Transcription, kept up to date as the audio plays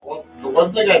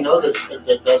one thing I know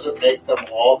that doesn't make them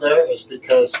all there is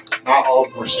because not all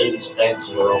Mercedes-Benz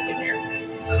are open here.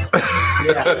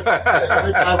 Every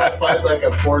time I find like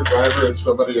a Ford driver, it's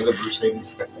somebody in a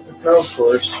Mercedes-Benz. Of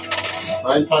course.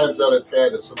 9 times out of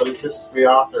 10, if somebody pisses me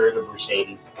off, they're in a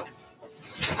Mercedes.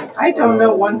 I don't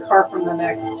know one car from the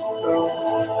next, so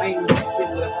I'm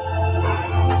clueless.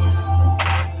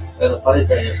 And the funny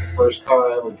thing is, the first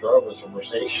car I ever drove was a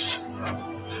Mercedes.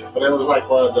 But it was like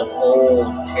one of them old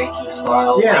tanky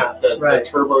style, like the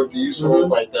turbo diesel,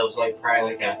 like that was like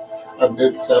probably like a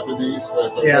mid-70s.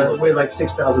 Yeah, it weighed like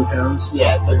 6,000 pounds.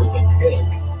 Yeah, I think it was a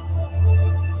tank.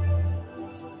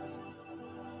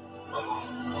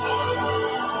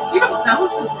 You don't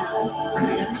sound like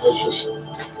that. It's just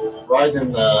riding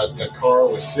in the car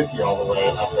with Sicky all the way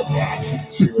up the back.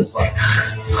 She was like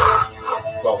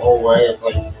the whole way. It's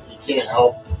like you can't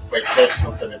help but catch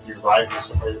something if you ride with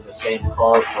somebody in the same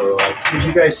car for like. Did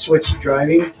you guys switch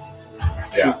driving?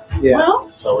 Yeah. Well,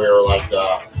 so we were like,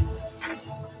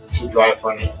 she'd drive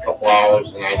for a couple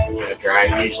hours and I'd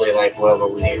drive. Usually like wherever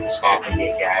we needed to stop and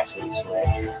get gas, we'd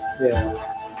switch. Yeah.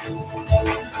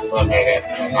 So it made it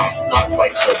not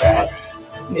quite so bad.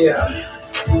 Yeah.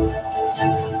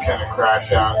 Kind of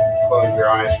crash out, close your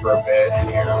eyes for a bit, and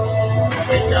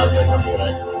wake up and be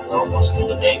like, we're almost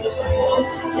into Vegas and we'll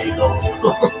take over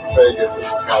Vegas and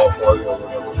California or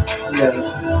whatever.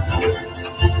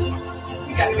 Yeah.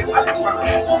 you gotta get weather from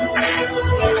it.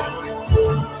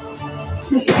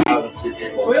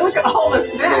 We look at all the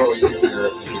snacks. It's a little easier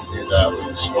if you can do that when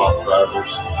you swap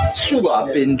drivers.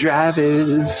 Swapping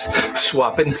drivers.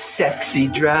 Swapping sexy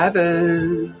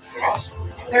drivers.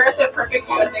 They're at the perfect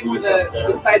thing where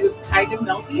the inside is kind of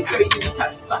melty, so you can just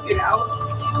kind of suck it out.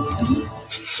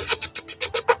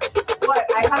 What?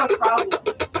 I have a problem.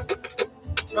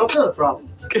 That's not a problem.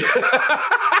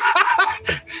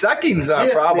 Sucking's not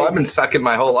a problem. I've been sucking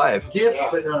my whole life. Gift,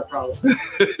 but not a problem.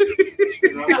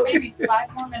 Got maybe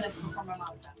 5 more minutes before my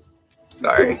mom's out.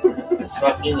 Sorry.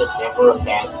 Sucking is never a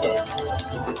bad thing.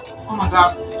 Oh my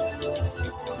god.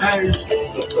 It's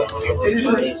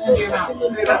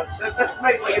That's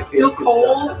like it's still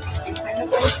cold. It's kind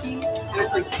of icy. And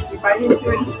it's like you bite into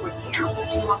it, it's like.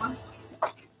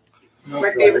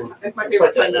 My favorite. It's my favorite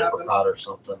like kind an of. apricot or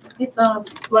something. It's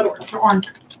blood orange.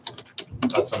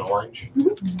 That's an orange.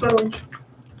 Mm-hmm. It's blood orange.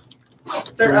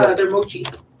 They're mochi.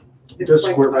 It's just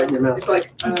like, squirt right in your mouth. It's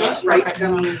like rice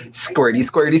gummy. Squirty,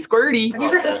 squirty, squirty. Have you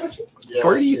ever had mochi? Yeah,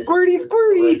 Squirty, squirty,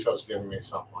 squirty. Rachel's given me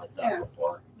something like that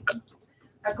before.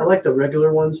 I like the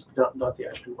regular ones, not the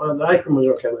ice cream. Well, the ice cream was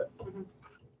okay, but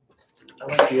I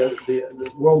like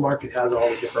the World Market has all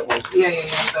the different ones. Yeah.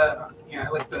 I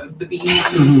like the beans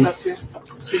and stuff too.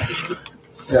 Sweet beans.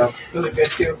 Yeah. Those are good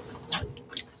too.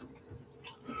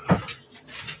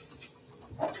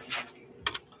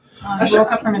 He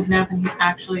woke up from his nap and he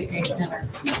actually ate dinner.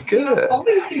 Good. All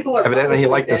these people are Evidently, he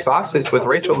liked the sausage with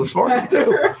Rachel this morning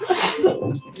too.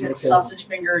 Just sausage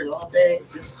fingers all day,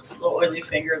 just little oily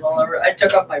fingers all over. I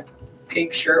took off my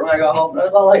pink shirt when I got home, and I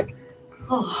was all like,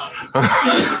 oh.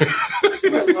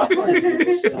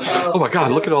 Oh my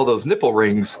God! Look at all those nipple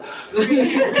rings.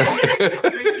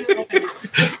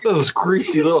 Those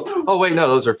greasy little. Oh wait, no,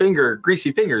 those are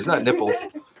greasy fingers, not nipples.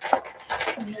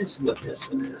 Just look this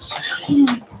and this.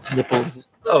 Nipples.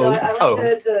 Oh.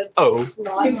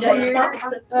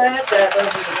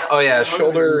 Oh yeah,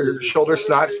 shoulder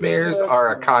snot smears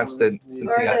are a constant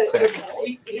since he got sick.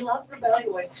 He loves the belly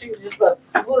ones too. Just the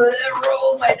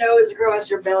roll my nose across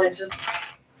your belly. It's just.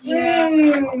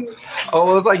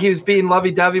 Oh, it was like he was being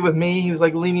lovey-dovey with me. He was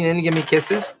like leaning in to give me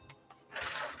kisses,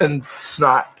 and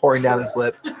snot pouring down his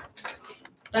lip.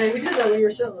 I mean, we did that when you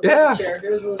were sitting in the chair.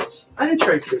 There was this. I didn't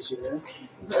try to kiss you, man.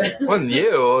 It wasn't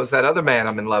you. It was that other man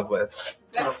I'm in love with,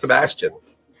 Sebastian.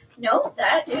 No,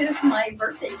 that is my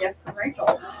birthday gift from Rachel.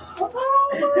 Oh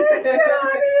my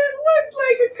god, it looks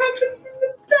like it comes from the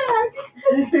back.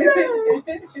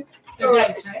 They're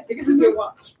nice, right? It gives me a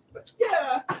watch.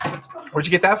 Yeah. Where'd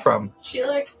you get that from? She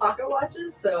likes pocket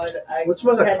watches, so I Which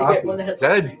one's had a to get one that had. Is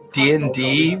that a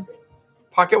D&D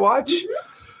pocket watch? It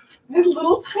has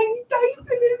little tiny dice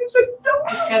in it. It's adorable.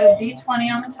 It's got a D20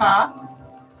 on the top,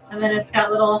 and then it's got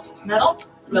little metal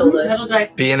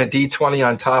dice. Being a D20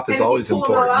 on top is always And if you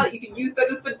pull them all out, important. you can use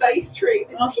that as the dice tray.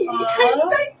 The teeny tiny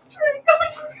dice tray. Oh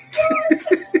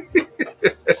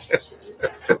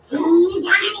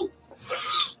my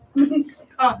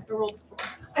god. Oh, it rolled 4.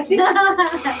 I think I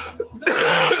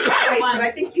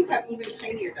think you have even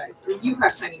tinier dice, or you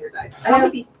have tinier dice.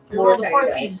 Somebody More rolled a tiny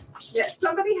 14. dice. Yeah,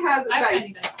 somebody has a I have dice.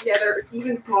 tiny dice. Yeah, they're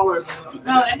even smaller than those.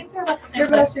 No, I think they're about the same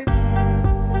size.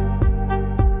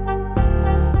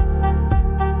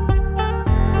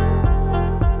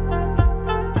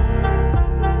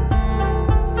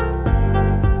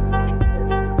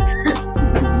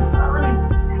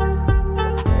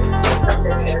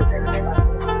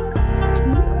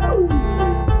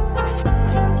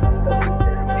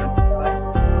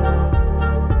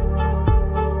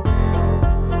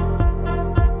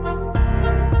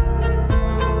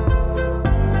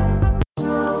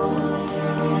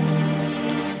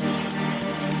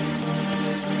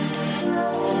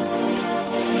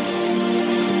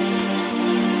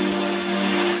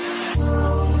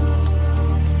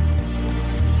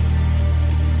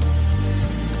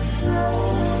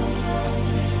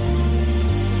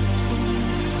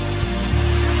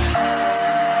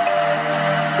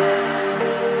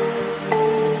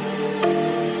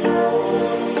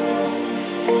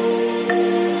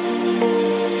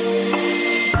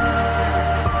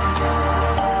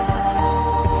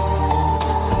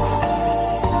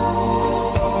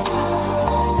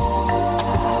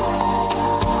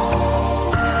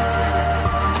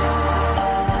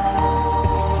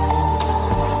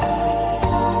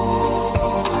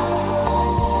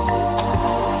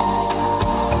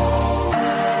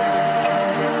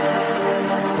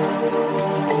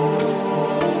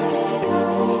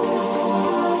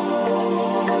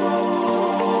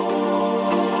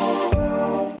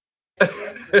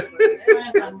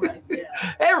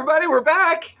 we're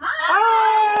back.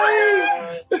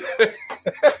 Hi.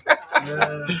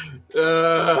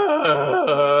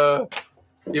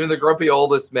 Even the grumpy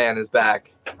oldest man is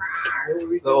back.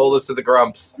 The oldest of the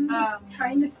grumps.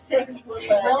 Trying to save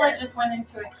Willa just went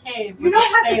into a cave. You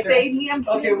don't have to save me. I'm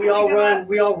Okay, we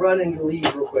all run and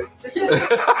leave real quick. This is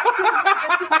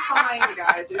fine,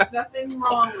 guys. There's nothing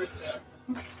wrong with this.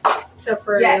 Except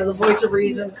for the voice of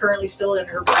reason currently still in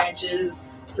her branches,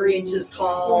 3 inches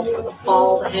tall, with a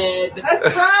bald head.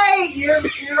 That's right. You're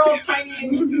all tiny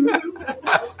and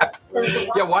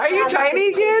Yeah, why are you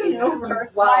tiny again?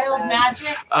 Wild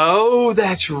magic. Oh,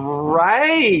 that's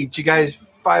right. You guys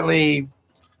finally.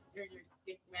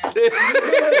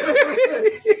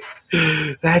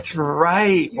 That's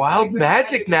right. Wild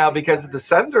magic now because of the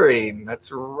sundering. That's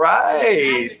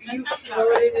right. You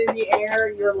floated in the air.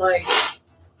 You're like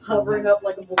hovering up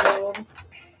like a balloon.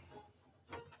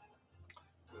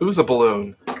 Who's a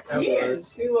balloon? I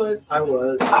was. He was. I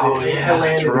was. Oh, I yeah, that's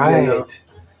landed again, right.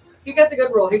 He got the good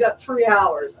roll. He got 3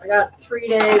 hours. I got 3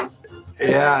 days.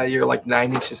 Yeah, you're like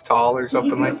 9 inches tall or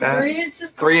something like that. 3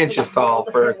 inches tall. 3 inches tall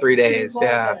for 3 days.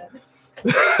 Yeah. though.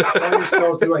 All your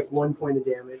spells do like 1 point of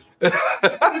damage. Fireball!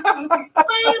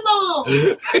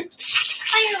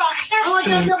 Oh, I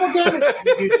got double damage.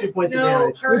 You do 2 points of No,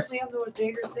 damage. currently I'm the most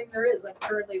dangerous thing there is. Like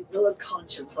currently Willa's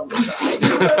conscience on the side.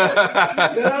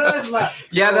 good luck.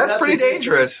 Yeah, that's pretty a good-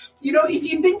 dangerous. You know, if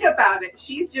you think about it,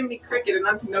 she's Jiminy Cricket and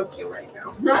I'm Pinocchio right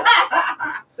now.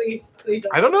 Please.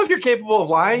 I don't know if you're capable of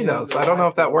lying, though, so I don't know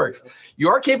if that works. You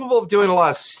are capable of doing a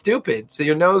lot of stupid, so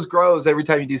your nose grows every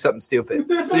time you do something stupid.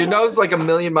 So your nose is like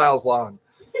 1,000,000 miles long.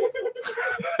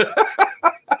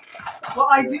 Well,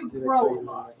 I do grow a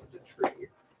lot as a tree.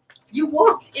 You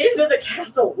walked into the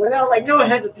castle without like no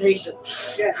hesitation.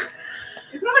 Yes.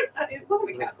 It's not like it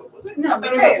wasn't a castle, was it? No, I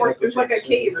thought it was like a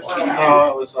cave or something. Oh,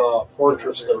 it was a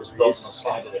fortress that was built on the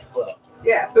side of the cliff.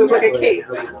 Yeah, so it was like a cave.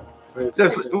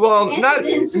 Well, not.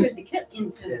 into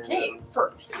the cave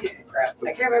first. Yeah. Crap.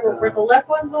 I can't remember. Were the left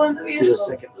ones the ones that we To used? the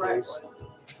second Right. place.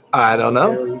 I don't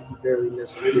know. Barely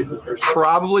missed. I did the first one.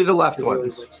 Probably the left Because it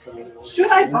ones. was, like, coming along. Should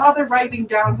I bother writing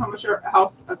down how much our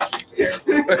house is?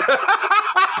 The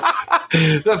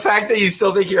fact that you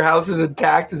still think your house is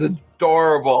intact is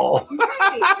adorable.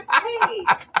 Hey.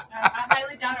 I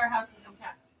highly doubt our house is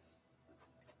intact.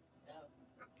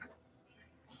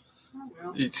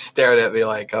 You stared at me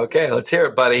like, okay, let's hear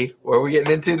it, buddy. Where are we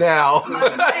getting into now?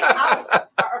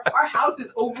 Our house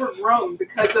is overgrown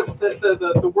because of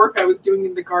the work I was doing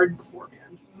in the garden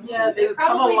beforehand. Yeah, they It's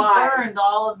come probably alive. burned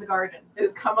all of the garden. It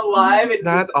has come alive.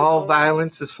 Not all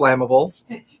violence is flammable.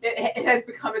 It has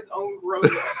become its own growth.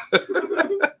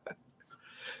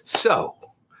 So,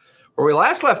 where we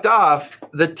last left off,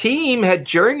 the team had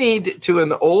journeyed to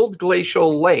an old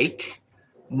glacial lake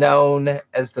known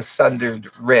as the Sundered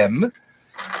Rim.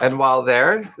 And while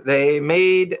there, they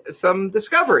made some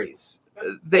discoveries.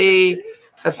 They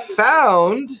had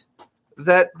found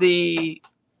that the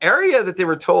area that they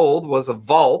were told was a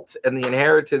vault and the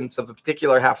inheritance of a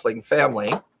particular halfling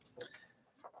family.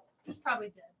 It's probably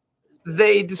dead.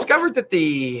 They discovered that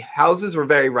the houses were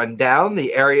very run down,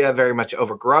 the area very much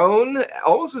overgrown,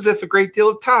 almost as if a great deal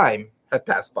of time had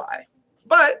passed by.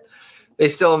 But they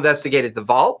still investigated the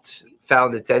vault,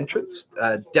 found its entrance,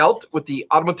 dealt with the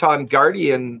automaton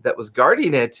guardian that was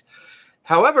guarding it.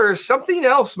 However, something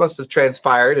else must have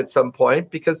transpired at some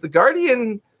point because the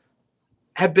guardian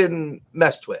had been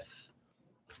messed with.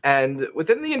 And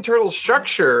within the internal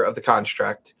structure of the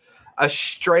construct, a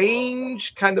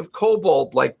strange kind of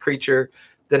kobold-like creature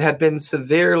that had been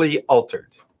severely altered,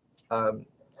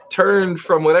 turned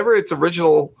from whatever its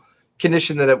original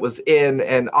condition that it was in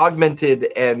and augmented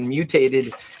and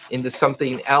mutated into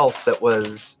something else that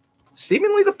was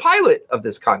seemingly the pilot of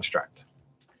this construct.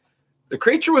 The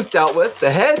creature was dealt with,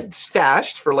 the head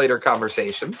stashed for later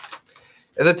conversation,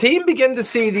 and the team began to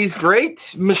see these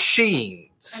great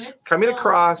machines coming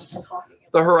across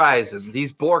the horizon,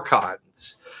 these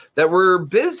Borkons, that were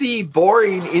busy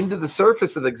boring into the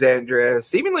surface of Alexandria,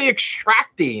 seemingly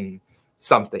extracting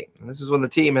something. And this is when the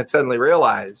team had suddenly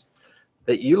realized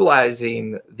that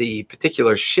utilizing the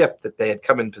particular ship that they had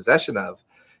come in possession of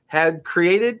had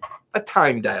created a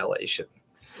time dilation.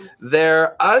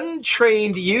 Their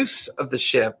untrained use of the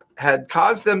ship had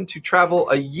caused them to travel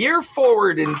a year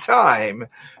forward in time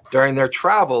during their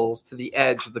travels to the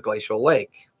edge of the glacial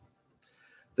lake.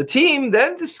 The team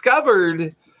then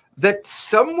discovered that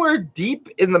somewhere deep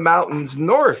in the mountains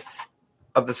north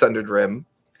of the Sundered Rim,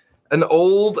 an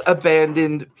old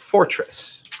abandoned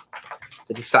fortress.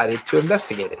 They decided to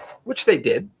investigate it, which they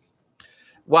did.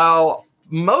 While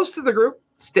most of the group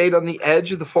stayed on the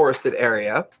edge of the forested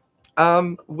area,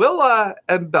 Willa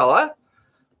and Bella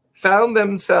found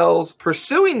themselves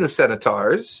pursuing the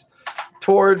Centaurs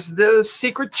towards the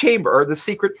secret chamber or the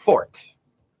secret fort.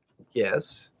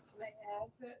 Yes. Can I add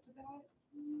that to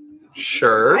that?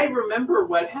 Sure. I remember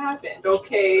what happened.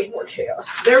 Okay. More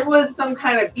chaos. There was some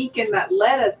kind of beacon that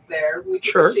led us there. We took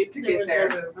Sure. a shape to get there.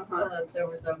 There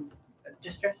was a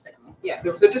distress signal. Yeah,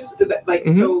 there was a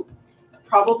so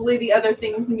probably the other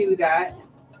things knew that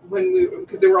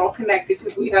because they were all connected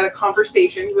because we had a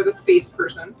conversation with a space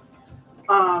person.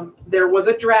 There was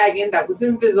a dragon that was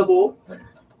invisible.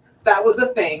 That was a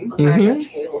thing. Dragon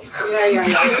scales. Yeah.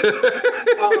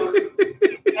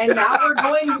 And now we're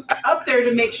going up there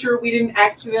to make sure we didn't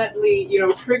accidentally,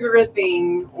 trigger a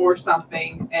thing or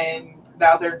something. And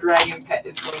now their dragon pet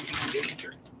is going to be in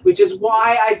danger, which is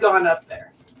why I'd gone up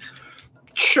there.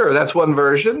 Sure, that's one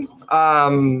version.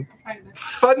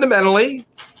 Fundamentally,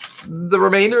 the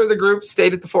remainder of the group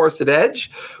stayed at the forested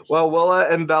edge while Willa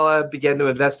and Bella began to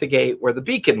investigate where the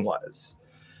beacon was.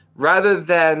 Rather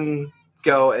than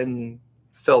go and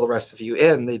fill the rest of you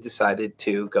in, they decided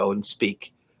to go and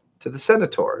speak to the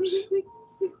Centaurs.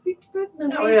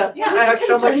 Oh, yeah. I have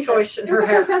so much choice in her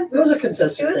hair. It was a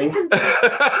consensus thing. Knew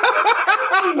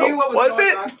what Was going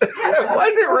it? on.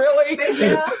 Was it really?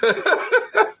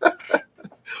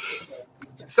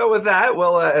 So with that,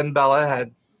 Willa and Bella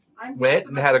had went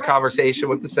and had a conversation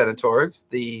with the Centaurs.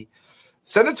 The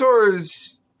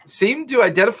Centaurs seemed to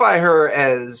identify her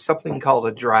as something called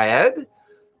a dryad,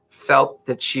 felt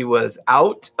that she was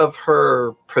out of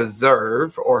her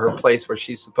preserve or her place where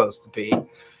she's supposed to be,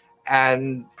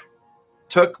 and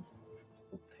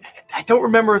I don't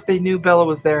remember if they knew Bella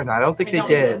was there or not. I don't think they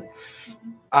did.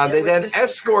 They then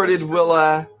escorted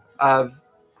Willa.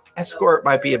 Escort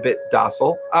might be a bit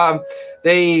docile.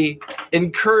 They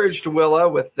encouraged Willa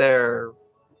with their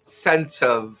sense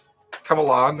of come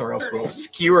along or else we'll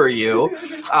skewer you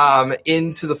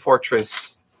into the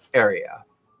fortress area.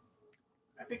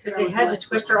 Because they had to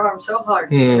twist her arm so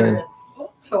hard.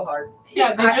 So hard.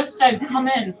 Yeah, they just said, come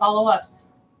in, follow us.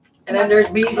 And then there's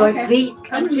me going, please,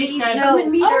 come and she meet, said, come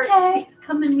and meet okay.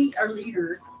 come and meet our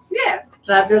leader. Yeah.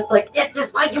 And I'm just like, this is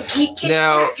why you keep getting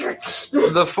Now, captured.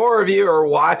 the four of you are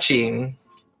watching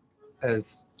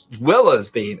as Willa's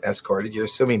being escorted. You're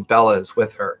assuming Bella is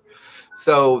with her.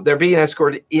 So they're being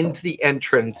escorted into the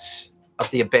entrance of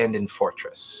the abandoned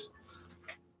fortress.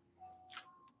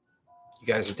 You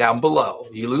guys are down below.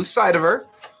 You lose sight of her.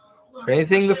 Is there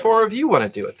anything the four of you want to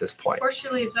do at this point? Before she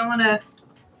leaves, I want to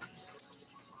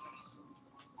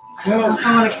Well,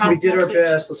 cast we did our message.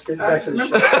 best. Let's get back to the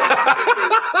show.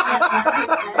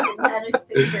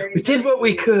 We did what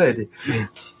we could.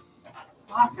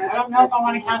 I don't know if I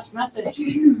want to cast a message.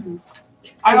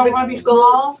 I don't want to be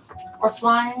small or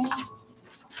flying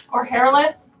or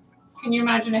hairless. Can you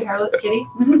imagine a hairless kitty?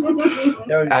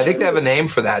 I think they have a name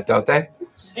for that, don't they?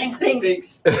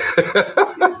 Sphinx.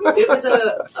 It was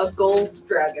a gold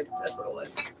dragon. That's what it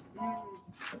was.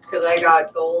 Because I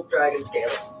got gold dragon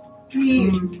scales.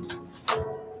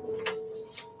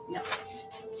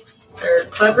 They're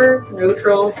clever,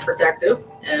 neutral, protective,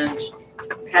 and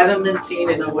haven't been seen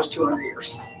in almost 200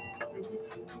 years.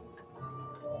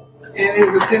 And it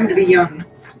was assumed to be young.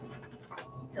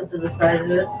 Because of the size of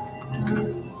it.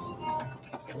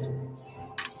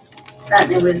 That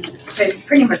it was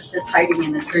pretty much just hiding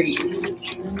in the trees.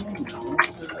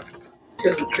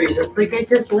 Because the trees are Like I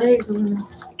just legs on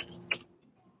this.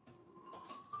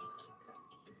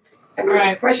 And we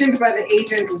were questioned by the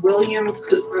agent William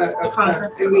Conker.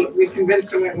 and we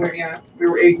convinced him we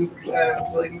were agents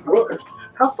William Conker.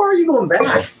 How far are you going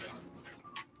back?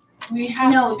 We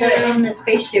have No, to in the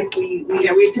spaceship we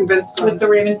We convinced him. with the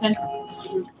raven pin.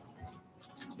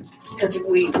 because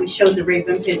we showed the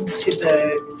raven pin to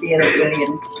the other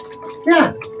alien.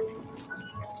 Yeah.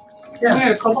 Yeah. We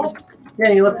have a cobalt. Yeah,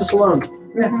 you left us alone.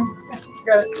 Yeah.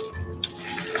 Got it.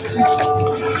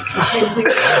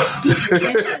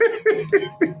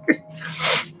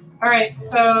 All right,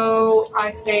 so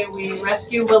I say we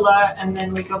rescue Willa and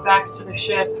then we go back to the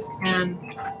ship and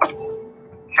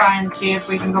try and see if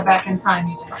we can go back in time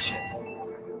using the ship.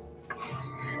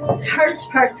 The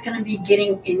hardest part's going to be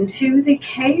getting into the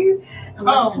cave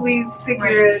unless we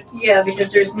figure it. Yeah,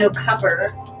 because there's no cover.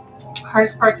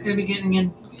 Hardest part's going to be getting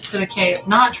into the cave,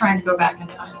 not trying to go back in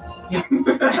time. Yeah.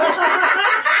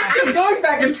 Just going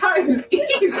back in time is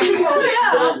easy. Put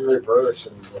it in reverse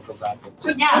and we'll go back in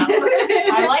time. Yeah,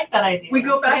 I like that idea. We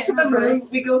go back to the moon.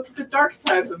 We go to the dark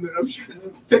side of the moon. I'm sure that'll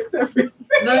fix everything.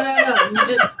 No.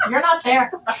 You're not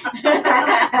there. You're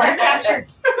captured.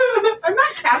 I'm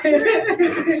not captured.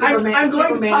 I'm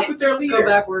going to talk with their leader. Go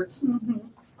backwards.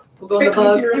 We'll go in the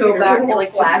bug, go back, Little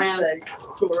like Superman,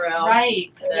 flashback. go around.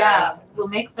 Right. Yeah. Yeah. We'll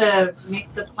make the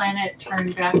planet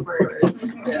turn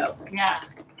backwards. Yeah, Yeah.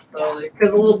 totally.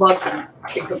 Because a little bug can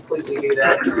completely do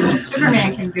that.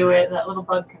 Superman can do it. That little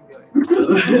bug can do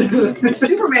it. What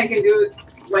Superman can do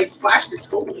is like Flash could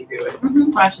totally do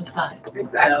it. Flash is done.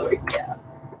 Exactly. Yeah.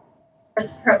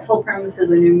 That's the whole premise of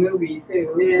the new movie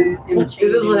too. is him See,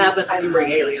 this is what changing happens when you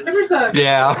bring aliens. There was a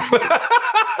Yeah.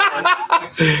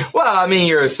 Well, I mean,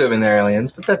 you're assuming they're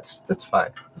aliens, but that's fine.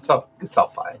 It's all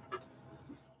fine.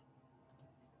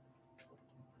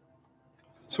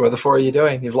 So what are the four of you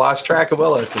doing? You've lost track of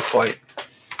Willa at this point.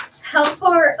 How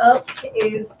far up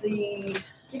is the?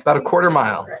 About a quarter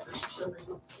mile.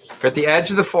 You're at the edge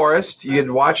of the forest. You had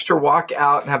watched her walk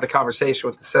out and have the conversation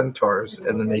with the centaurs,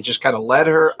 and then they just kind of led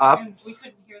her up. And we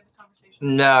couldn't hear the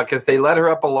conversation. No, because they led her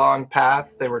up a long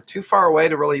path. They were too far away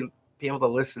to really be able to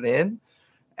listen in.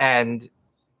 And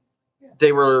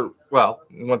they were, well,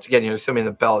 once again, you're assuming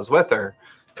that Belle is with her.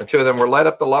 The two of them were led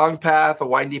up the long path, a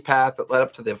windy path that led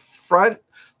up to the front.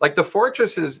 Like the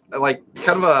fortress is like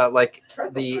kind of like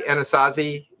the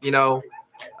Anasazi,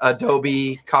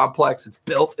 adobe complex. It's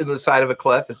built in the side of a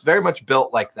cliff. It's very much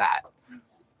built like that.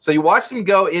 So you watch them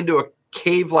go into a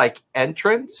cave-like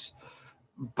entrance,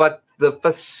 but the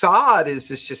facade is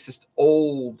just this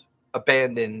old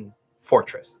abandoned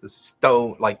fortress, this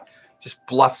stone, like just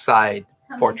bluff side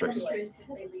fortress. How many centuries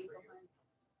did they leave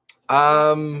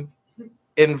behind?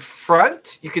 In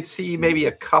front, you could see maybe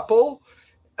a couple,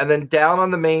 and then down on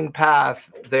the main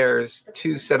path, there's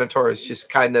two senators just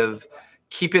kind of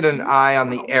keeping an eye on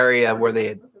the area where they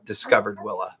had discovered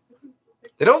Willa.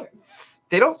 They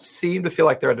don't seem to feel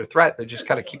like they're under threat. They're just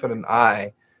kind of keeping an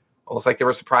eye, almost like they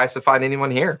were surprised to find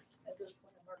anyone here.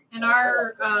 And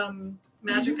our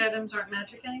magic items aren't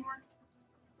magic anymore?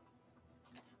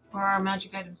 Or are our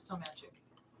magic items still magic?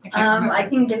 I can't remember. I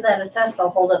can give that a test. I'll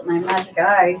hold up my magic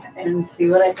eye and see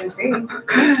what I can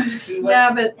see.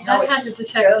 Yeah, but how that it had to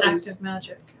detect shows. active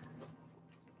magic.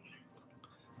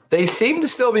 They seem to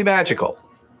still be magical.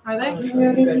 Are they?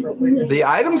 The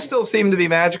items still seem to be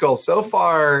magical. So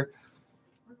far,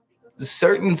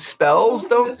 certain spells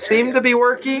don't seem to be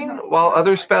working, while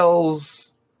other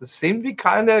spells seem to be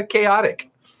kind of chaotic.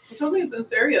 it's only in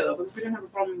this area though, because we didn't have a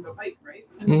problem with the fight, right?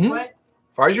 Mhm. What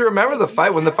As far as you remember,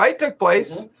 when the fight took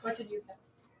place, what did you cast?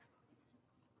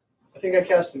 I think I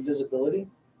cast invisibility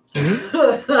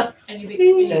And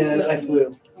you and I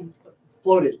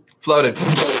floated floated.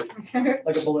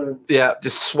 like a balloon. Yeah,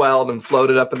 just swelled and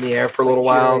floated up in the air for a little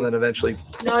while, and then eventually.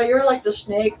 No, you're like the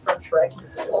snake from Shrek.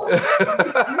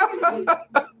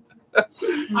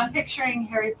 I'm picturing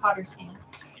Harry Potter's hand.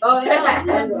 Oh yeah,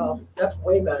 there you go. That's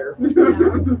way better.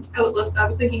 I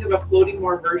was thinking of a floating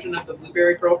more version of the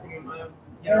blueberry girl from the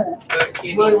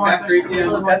candy Willy Wonka. factory.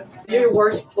 Yeah. You're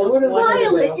worse. What is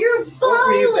Violet, you're What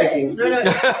were you Violet. thinking? No, no.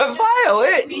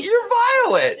 Violet, you're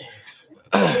Violet.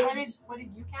 What did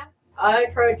you cast? I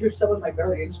tried to summon my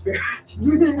guardian spirit. Some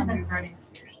of your guardian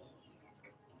spirits.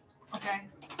 Okay.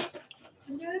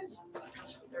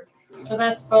 So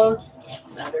that's both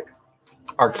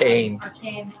Arcane.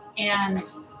 arcane and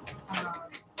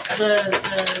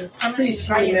the summoning Please,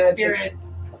 the guardian magic. spirit.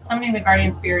 Summoning the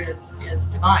guardian spirit is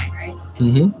divine, right?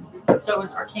 Mm-hmm. So it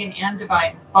was arcane and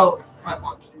divine both at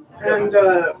once. And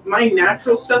my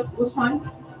natural stuff was fine,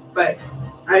 but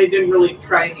I didn't really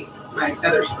try any of my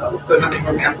other spells, so nothing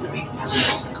really happened to me.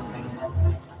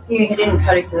 You didn't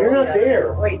cut it. You're not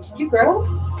there. Wait, did you grow?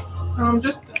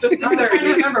 Just I'm trying to other.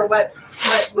 remember what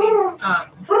we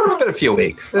It's been a few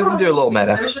weeks. Let's do a little I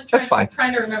meta. was just That's fine.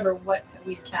 trying to remember what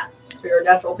we cast. We are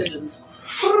natural pigeons.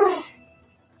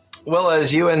 Well,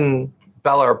 as you and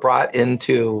Bella are brought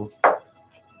into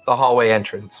the hallway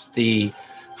entrance, the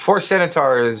four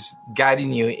senators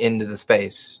guiding you into the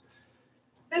space.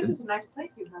 This is a nice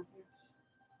place you have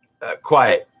here.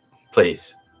 Quiet,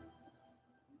 please.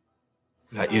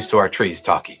 Not used to our trees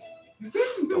talking.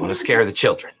 Don't want to scare the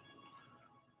children.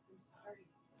 I'm sorry.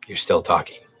 You're still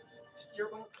talking. You're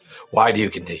welcome. Why do you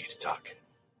continue to talk?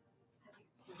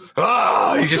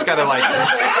 Oh, he just kind of like,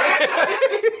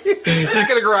 just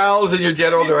kind of growls in your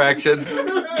general direction,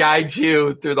 guides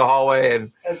you through the hallway,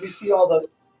 and As we see all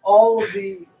of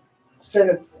the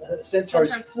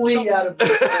centaurs flee out of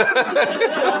just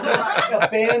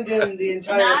abandon the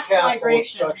entire Mass castle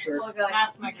migration. structure. Oh, God.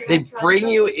 Mass migration. they bring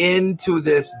you into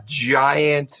this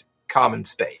giant common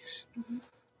space.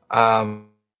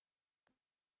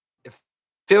 It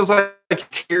feels like a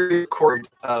interior court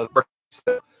of,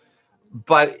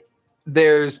 but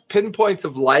there's pinpoints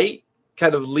of light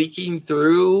kind of leaking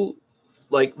through,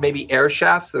 like maybe air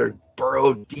shafts that are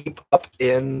burrowed deep up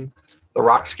in the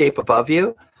rockscape above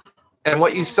you. And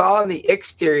what you saw in the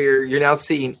exterior, you're now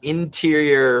seeing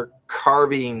interior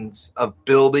carvings of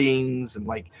buildings and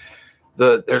like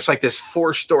there's like this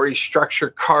 4-story structure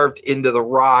carved into the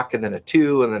rock, and then a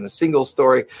 2, and then a single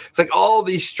story. It's like all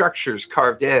these structures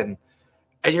carved in,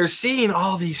 and you're seeing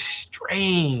all these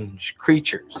strange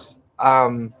creatures.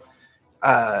 You're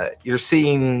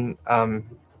seeing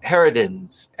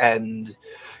herodins and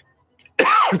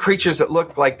creatures that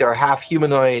look like they're half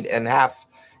humanoid and half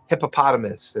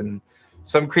hippopotamus, and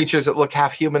some creatures that look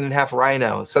half human and half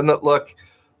rhino. Some that look,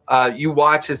 you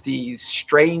watch as these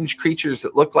strange creatures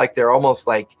that look like they're almost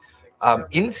like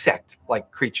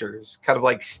insect-like creatures, kind of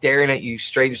like staring at you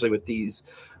strangely with these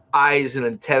eyes and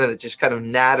antennae that just kind of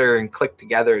natter and click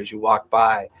together as you walk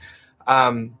by.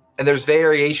 And there's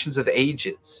variations of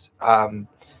ages.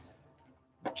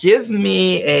 Give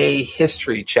me a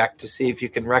history check to see if you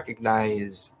can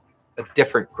recognize a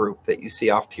different group that you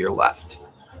see off to your left.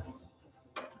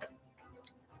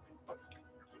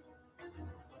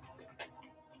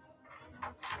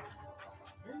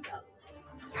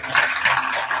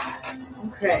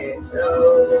 Okay,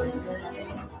 so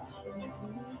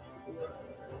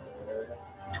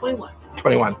 21.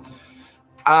 21.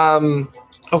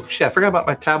 Oh shit, I forgot about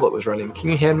my tablet was running. Can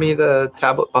you hand me the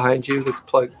tablet behind you that's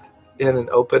plugged in and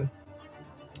open?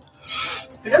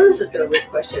 I know this is gonna be a weird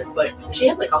question, but she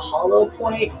had like a hollow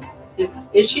point.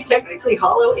 Is she technically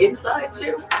hollow inside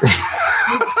too?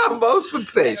 Most would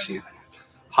say she's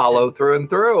hollow through and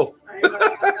through.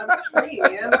 I'm a tree,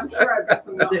 man. I'm sure I've got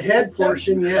some. The head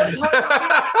portion, yes.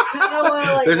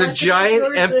 There's a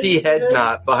giant empty head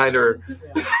knot behind her.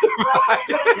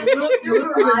 You look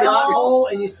through the knot hole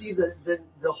and you see the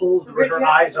holes where her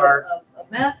eyes are. A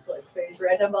mask-like face,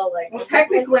 right? I'm all like. Well,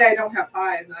 technically, I don't have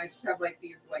eyes, and I just have like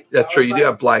these like. That's true. You do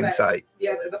have blind that, sight.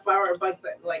 Yeah, the flower buds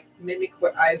that like mimic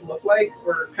what eyes look like,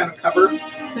 or kind of cover.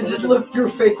 And just look through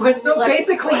fake ones. So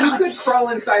basically, you could crawl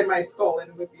inside my skull, and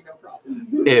it would be no problem.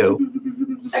 Ew.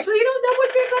 Actually, you know, that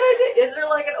would be a good idea. Is there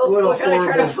like an open book? Can I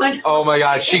try to find? Oh my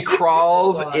god, she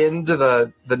crawls into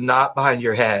the knot behind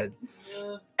your head,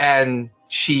 and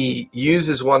she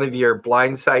uses one of your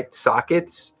blind sight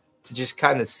sockets to just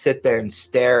kind of sit there and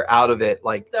stare out of it,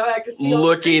 like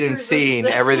looking and seeing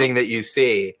everything that you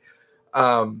see.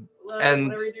 And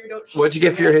what'd you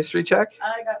get for your history check?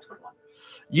 I got 21.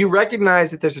 You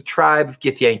recognize that there's a tribe of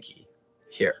Githyanki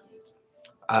here,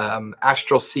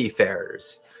 astral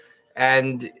seafarers.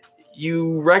 And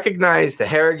you recognize the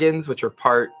Harrigans, which are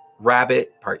part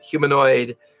rabbit, part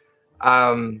humanoid.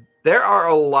 There are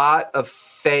a lot of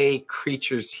fey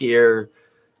creatures here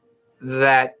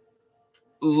that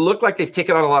look like they've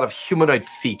taken on a lot of humanoid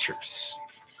features.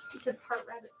 You said part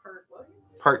rabbit, part what?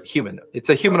 Part human. It's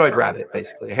a humanoid rabbit,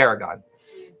 basically, a Harrigan.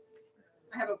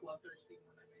 I have a bloodthirsty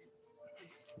one I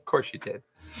made. Of course you did.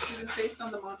 It was based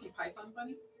on the Monty Python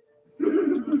bunny.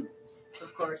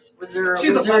 Of course. Was there a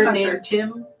She's a wizard blood named hunter.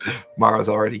 Tim? Mara's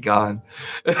already gone.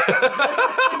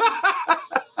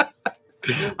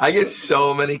 I get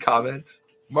so many comments.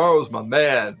 Mara's my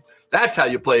man. That's how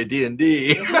you play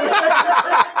D&D.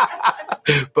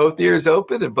 Both ears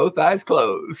open and both eyes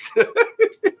closed.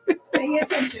 Paying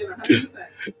attention 100%.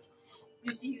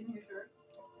 You see using your shirt?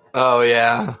 Oh,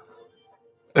 yeah.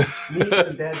 Neat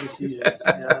and bad decisions. Yeah,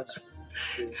 that's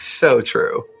So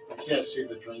true. I can't see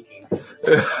the drinking.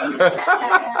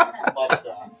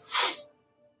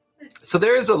 So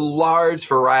there's a large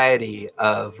variety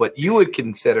of what you would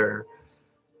consider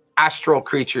astral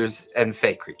creatures and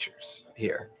fey creatures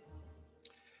here.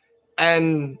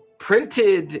 And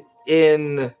printed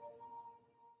in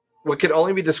what could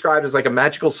only be described as like a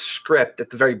magical script at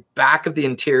the very back of the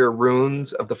interior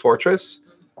runes of the fortress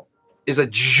is a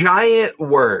giant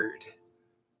word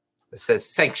that says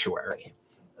sanctuary.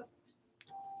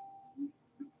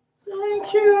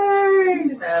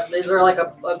 Sanctuary! Is there like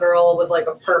a girl with like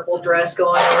a purple dress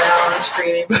going around and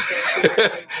screaming for sanctuary?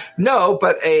 No,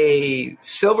 but a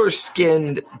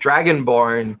silver-skinned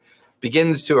dragonborn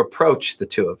begins to approach the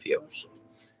two of you.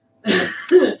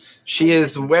 She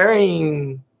is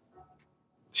wearing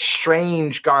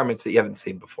strange garments that you haven't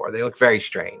seen before. They look very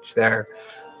strange. They're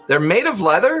made of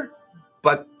leather,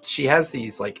 but she has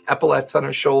these like epaulets on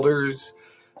her shoulders.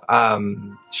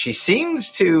 She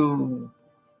seems to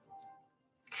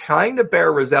kind of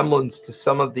bear resemblance to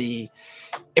some of the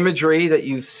imagery that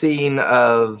you've seen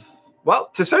of, well,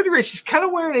 to a certain degree, she's kind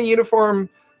of wearing a uniform,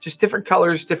 just different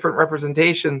colors, different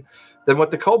representation than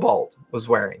what the kobold was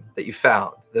wearing that you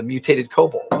found, the mutated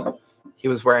kobold. He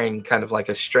was wearing kind of like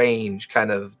a strange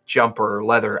kind of jumper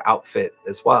leather outfit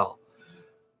as well.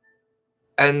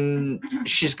 And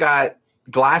she's got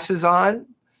glasses on.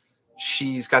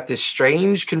 she's got this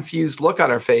strange, confused look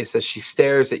on her face as she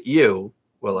stares at you,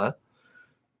 Willa.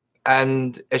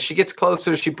 And as she gets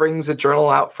closer, she brings a journal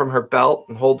out from her belt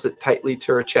and holds it tightly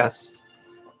to her chest.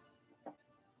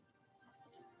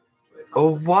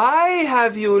 Oh, why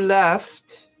have you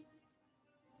left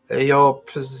your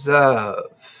preserve?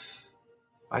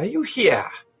 Why are you here?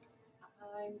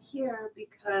 I'm here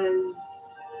because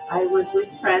I was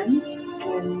with friends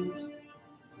and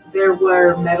there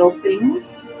were metal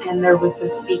things and there was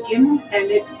this beacon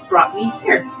and it brought me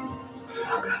here.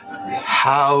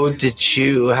 How did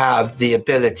you have the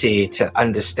ability to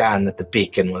understand that the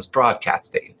beacon was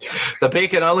broadcasting? The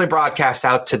beacon only broadcasts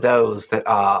out to those that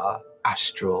are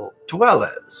astral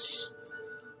dwellers.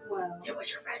 Well, It was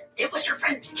your friends. It was your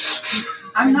friends.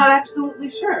 I'm not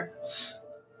absolutely sure. It's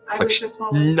like she's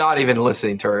not even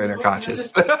listening to her inner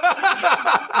conscious. It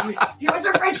was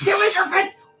your friends. It was your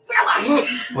friends.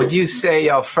 When you say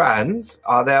your friends,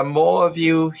 are there more of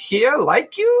you here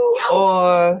like you?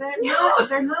 Or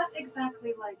They're not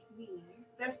exactly like me.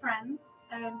 They're friends,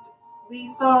 and we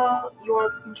saw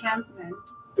your encampment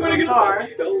from afar,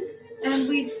 and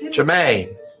we didn't.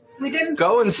 Jermaine, We didn't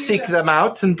go and seek them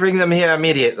out and bring them here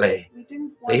immediately. We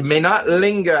didn't. They may not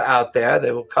linger out there.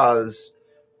 They will cause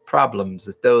problems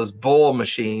if those bore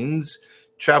machines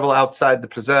travel outside the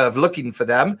preserve looking for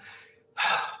them.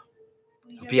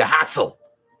 It'll be a hassle.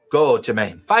 Go,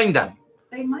 Jermaine. Find them.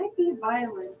 They might be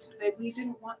violent. We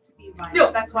didn't want to be violent.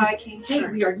 No. That's why I came Say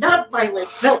first. we are not violent.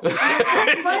 No.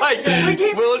 It's like,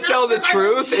 will it tell the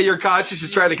truth? And your conscience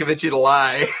is trying to convince you to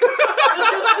lie.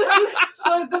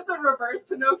 So is this a reverse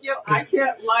Pinocchio? I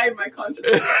can't lie in my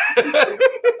conscience.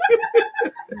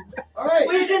 All right.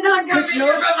 We did not come Quick here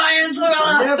note, from my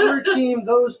Isabella. never team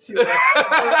those two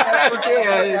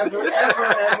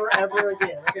ever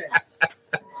again. Okay.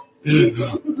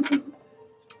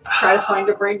 Try to find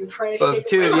a brain and try to So the shake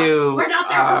two it. of you We're not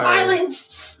there for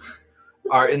violence.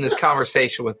 are in this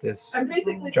conversation with this I'm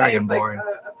basically saying, Dragonborn. like,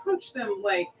 approach them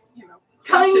like,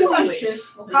 Cautiously.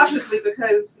 cautiously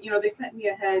because, they sent me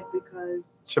ahead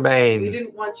because we Jermaine,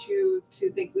 didn't want you to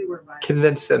think we were violent.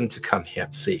 convince them to come here,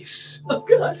 please. Oh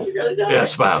God, you're gonna die.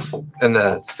 Yes, ma'am. And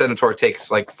the Senator takes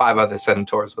like 5 other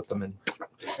Senators with them, and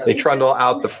they trundle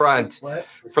out the front. What?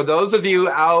 For those of you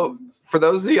out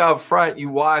front, you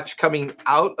watch coming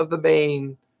out of the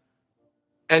main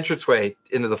entranceway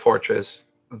into the fortress,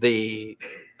 the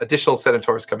additional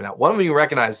Senators coming out. One of them you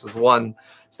recognize is one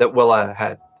that Willa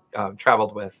had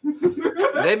traveled with.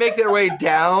 They make their way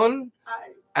down,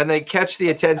 and they catch the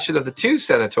attention of the 2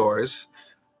 Senators.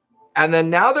 And then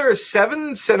now there are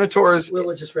 7 Senators.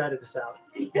 Willa just ratted us out.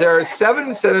 There are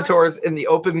 7 Senators in the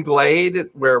open glade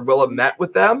where Willa met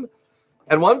with them.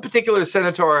 And one particular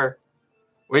Senator,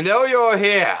 we know you're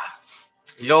here.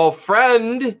 Your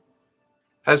friend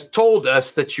has told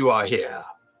us that you are here.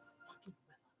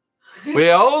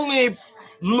 We only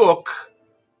look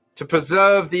to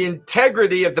preserve the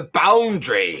integrity of the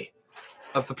boundary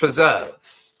of the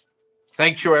preserve.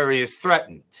 Sanctuary is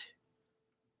threatened.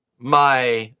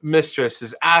 My mistress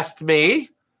has asked me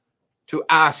to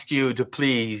ask you to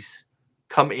please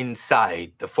come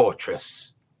inside the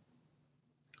fortress.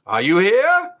 Are you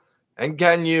here? And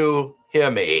can you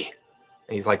hear me?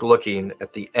 And he's like looking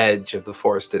at the edge of the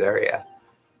forested area.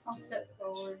 I'll step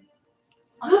forward.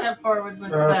 I'll step forward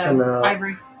with come out.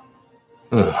 Ivory.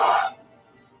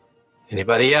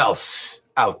 Anybody else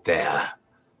out there?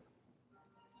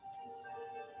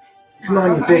 Come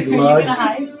on, you big Are you lug. gonna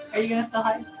hide? Are you gonna still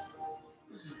hide?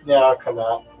 Yeah, I'll come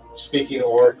out. Speaking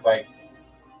orc, like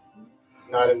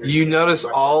not understanding. You notice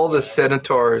much. all the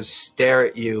Senators stare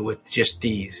at you with just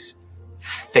these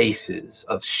faces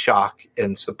of shock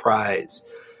and surprise.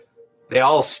 They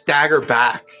all stagger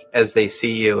back as they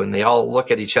see you, and they all look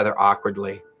at each other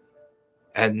awkwardly.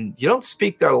 And you don't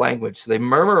speak their language, so they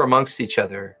murmur amongst each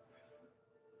other.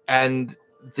 And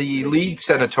the lead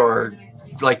Senator,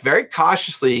 like very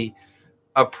cautiously,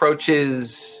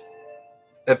 approaches,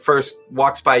 at first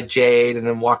walks by Jade, and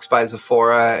then walks by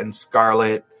Zephora and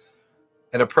Scarlet,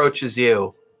 and approaches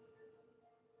you.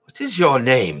 What is your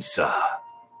name, sir?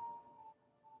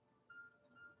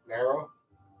 Narrow.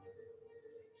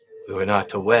 We were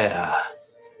not aware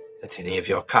that any of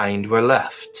your kind were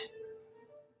left.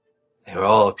 They were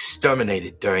all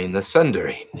exterminated during the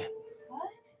Sundering. What?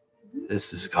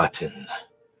 This has gotten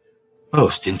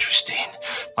most interesting.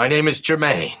 My name is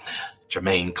Jermaine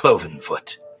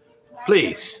Clovenfoot.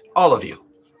 Please, all of you,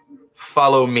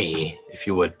 follow me, if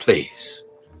you would, please.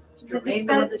 Do they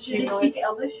speak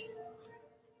Elvish?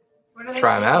 What are they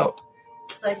Try 'em speaking? out.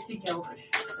 I speak Elvish.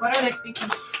 What are they speaking?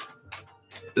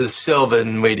 The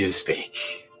Sylvan we do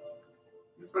speak.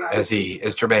 That's what I As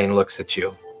Jermaine looks at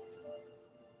you.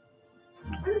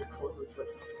 What is cloven foot?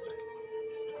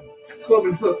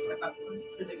 Cloven hoof. I thought.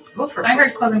 Is it hoof or I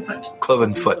heard foot? cloven foot.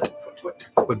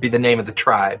 Clovenfoot would be the name of the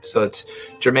tribe. So it's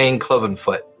Jermaine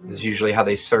Clovenfoot is usually how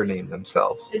they surname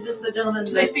themselves. Is this the gentleman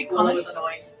Do they speak Willa common? was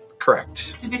annoying?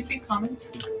 Correct. Do they speak common?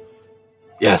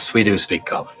 Yes, we do speak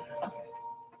common.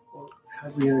 Well, how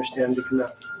do we understand to come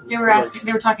out? They were asking.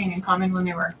 They were talking in common when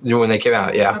they were. When they came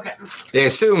out, yeah. Okay. They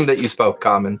assumed that you spoke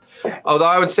common. Okay. Although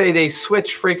I would say they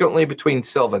switch frequently between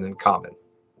Sylvan and common.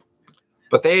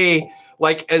 But they,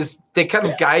 like, as they kind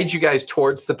of guide you guys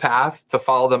towards the path to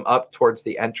follow them up towards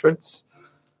the entrance,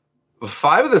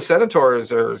 5 of the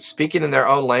senators are speaking in their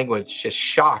own language, just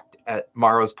shocked at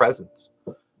Morrow's presence.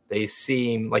 They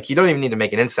seem like you don't even need to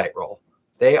make an insight roll.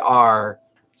 They are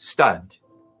stunned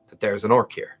that there's an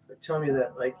orc here. They're telling me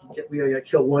that like we gotta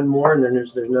kill one more and then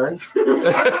there's none.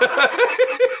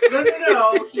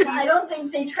 No. I don't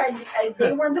think they tried.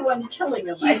 They weren't the ones killing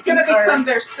them. He's gonna become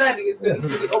their son. He's gonna be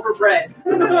overbred.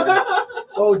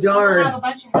 Oh I have darn! a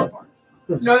bunch of half orcs.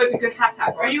 No, that'd be good half.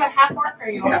 Are you a half orc or are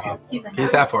you a He's a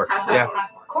He's half orc. Half Yeah.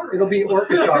 half orc? It'll be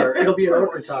Orcatar. It'll be an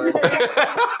Orcatar.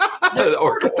 The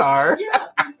Orcatar. Yeah.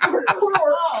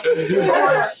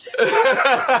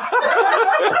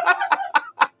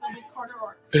 Quarter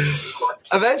orcs.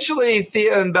 Eventually,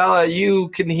 Thea and Bella, you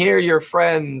can hear your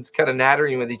friends kind of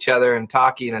nattering with each other and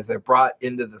talking as they're brought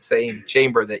into the same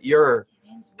chamber that you're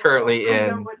currently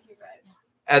in.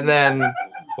 And then,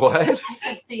 what? You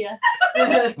said Thea.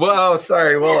 Whoa,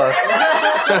 sorry, Willa.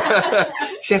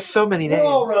 She has so many We're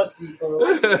all names. rusty,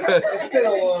 folks. It's been a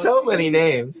long. So many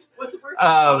names. What's the worst?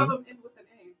 One of them ends with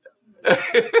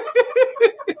an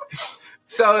A.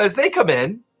 So as they come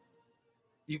in,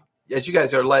 as you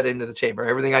guys are led into the chamber,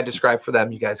 everything I described for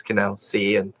them, you guys can now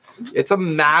see, and it's a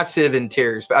massive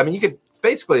interior. I mean, it's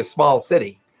basically a small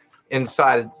city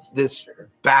inside this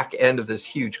back end of this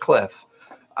huge cliff.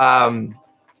 You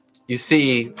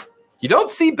don't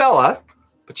see Bella,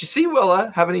 but you see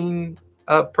Willa having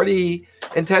a pretty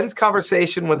intense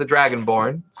conversation with a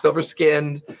dragonborn,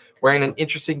 silver-skinned, wearing an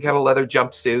interesting kind of leather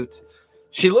jumpsuit.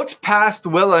 She looks past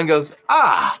Willa and goes,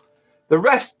 the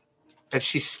rest, and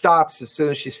she stops as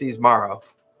soon as she sees Morrow.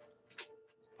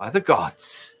 By the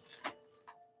gods.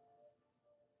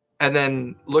 And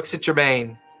then looks at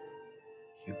Jermaine.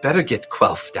 You better get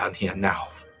Quelf down here now.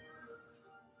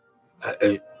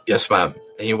 Yes, ma'am.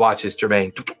 And you watch as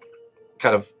Jermaine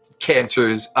kind of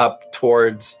canters up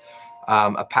towards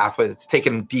a pathway that's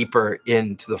taken him deeper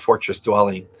into the fortress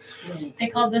dwelling. They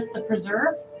call this the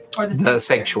preserve or The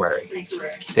sanctuary.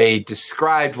 They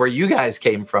described where you guys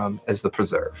came from as the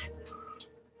preserve.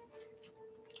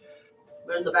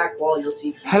 But in the back wall, you'll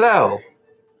see. Hello,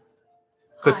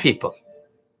 good Hi. people.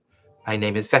 My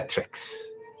name is Vetrix.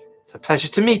 It's a pleasure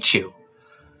to meet you.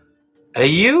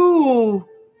 You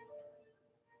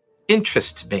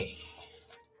interest me.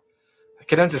 I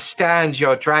can understand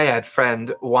your dryad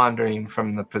friend wandering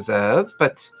from the preserve,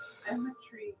 but I'm a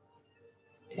tree.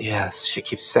 yes, she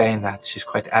keeps saying that. She's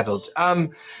quite adult. She's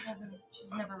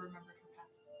never remembered her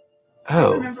past. I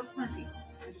Oh. remember plenty.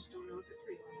 I just don't know if it's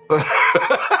real.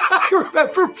 I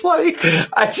remember plenty.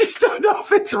 I just don't know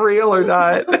if it's real or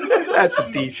not. That's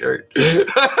a t-shirt.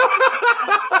 That's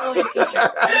totally a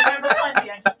t-shirt. I remember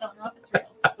plenty. I just don't know if it's real.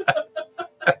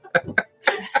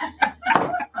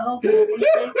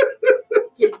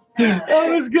 That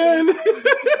was good.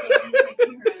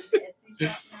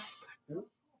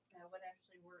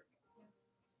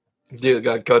 Dude,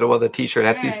 go to one of the t-shirt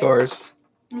Etsy Right. stores.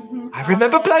 I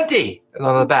remember plenty. And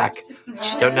on the back,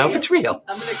 just don't know if it's real.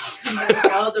 I'm gonna come back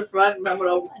out of the front and I'm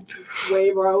gonna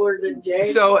wave over to Jay.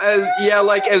 So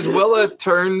as Willa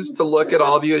turns to look at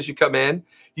all of you as you come in,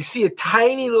 you see a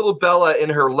tiny little Bella in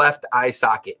her left eye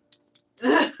socket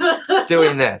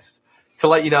doing this to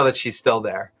let you know that she's still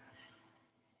there.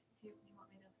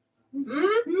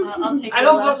 I'll take I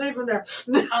don't Willa. feel safe from there.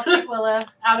 I'll take Willa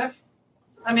out of.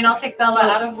 I'll take Bella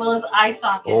out of Willa's eye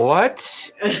socket.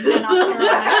 What? And I'll put her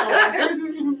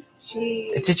on my shoulder.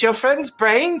 She. Did your friend's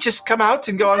brain just come out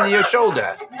and go onto your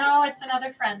shoulder? No, it's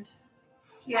another friend.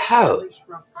 She How? actually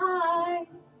shrunk. Hi.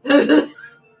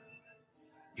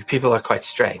 You people are quite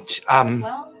strange.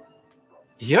 Well,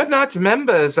 You're not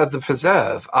members of the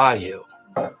preserve, are you?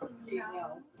 no.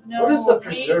 What is the we-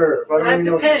 preserve? I don't That even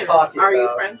know what you're depends. talking Are you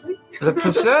about. friendly? The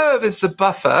preserve is the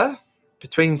buffer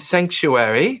between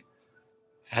sanctuary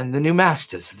and the new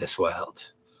masters of this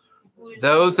world.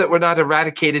 Those that were not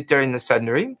eradicated during the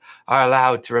Sundering are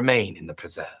allowed to remain in the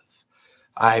preserve.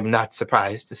 I'm not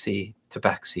surprised to see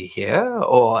Tabaxi here,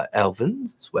 or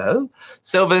Elvins as well.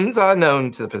 Sylvans are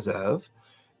known to the preserve.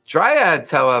 Dryads,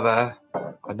 however,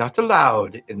 are not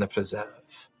allowed in the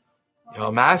preserve.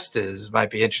 Your masters might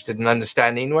be interested in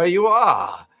understanding where you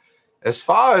are. As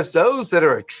far as those that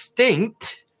are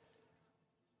extinct,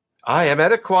 I am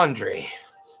at a quandary.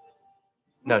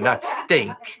 No, not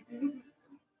stink.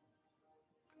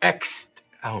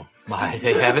 Oh my,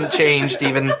 they haven't changed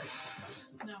even.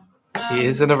 No. He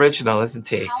is an original, isn't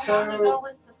he? How long ago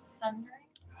was the Sundering?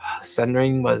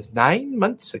 Sundering was 9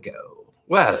 months ago.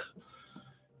 Well,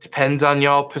 depends on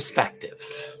your perspective.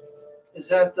 Is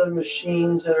that the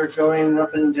machines that are going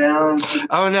up and down?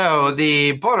 Oh no,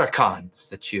 the Boricons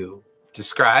that you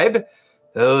describe,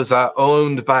 those are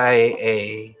owned by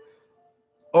a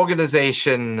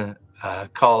organization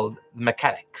called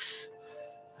Mechanics.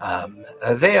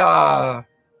 They are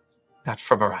not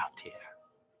from around here.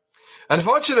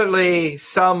 Unfortunately,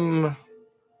 some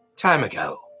time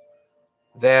ago,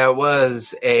 there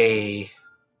was a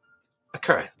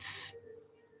occurrence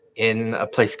in a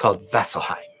place called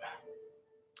Vasselheim.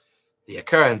 The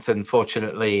occurrence,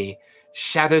 unfortunately,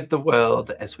 shattered the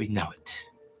world as we know it.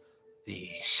 The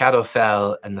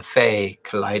Shadowfell and the Fae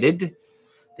collided.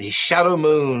 The Shadow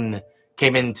Moon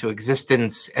came into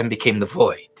existence and became the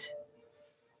Void.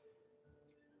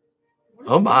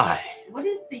 Oh my. What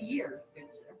is the year?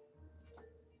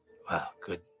 Well,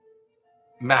 good.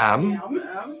 Ma'am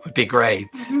Yeah. would be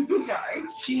great. Sorry.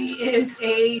 She is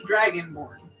a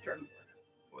dragonborn.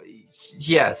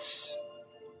 Yes.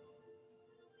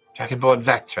 Dragonborn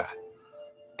Vectra.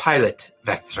 Pilot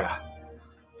Vectra.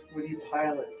 What do you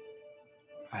pilot?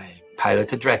 I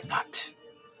pilot a dreadnought.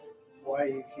 Why are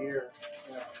you here?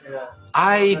 Yeah.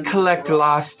 I collect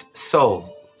lost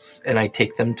souls, and I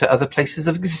take them to other places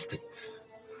of existence.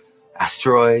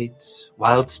 Asteroids,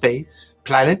 wild space,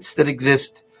 planets that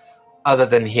exist other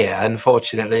than here.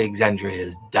 Unfortunately, Exandria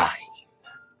is dying.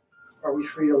 Are we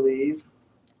free to leave?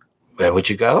 Where would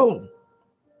you go?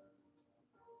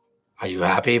 Are you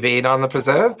happy being on the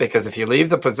preserve? Because if you leave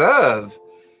the preserve,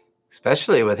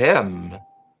 especially with him,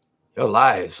 your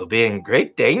lives will be in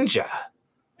great danger.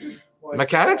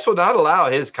 Mechanics will not allow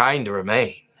his kind to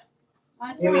remain.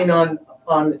 You mean on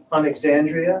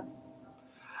Exandria?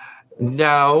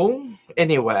 No,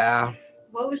 anywhere.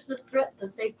 What was the threat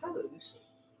that they posed?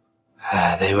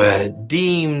 They were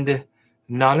deemed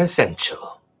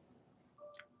non-essential.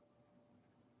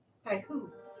 By who?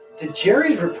 Did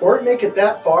Jerry's report make it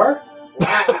that far?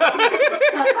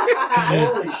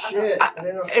 Holy shit. I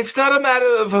didn't know. It's not a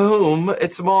matter of whom,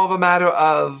 it's more of a matter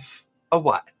of a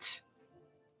what.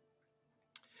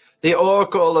 The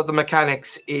Oracle of the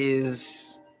Mechanics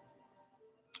is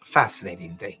a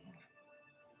fascinating thing.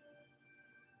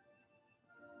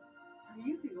 Are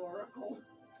you the Oracle?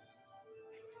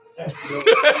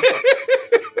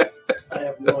 I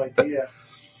have no idea.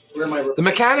 Where am I? The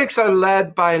Mechanics are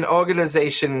led by an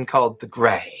organization called the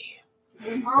Grey.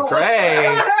 Oh, Grey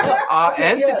are Okay,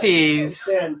 entities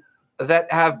Then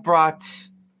that have brought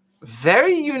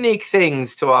very unique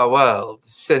things to our world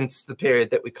since the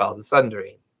period that we call the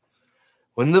Sundering.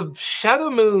 When the Shadow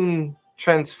Moon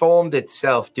transformed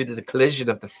itself due to the collision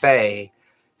of the Fae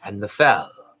and the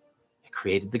Fell, it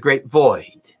created the Great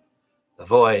Void. The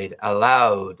Void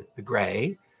allowed the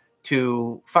Grey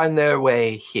to find their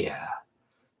way here.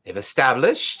 They've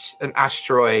established an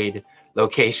asteroid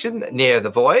location near the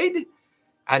Void,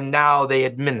 and now they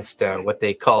administer what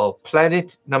they call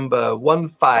Planet Number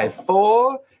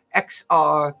 154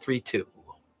 XR32.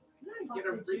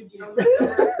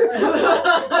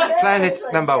 Planet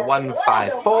number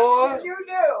 154 You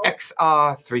do.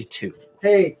 XR32.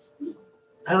 hey,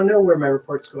 I don't know where my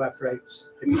reports go after I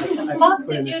What put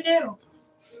did in- you do?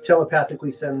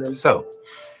 telepathically send them. So,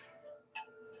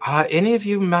 are any of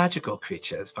you magical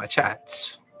creatures by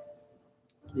chance?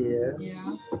 Yes.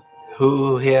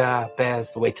 Who here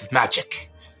bears the weight of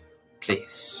magic?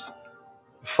 Please.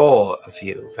 4 of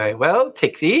you. Very well.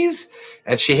 Take these.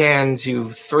 And she hands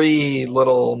you 3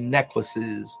 little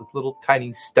necklaces with little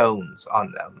tiny stones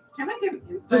on them. Can I get an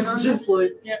insight on this?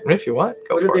 like, If you want,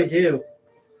 go what do for they it. do?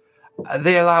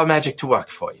 They allow magic to work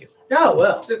for you. Oh,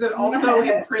 well. Does it also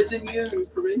imprison you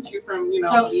and prevent you from,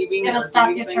 So leaving? it'll or stop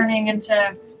doing you things? turning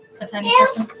into a tiny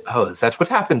person. Oh, is that what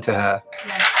happened to her?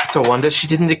 Yeah. It's a wonder she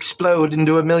didn't explode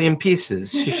into a million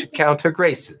pieces. She should count her Is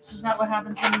graces. that what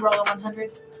happens when you roll a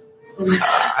 100?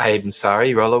 I'm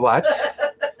sorry, roll a what?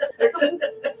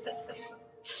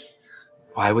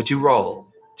 Why would you roll?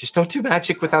 Just don't do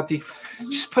magic without these.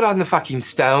 Just put on the fucking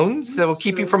stones. That will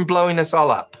keep you from blowing us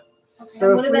all up.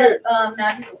 So What if we're, about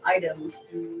magical items?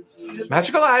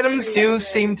 Magical items do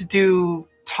seem to do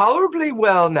tolerably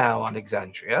well now on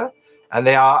Exandria, and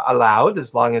they are allowed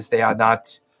as long as they are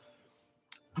not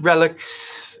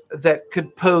relics that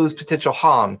could pose potential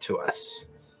harm to us.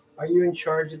 are you in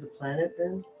charge of the planet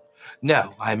then?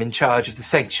 No, I'm in charge of the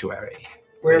sanctuary.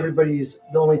 Where everybody's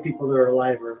the only people that are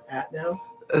alive are at now?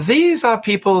 These are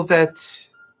people that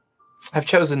have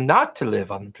chosen not to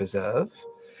live on the preserve,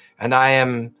 and I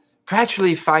am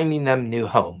gradually finding them new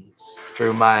homes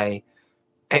through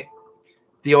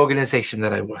the organization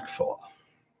that I work for.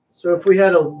 So if we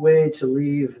had a way to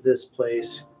leave this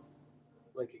place,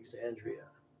 like Exandria,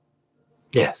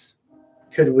 Yes.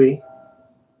 could we?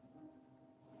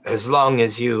 As long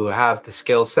as you have the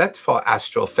skill set for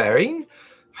astral faring,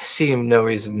 I see no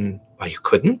reason why you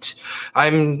couldn't.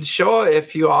 I'm sure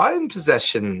if you are in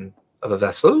possession of a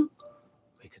vessel,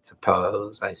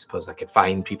 I suppose I could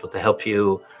find people to help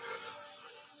you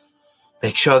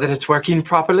make sure that it's working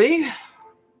properly.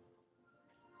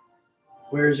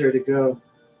 Where is there to go?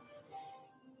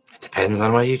 It depends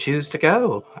on where you choose to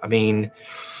go. I mean,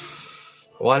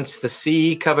 once the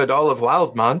sea covered all of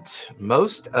Wildmont,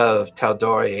 most of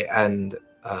Taldori and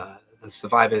the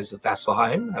survivors of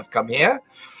Vasselheim have come here.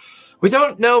 We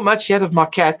don't know much yet of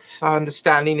Marquette. Our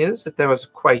understanding is that there was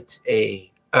quite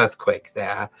a earthquake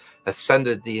there that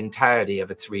sundered the entirety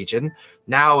of its region.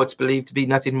 Now it's believed to be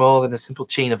nothing more than a simple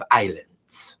chain of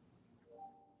islands.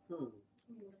 Look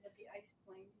at the ice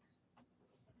plains.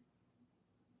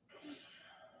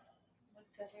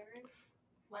 What's that area?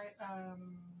 Like,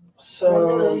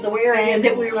 So, The area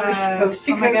that we were supposed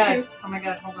to oh my go god. to. Oh my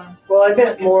god, hold on. well, I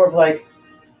meant more of like,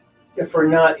 if we're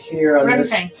not here on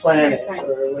this Rimfang. planet, Rimfang.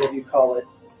 or whatever you call it,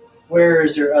 where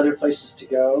is there other places to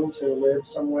go to live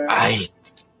somewhere?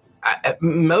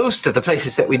 Most of the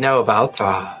places that we know about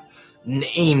are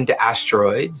named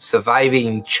asteroids,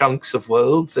 surviving chunks of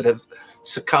worlds that have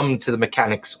succumbed to the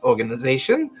mechanics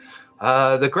organization.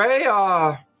 The Grey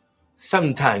are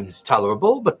sometimes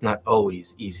tolerable, but not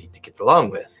always easy to get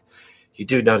along with. You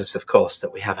do notice, of course,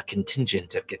 that we have a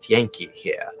contingent of Githyanki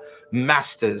here,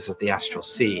 masters of the astral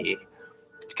sea.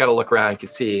 You kind of look around, you can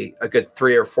see a good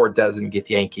 3 or 4 dozen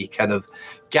Githyanki kind of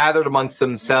gathered amongst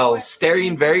themselves,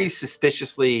 staring very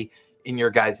suspiciously in your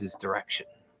guys' direction.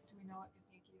 Do we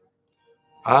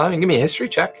know what Give me a history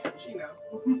check. She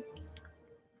knows.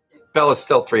 Bella's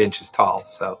still 3 inches tall,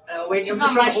 so Wait, She's I'm on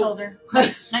just my trying to- shoulder.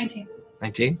 19.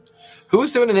 19. Who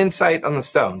was doing an insight on the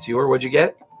stones? You or what'd you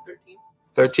get? 13.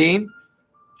 13.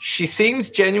 She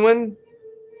seems genuine,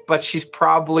 but she's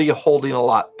probably holding a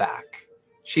lot back.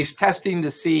 She's testing to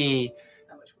see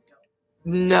How much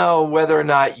we know. know whether or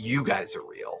not you guys are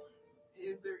real.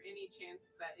 Is there any chance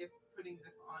that if putting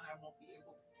this on, I won't be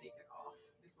able to take it off?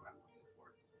 Is what I'm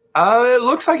looking for. It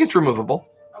looks like it's removable.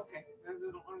 Okay, because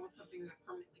I don't want something to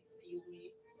permanently seal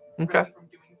me Okay. from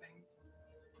doing things.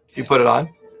 Do you put it on?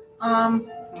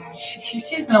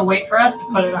 She's gonna wait for us to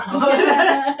put it on.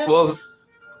 Well,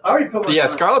 I already put my yeah,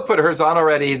 Scarlett put hers on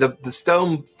already. The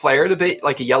stone flared a bit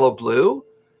like a yellow blue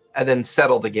and then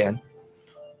settled again.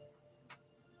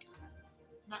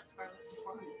 Not Scarlet.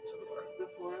 Sephora.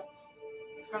 Sephora.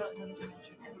 Scarlet doesn't do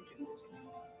magic. I don't do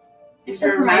magic. Is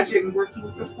there magic working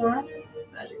Sephora?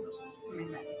 Magic missile. I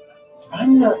mean, magic.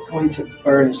 I'm not going to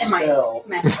burn a Am I- spell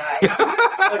Magic eye.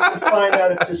 so I can find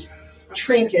out if this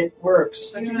trinket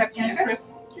works. Don't you have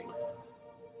cantrips? Jinx.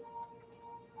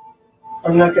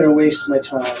 I'm not going to waste my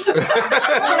time.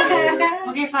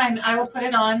 Okay, fine. I will put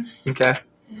it on. Okay.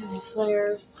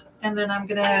 Flares. And then I'm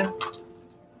gonna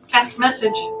cast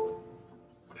message.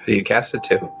 Who do you cast it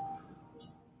to?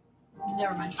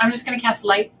 Never mind. I'm just gonna cast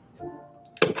light.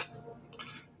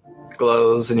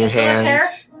 Glows in your Is there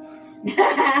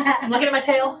hand. I'm looking at my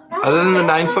tail. Other than the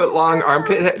 9-foot long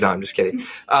armpit. No, I'm just kidding.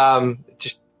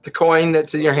 Just the coin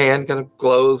that's in your hand kind of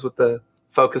glows with the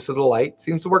focus of the light.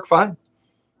 Seems to work fine.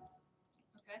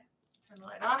 Okay. Turn the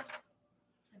light off.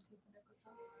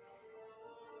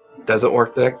 Doesn't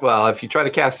work the next. Well, if you try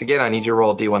to cast again, I need you to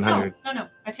roll D100. No.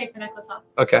 I take the necklace off.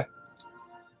 Okay.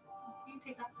 You can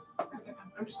take that. Okay,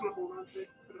 fine. I'm just gonna hold on to it,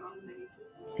 put it on, and then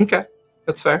you Okay.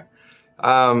 That's fair.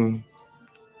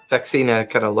 Vexina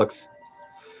kind of looks.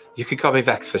 You could call me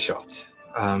Vex for short.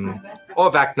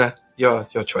 Or Vacna. Your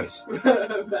choice.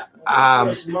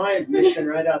 That's my mission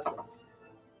right out the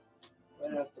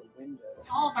window.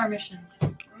 All of our missions.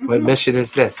 What mission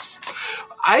is this?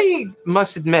 I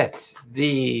must admit,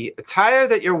 the attire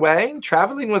that you're wearing,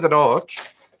 traveling with an orc,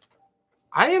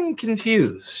 I am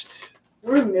confused.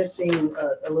 We're missing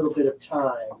a little bit of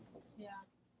time. Yeah.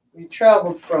 We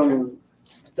traveled from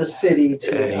the city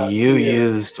to You here,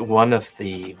 used one of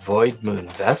the Void Moon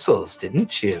vessels,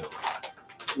 didn't you?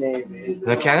 maybe. The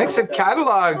mechanics had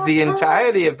cataloged the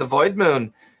entirety of the Void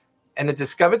Moon, and it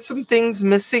discovered some things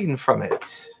missing from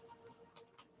it.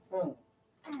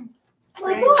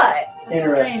 Like what? That's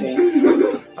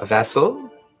Interesting. A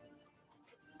vessel,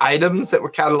 items that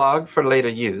were cataloged for later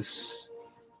use,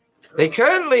 They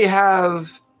currently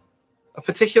have a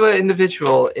particular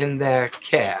individual in their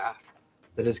care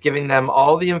that is giving them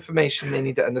all the information they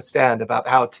need to understand about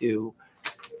how to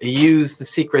use the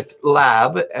secret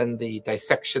lab and the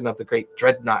dissection of the great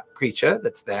dreadnought creature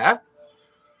that's there.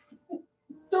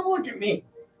 Don't look at me.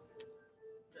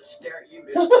 Just stare at you,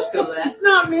 bitch. Just go that. It's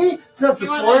not me. It's not He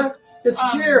Sephora.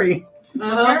 It's Jerry.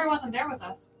 Jerry wasn't there with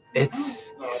us.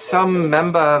 It's some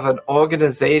member of an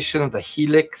organization of the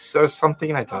Helix or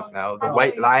something. I don't know. The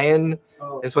White Lion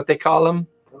Oh. is what they call him.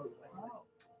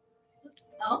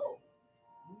 Oh.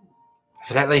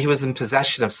 Evidently, he was in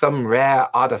possession of some rare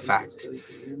artifact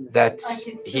that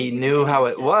he knew how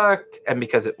it worked, and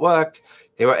because it worked,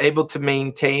 they were able to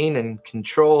maintain and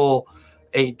control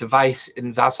a device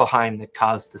in Vasselheim that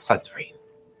caused the Sunstream.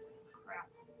 Crap.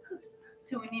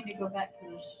 So we need to go back to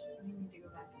the ship.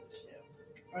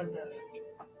 Or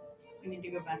we need to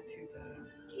go back to the...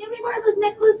 Give me more of those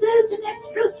necklaces and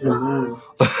extra small.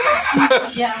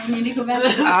 Yeah, we need to go back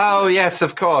to Oh, yes,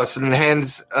 of course. And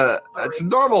hands, it's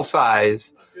normal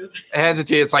size. Hands it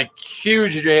to you. It's like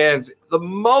huge in your hands. The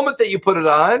moment that you put it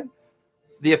on,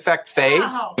 the effect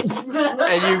fades, Wow.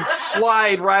 and you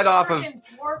slide right off of Freaking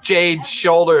dwarf Jade's heavy.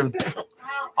 shoulder and Ow.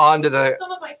 onto the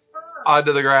Some of my fur.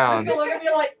 onto the ground. Look at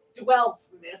me like, dwell,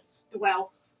 miss,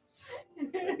 dwell.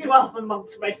 Dwell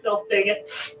amongst myself, bigot.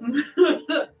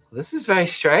 This is very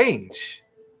strange.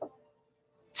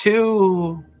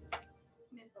 Two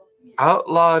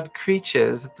outlawed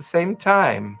creatures at the same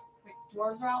time. Wait,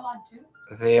 dwarves are outlawed too?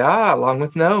 They are, along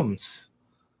with gnomes.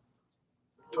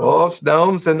 Dwarves,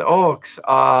 gnomes, and orcs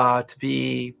are to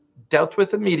be dealt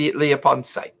with immediately upon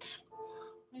sight.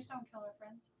 Please don't kill our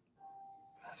friends.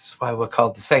 That's why we're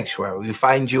called the Sanctuary. We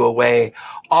find you a way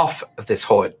off of this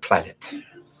horrid planet.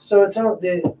 So it's all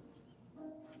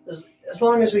as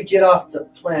long as we get off the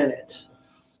planet,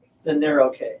 then they're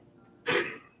okay.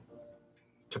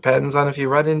 Depends on if you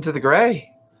run into the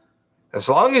Grey. As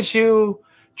long as you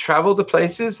travel to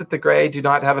places that the Grey do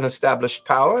not have an established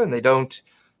power and they don't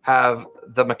have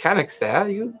the mechanics there,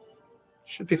 you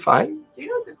should be fine. Do you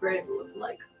know what the Greys look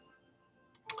like?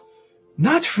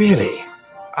 Not really.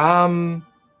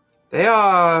 They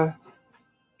are...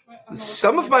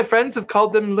 Some of my friends have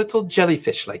called them little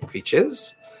jellyfish-like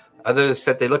creatures. Others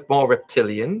said they look more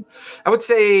reptilian. I would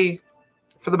say,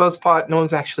 for the most part, no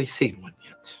one's actually seen one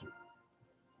yet.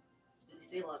 Did you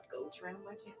see a lot of goats around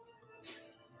by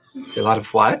chance? See a lot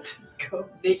of what?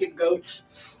 Naked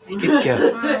goats. Naked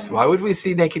goats. Why would we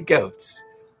see naked goats?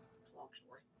 Long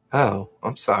story. Oh,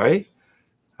 I'm sorry.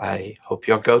 I hope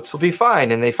your goats will be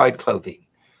fine and they find clothing.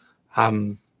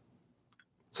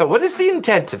 So what is the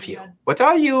intent of you? What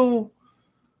are you...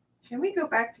 Can we go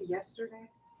back to yesterday?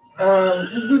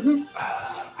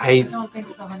 I don't think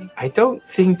so, honey. I don't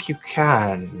think you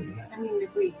can. I mean,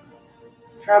 if we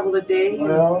traveled a day and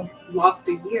Well, lost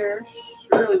a year,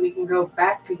 surely we can go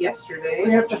back to yesterday.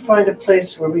 we have to find a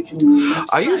place where we can.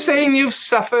 Are you saying you've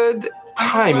suffered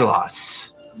time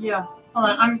loss? Yeah. Hold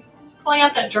on. I'm pulling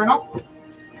out that journal.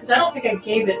 Because I don't think I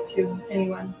gave it to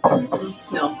anyone.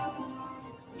 No.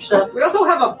 We also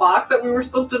have a box that we were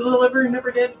supposed to deliver and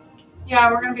never did. Yeah,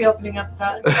 we're going to be opening up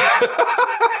that.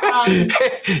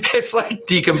 It's like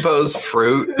decomposed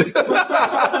fruit. It's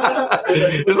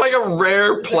like a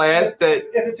rare plant that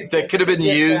If it's a that gift, could have it's a been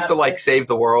gift used to like basket. save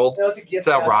the world. No, it's a gift. It's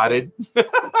not basket. rotted.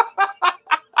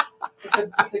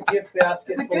 It's a gift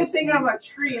basket. It's a full good of thing seeds. I'm a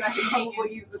tree and I can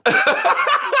probably use this.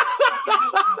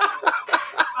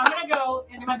 I'm going to go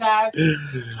into my bag and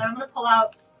I'm going to pull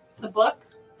out the book,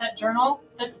 that journal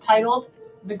that's titled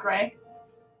The Grey.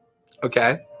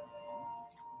 Okay.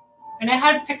 And it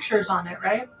had pictures on it,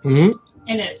 right? Mm-hmm.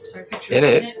 In it. Sorry, pictures In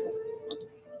it.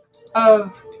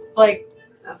 of, like,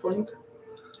 Halflings.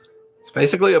 It's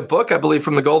basically a book, I believe,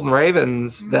 from the Golden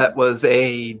Ravens that was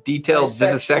a detailed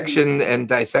vivisection and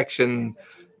dissection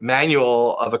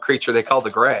manual of a creature they call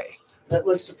the Grey. That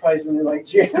looks surprisingly like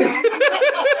Jerry.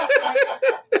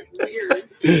 Weird.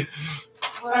 and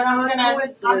I'm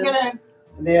gonna,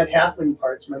 And they had halfling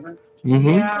parts, remember? Mm-hmm.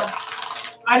 yeah.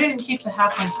 I didn't keep the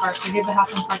halfling parts. I gave the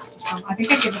halfling parts to some. I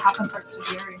think I gave the halfling parts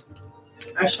to Jerry.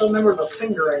 I still remember the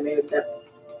finger I made that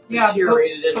Yeah,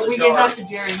 deteriorated in but the we jar. gave that to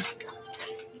Jerry.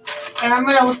 And I'm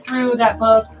gonna look through that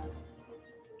book.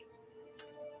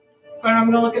 And I'm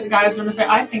gonna look at the guys and I'm gonna say,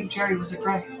 I think Jerry was a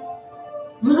Grey.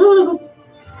 I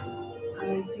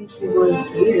think he was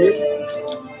weird.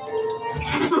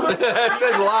 That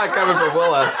says a lot coming from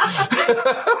Willa.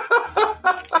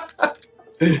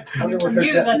 I wonder what her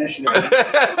You, that's- definition is.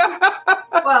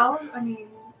 Well, I mean,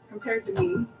 compared to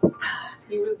me,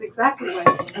 he was exactly like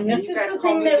me. And this You is guys the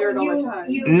call thing me that weird all the time.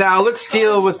 you Now let's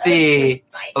deal with the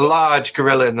large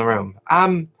gorilla in the room.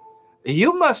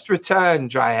 You must return,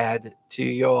 Dryad, to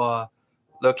your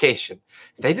location.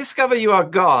 If they discover you are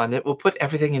gone, it will put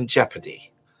everything in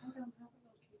jeopardy.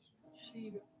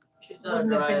 She She's not a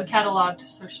wouldn't have been dryad. cataloged,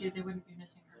 so they wouldn't be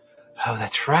missing her. Oh,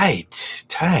 that's right.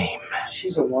 Time.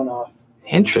 She's a one-off.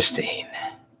 Interesting.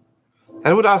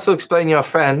 That would also explain your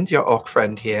friend, your orc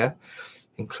friend here,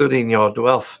 including your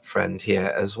dwarf friend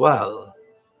here as well.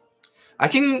 I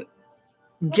can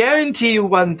guarantee you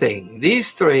one thing.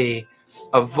 These three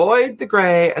avoid the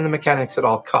gray and the mechanics at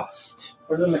all costs.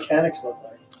 What do the mechanics look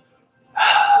like?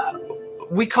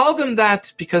 We call them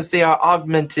that because they are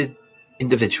augmented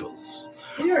individuals.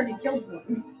 We already killed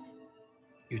one.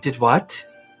 You did what?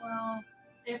 Well,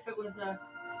 if it was a...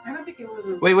 I don't think it was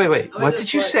a. Wait. was What just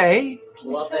did you like- say?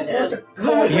 Pull up the It was a head.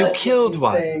 cobalt You killed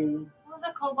one. thing. What was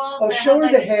a cobalt? Oh, that show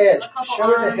had, her the head. A couple Show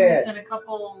her the arms head. And a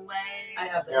couple legs. I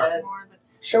have the Yeah. head. More than-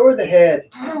 Show her the head.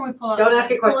 We pull out Don't the ask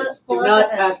head. it questions. Pull Do it not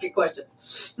ahead. ask it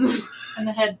questions. And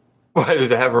the head. Why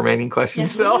does it have remaining questions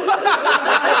Yes. still?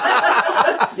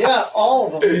 Yeah,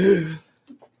 all of them.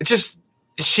 Just,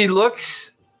 she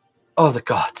looks. Oh, the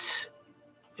gods!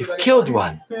 You've killed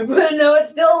one. But no, it's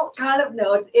still kind of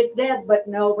no. It's dead, but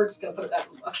no, we're just gonna put it back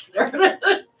in the box there.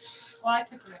 Well, I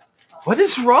took the rest of the What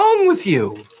is wrong with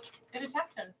you? It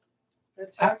attacked us. It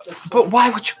attacked us. But why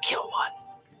would you kill one?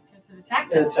 Because it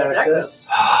attacked It us. attacked us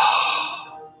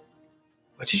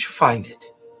Where did you find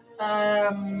it?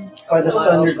 by the Wow,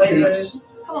 Sundered by the- Peaks.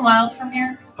 A couple miles from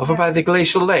here. Over by the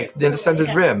glacial lake, near the Sundered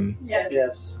Yeah. Rim. Yeah.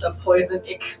 Yes. The poison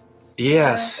ick.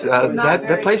 Yes, It's not that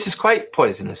very- place is quite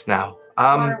poisonous now.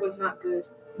 Water was not good.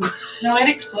 No, it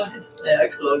exploded. Yeah,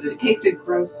 exploded. It tasted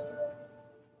gross.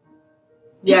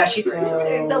 Yeah, she.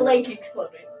 So- The lake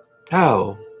exploded.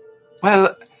 Oh,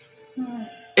 well.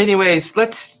 Anyways,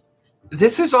 this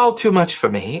is all too much for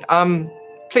me.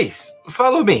 Please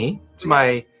follow me to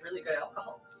my. Really good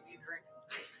alcohol. You need a drink.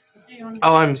 Do you want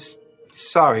Oh, I'm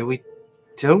sorry. We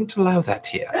don't allow that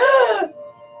here.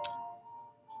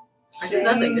 I said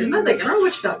nothing. There's nothing. I don't know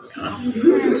what you're talking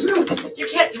about. You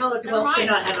can't tell a dwarf to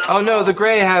not have Oh no, the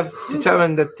Grey have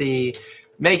determined that the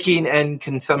making and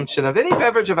consumption of any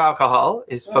beverage of alcohol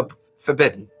is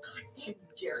forbidden.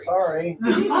 Jerry. Sorry.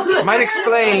 Might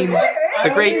explain I the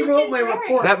great. only wrote my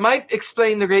report. That might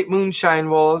explain the great moonshine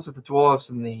wars of the dwarves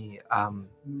and the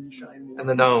Moonshine and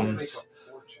the Make a gnomes.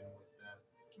 fortune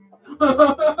with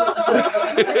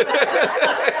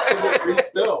Read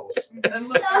bills.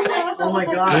 Oh my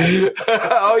god.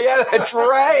 Oh yeah, that's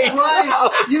right.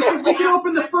 Right. We can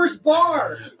open the first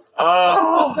bar.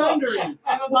 Oh. It's the Sundering.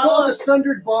 I have a We'll call bottle it the of,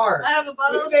 Sundered Bar. I have a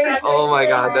bottle of Oh my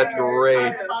God, that's Craig's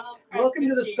great. whiskey. Welcome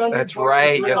to the Sundered That's Bar.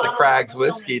 right. You have the Craig's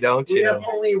whiskey, don't We you? have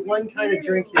only one kind of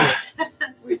drink here.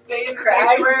 We stay in the Crags,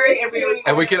 sanctuary and we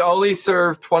And we can only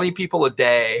serve 20 people a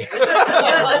day.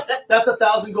 That's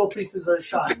 1,000 gold pieces a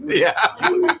shot. Yeah.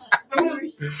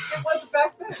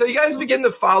 So you guys begin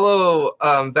to follow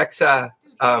Vexa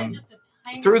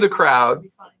through the crowd.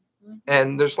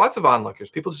 And there's lots of onlookers.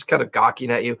 People just kind of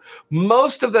gawking at you.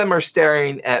 Most of them are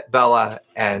staring at Bella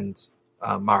and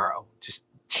Morrow, just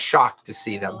shocked to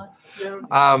see them.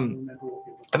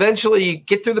 Eventually, you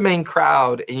get through the main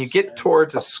crowd and you get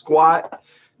towards a squat,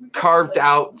 carved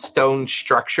out stone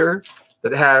structure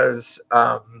that has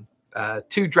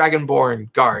two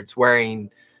Dragonborn guards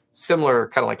wearing similar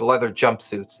kind of like leather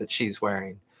jumpsuits that she's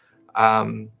wearing.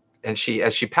 And as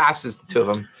she passes the two of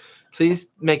them, please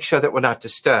make sure that we're not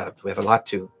disturbed. We have a lot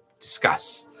to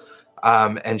discuss.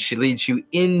 And she leads you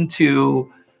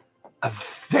into a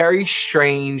very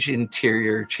strange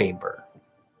interior chamber.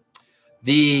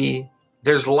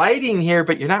 There's lighting here,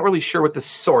 but you're not really sure what the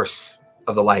source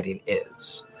of the lighting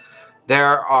is.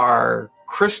 There are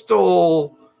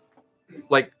crystal,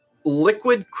 like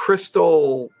liquid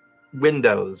crystal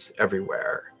windows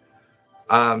everywhere.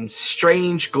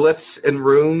 Strange glyphs and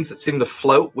runes that seem to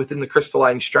float within the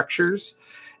crystalline structures.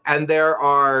 And there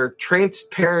are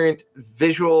transparent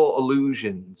visual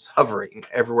illusions hovering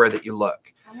everywhere that you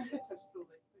look.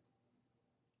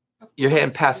 Your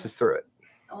hand passes through it.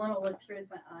 I want to look through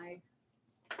my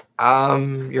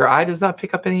eye. Your eye does not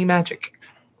pick up any magic.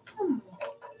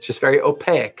 It's just very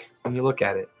opaque when you look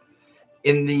at it.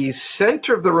 In the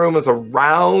center of the room is a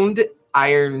round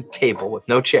iron table with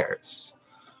no chairs.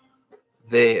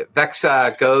 The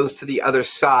Vexa goes to the other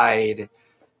side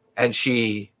and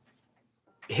she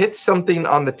hits something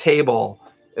on the table,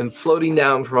 and floating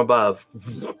down from above,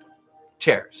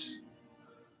 chairs.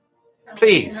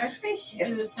 Please.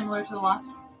 Is it similar to the last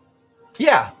one?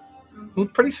 Yeah,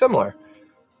 pretty similar.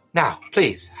 Now,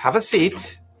 please, have a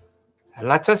seat, and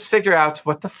let us figure out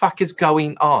what the fuck is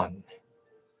going on.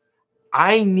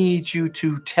 I need you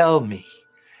to tell me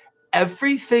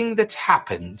everything that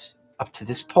happened up to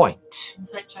this point.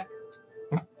 Insight check.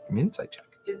 Give me an insight check.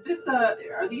 Is this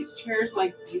are these chairs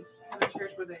like these kind of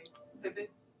chairs where they pivot?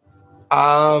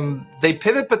 They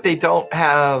pivot, but they don't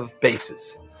have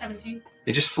bases. 17.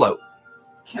 They just float.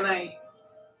 Can I?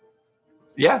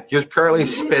 Yeah, you're currently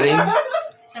spinning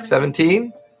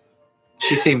 17.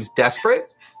 She seems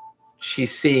desperate. She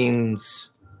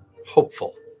seems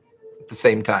hopeful at the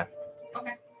same time.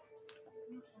 Okay.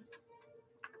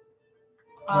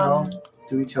 Well,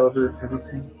 do we tell her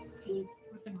everything?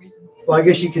 Within reason. Well, I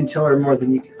guess you can tell her more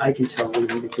than I can tell her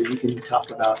because you can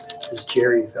talk about this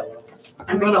Jerry fellow.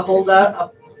 I'm going to hold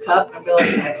out a cup and be like,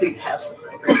 "Can I please have some of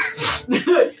that drink?"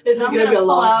 This is I'm going to be a pull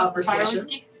long out fire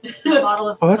conversation. whiskey, a bottle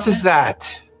of What is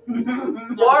that?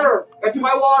 Water. It's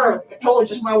my water. I told you,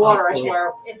 it's just my water. I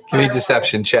swear. It's Give me a fire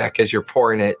deception check as you're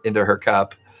pouring it into her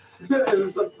cup.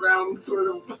 It's a brown sort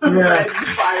of Yeah. red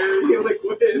fiery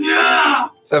liquid. Yeah.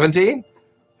 17?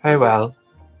 Very well.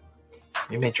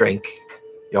 You may drink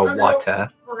your water.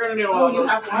 We're going to do Oh, all you those.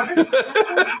 have water?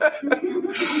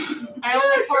 I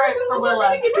only pour it for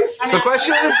Willa. So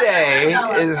question of the day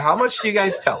is how much do you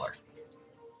guys tell her?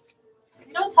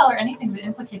 You don't tell her anything that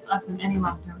implicates us in any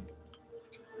lockdown.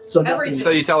 So Every- nothing. So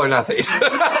you tell her nothing. Of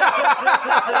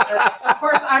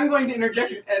course, I'm going to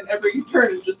interject at every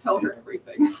turn and just tell her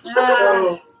everything.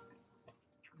 So,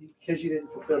 because you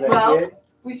didn't fulfill that Well, bid,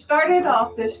 We started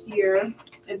off this year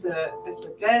at the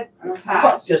dead fuck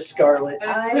past. this Scarlet. And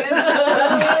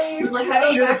I- we were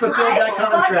heading Should back have to fulfilled that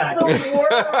Iowa. contract. the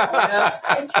world.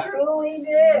 I truly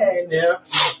did. Yeah.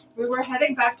 We were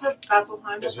heading back to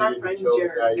Vasselheim Because with you our didn't friend kill the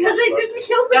Jared. guy you Because I were didn't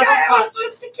kill the Double guy I was swatch.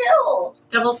 supposed to kill.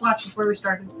 Double swatch is where we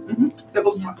started.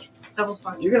 Double squatch. Double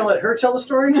swatch. You're gonna let her tell the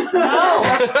story? No.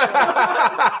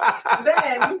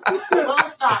 Then Willa,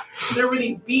 stop. there were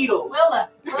these beetles. Willa.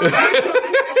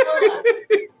 Willa.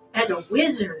 And a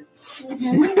wizard.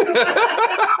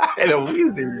 And a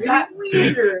wizard. That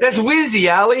wizard. That's Wizzy,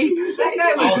 Allie. That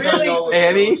guy All was I know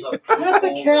really. is Annie? there was a Let the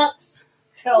couple- cats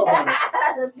tell them.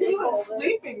 He was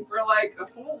sleeping for like a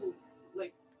whole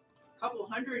couple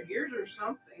hundred years or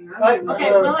something. I don't know.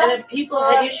 Okay, Willa. And then people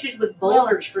had issues with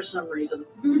boulders for some reason.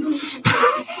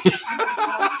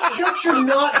 Shut your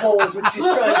knot hole is what she's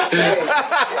trying to say.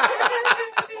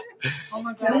 Oh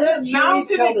my And god. let Julie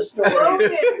Mountain tell the story.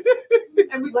 exploded,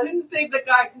 and we couldn't save the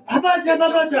guy How about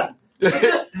that?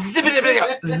 Zip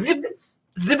it, zip,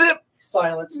 zip it.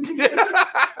 Silence. Wrap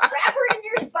her in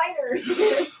your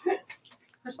spiders.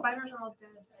 Her spiders are all dead.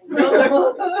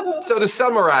 So to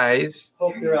summarize,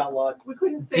 Hope they're outlawed. We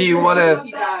couldn't save Do you him wanna- until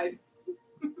he died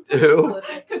who?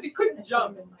 because he couldn't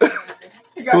jump.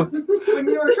 He got, when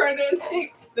we were trying to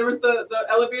escape, there was the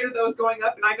elevator that was going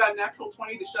up, and I got a natural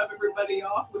 20 to shove everybody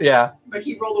off. Yeah. But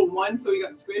he rolled a 1, so he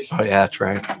got squished. Oh yeah, that's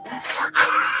right.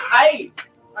 I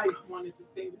wanted to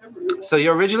save everyone. So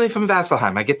you're originally from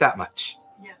Vasselheim. I get that much.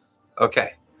 Yes.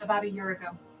 Okay. About a year ago.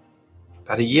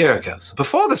 About a year ago. So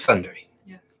before the Sundering.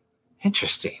 Yes.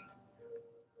 Interesting.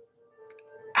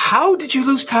 How did you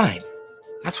lose time?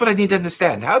 That's what I need to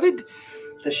understand. How did...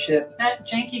 The ship. That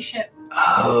janky ship.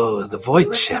 Oh, the we void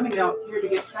were ship. coming out here to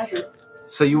get treasure.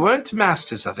 So you weren't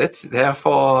masters of it.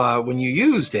 Therefore, when you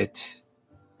used it...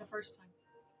 The first time.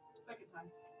 Second time.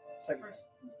 Second.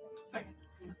 Second.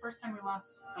 The first time we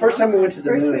lost. First time we went to the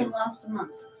First we moon. lost a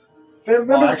month.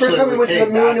 Remember Well, the first actually, time we we went to the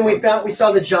came moon and back. we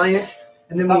saw the giant,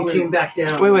 and then Thought we we- came back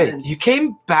down. Wait. And- You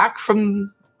came back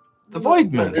from the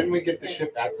void moon. Didn't we get the ship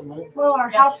at the moon? Well, our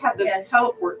Yes. house had this Yes.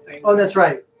 teleport thing. Oh, that's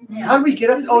right. Yeah. How did we get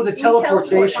up? Oh, the We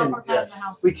teleportation. Teleport out of the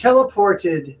house. We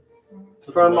teleported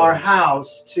To from the our moon.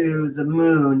 house to the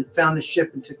moon, found the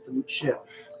ship, and took the ship.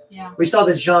 Yeah. We saw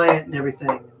the giant and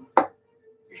everything.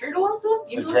 You sure you don't want some?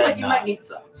 You The look like you dreadnought. might need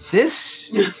some.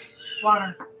 This...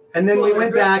 Water. And then we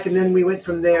went back, and then we went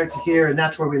from there to here, and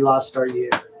that's where we lost our year.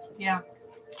 Yeah.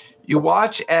 You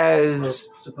watch as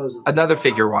Supposedly. another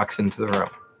figure walks into the room.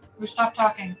 We stopped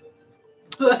talking.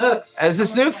 As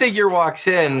this new figure walks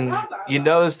in, you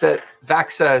notice that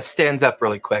Vaxa stands up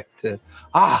really quick to,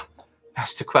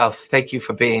 Master Quelf, thank you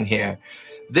for being here.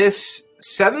 This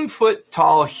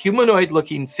 7-foot-tall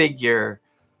humanoid-looking figure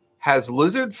has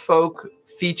lizard folk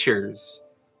features,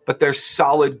 but they're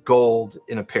solid gold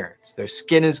in appearance. Their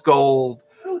skin is gold,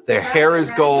 their hair is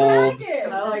gold, I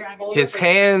like both his of them.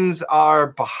 hands are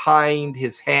behind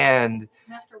his hand.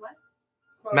 Master what?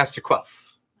 Master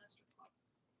Quelf. Master what?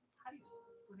 How do you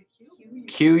with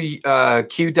a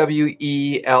Q?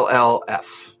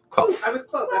 Quellf. Quelf. I was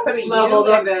close. I put a Leveled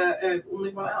U up. and only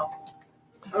one L.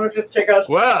 I'm gonna just check out.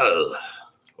 Well,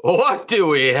 what do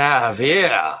we have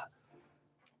here?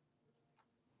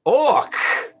 Orc.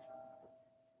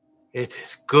 It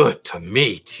is good to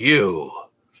meet you.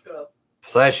 Shut up.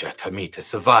 pleasure to meet a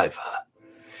survivor.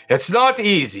 It's not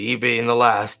easy being the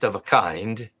last of a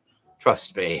kind.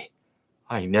 Trust me,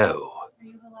 I know. Are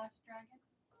you the last dragon?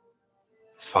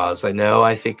 As far as I know,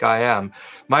 I think I am.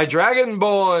 My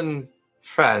dragonborn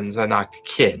friends are not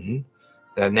kin.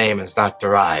 Their name is not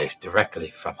derived directly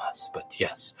from us, but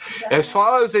yes. As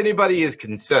far as anybody is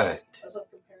concerned,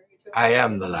 I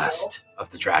am the last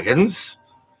of the dragons.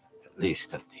 At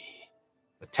least of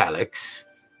the metallics.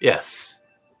 Yes.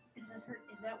 Is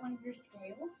that one of your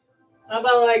scales? How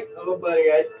about like, oh buddy,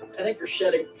 I think you're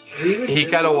shedding. He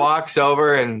kind of walks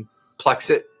over and plucks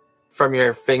it from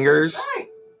your fingers.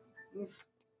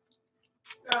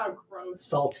 Oh, gross.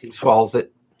 Salty. Swallows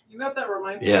it. You know what that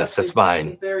reminds me Yes, of? that's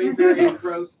mine. Very, very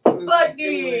gross.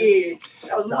 Buddy!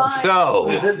 That was mine. So,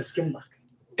 The skin box.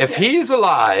 if he's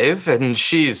alive and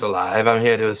she's alive, I'm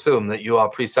here to assume that you are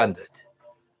prescinded.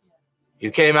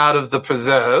 You came out of the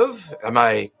preserve. Am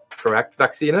I correct,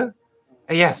 Vaccina?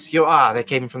 Yes, you are. They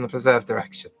came from the preserve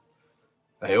direction.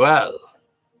 Very well.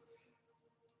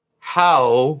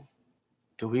 How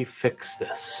do we fix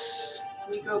this?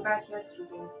 We go back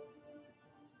yesterday.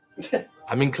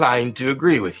 I'm inclined to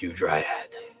agree with you, Dryad.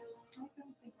 I don't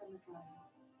think I'm a dryad.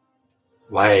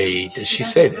 Why does she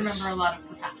say this? Remember a lot of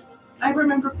her past. I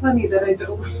remember plenty that I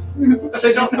don't. That I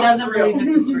She don't just know doesn't is real.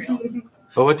 believe it's real.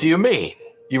 But what do you mean?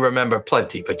 You remember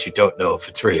plenty, but you don't know if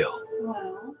it's real.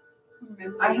 Well,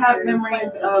 I have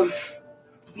memories of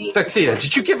the. Vaccina,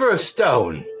 did you give her a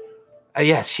stone?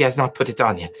 Yes, she has not put it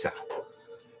on yet, sir.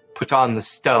 Put on the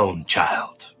stone,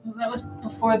 child. Well, that was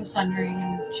before the Sundering,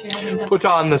 and she hasn't done. Put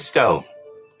on the stone,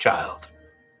 child.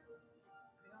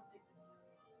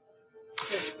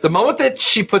 The moment that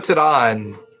she puts it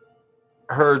on,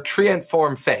 her treant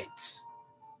form fades.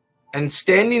 And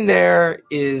standing there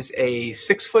is a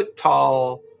 6 foot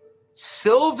tall,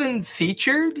 sylvan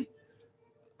featured,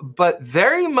 but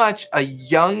very much a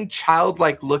young,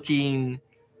 childlike looking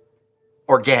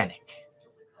organic.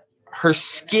 Her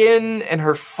skin and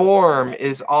her form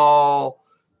is all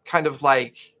kind of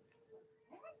like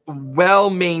well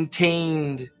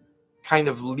maintained, kind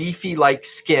of leafy like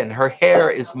skin. Her hair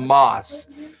is moss.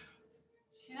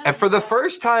 And for the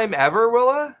first time ever,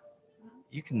 Willa,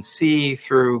 you can see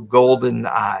through golden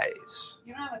eyes.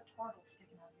 You don't have a turtle sticking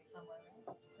out of you somewhere,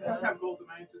 right? I don't have golden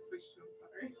eyes, just wish to.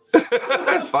 I'm sorry.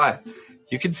 That's fine.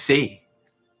 You can see.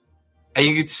 And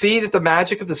you can see that the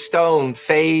magic of the stone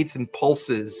fades and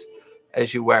pulses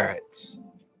as you wear it.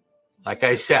 Like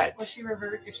I said, Will she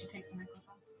revert if she takes the necklace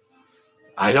off?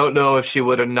 I don't know if she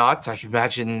would or not. I can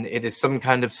imagine it is some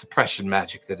kind of suppression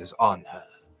magic that is on her.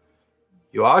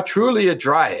 You are truly a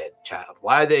dryad, child.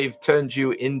 Why they've turned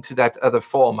you into that other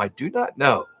form, I do not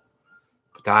know.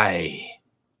 But I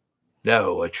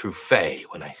know a true fae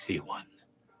when I see one.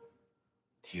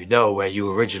 Do you know where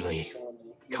you originally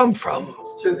come from?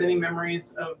 Just any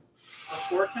memories of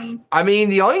Fortune? I mean,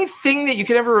 the only thing that you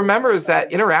can ever remember is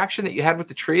that interaction that you had with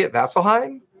the tree at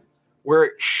Vasselheim, where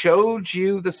it showed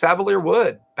you the Savalier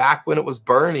Wood back when it was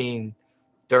burning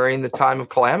during the time of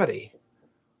calamity.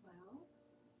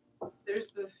 Well, there's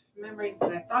the memories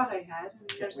that I thought I had, and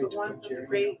there's the ones of the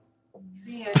great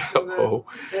tree and the, Oh,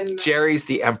 and Jerry's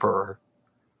the emperor.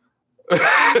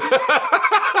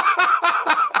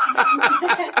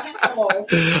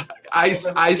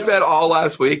 I spent all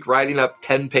last week writing up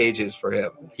 10 pages for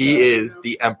him. He is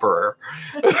the emperor.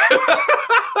 Do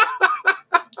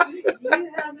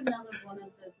you have another one of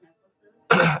those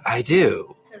necklaces? I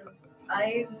do. Because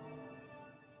I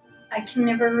can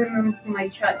never remember my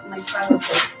childhood.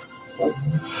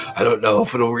 I don't know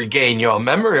if it'll regain your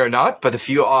memory or not, but if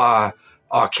you are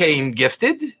arcane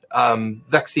gifted,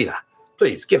 Vaccina,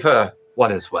 please give her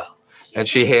one as well. And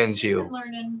she hands you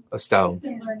a stone. She's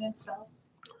been learning spells.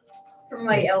 From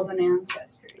my elven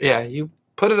ancestry. Yeah, you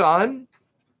put it on.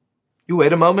 You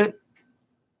wait a moment.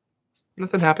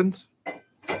 Nothing happens.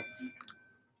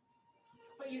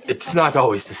 It's not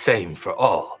always the same for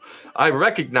all. I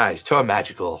recognized her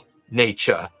magical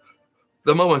nature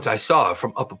the moment I saw her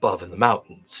from up above in the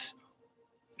mountains.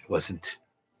 It wasn't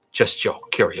just your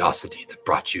curiosity that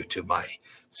brought you to my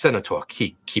Senator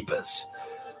keepers.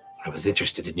 I was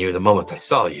interested in you the moment I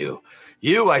saw you.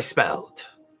 You I smelled.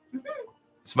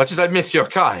 As much as I miss your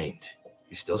kind,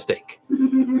 you still stink.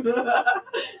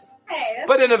 Hey,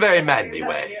 But in a very manly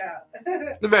way. Yeah.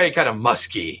 In a very kind of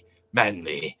musky,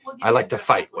 manly, I like to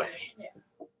fight way.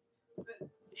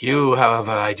 You,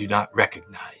 however, I do not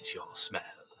recognize your smell.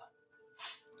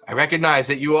 I recognize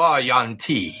that you are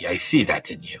Yanti. I see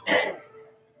that in you.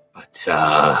 But,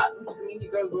 doesn't mean you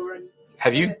go run.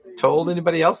 have you told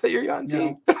anybody else that you're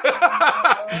Yanti?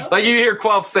 Like you hear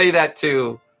Quelf say that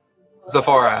to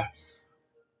Zephora.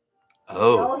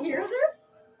 Oh, Y'all hear this?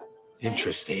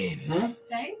 Interesting.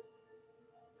 Fangs?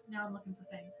 Now I'm looking for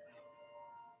fangs.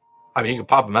 I mean, you can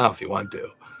pop them out if you want to.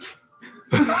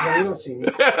 Yeah, you don't see me.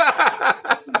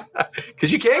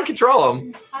 Because you can control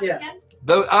them. Yeah.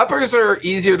 The uppers are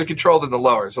easier to control than the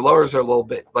lowers. The lowers are a little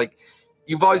bit like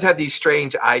you've always had these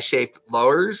strange eye-shaped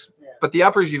lowers, but the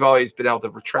uppers you've always been able to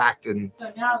retract and.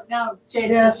 So now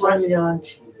Jade's Yes, just I'm watching. on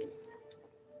TV.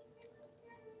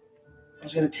 I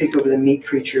was going to take over the meat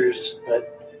creatures,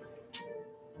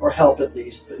 or help at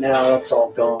least, but now that's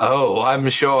all gone. Oh, I'm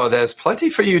sure there's plenty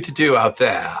for you to do out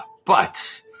there,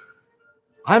 but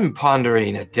I'm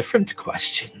pondering a different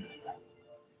question.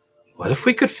 What if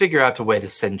we could figure out a way to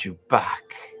send you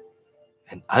back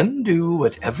and undo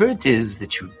whatever it is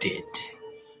that you did?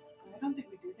 I don't think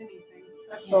we did anything.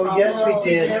 That's the Oh, problem. yes, we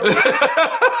did.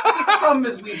 The problem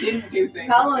is we didn't do things.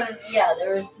 Problem is,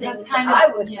 there was things That's kind that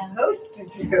of- I was yeah.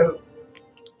 supposed to do.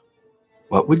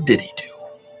 What would Diddy do?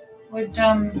 Would we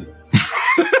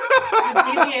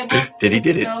be able Did he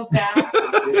did to it? go back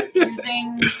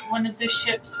using one of the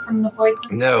ships from the Void?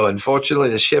 No, unfortunately,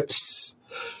 the ships.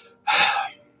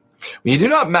 When you do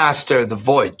not master the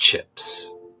void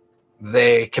chips,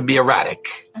 they can be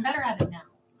erratic. I'm better at it now.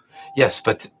 Yes,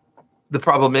 but the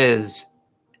problem is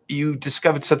you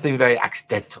discovered something very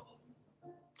accidental.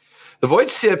 The void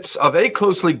ships are very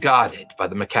closely guarded by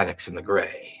the mechanics in the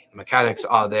gray. The mechanics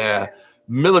are their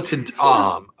militant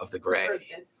arm of the gray.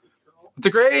 What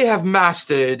the gray have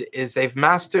mastered is they've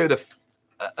mastered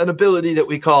an ability that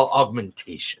we call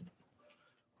augmentation.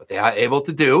 What they are able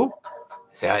to do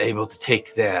is they are able to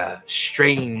take their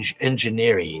strange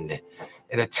engineering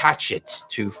and attach it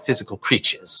to physical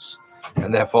creatures,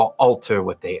 and therefore alter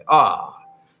what they are.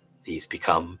 These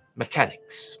become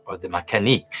mechanics, or the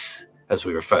mechaniques, as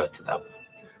we refer to them.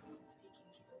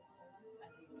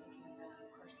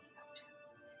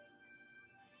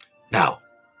 Now,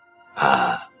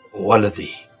 one of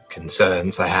the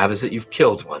concerns I have is that you've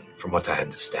killed one, from what I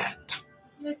understand.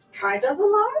 It's kind of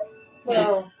alive.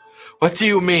 Well, What do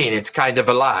you mean it's kind of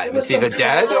alive? it was It's either some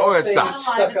dead or it's thing not.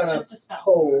 stuck It's on just a a spell.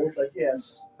 pole, but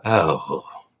yes. Oh.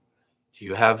 Do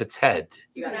you have its head?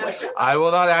 You gotta wait. I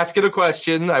will not ask it a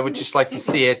question. I would just like to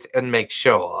see it and make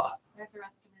sure. Where's the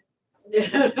rest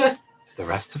of it? The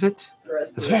rest of it? The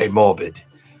rest It's of very it. morbid.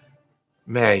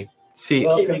 May see.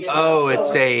 Welcome. Oh,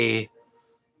 it's a.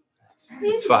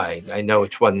 It's fine. I know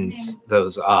which ones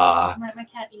those are. My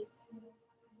cat eats.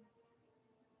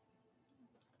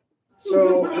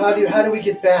 So how do we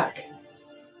get back?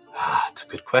 Ah, it's a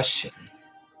good question.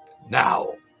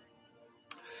 Now,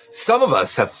 some of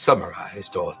us have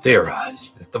summarized or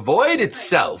theorized that the void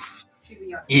itself She's a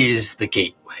young. is the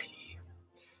gateway.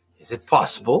 Is it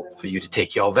possible for you to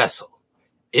take your vessel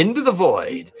into the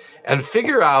void and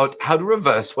figure out how to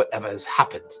reverse whatever has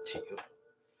happened to you?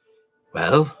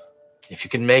 Well, if you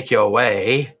can make your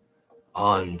way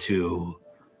onto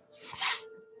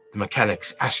the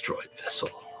mechanic's asteroid vessel,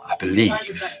 I believe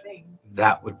That thing.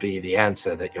 that would be the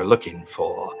answer that you're looking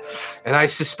for. And I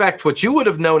suspect what you would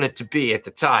have known it to be at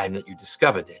the time that you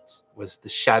discovered it was the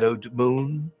shadowed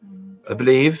moon, I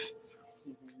believe.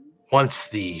 Once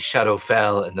the shadow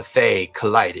fell and the Fae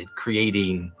collided,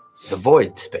 creating the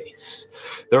void space,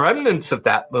 the remnants of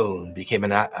that moon became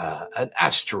an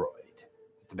asteroid.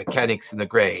 The mechanics in the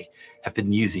gray have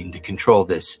been using to control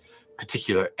this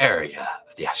particular area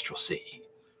of the astral sea.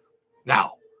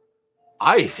 Now,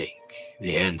 I think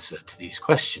the answer to these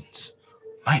questions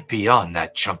might be on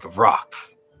that chunk of rock.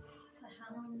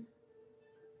 The house.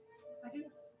 I do.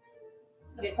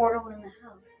 The portal in the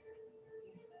house.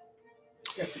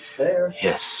 If it's there.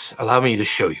 Yes, allow me to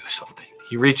show you something.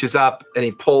 He reaches up and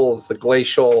he pulls the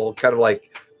glacial, kind of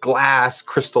like glass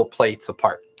crystal plates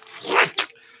apart.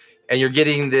 And you're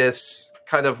getting this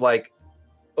kind of like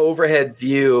overhead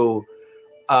view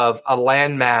of a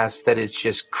landmass that is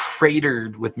just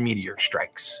cratered with meteor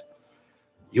strikes.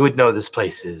 You would know this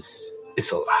place is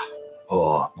Isola,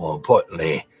 or more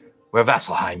importantly, where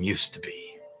Vasselheim used to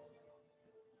be.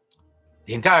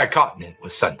 The entire continent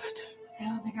was sundered. I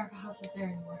don't think our house is there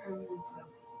anymore.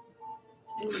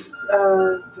 Is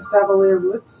the Savalier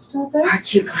Woods still there?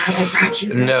 Aren't you glad I brought you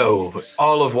guys? No,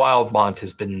 all of Wildmont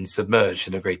has been submerged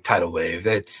in a great tidal wave.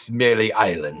 It's merely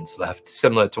islands left,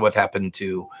 similar to what happened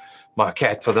to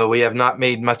Marquette, although we have not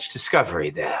made much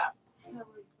discovery there.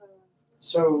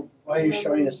 So why are you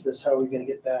showing us this? How are we going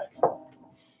to get back?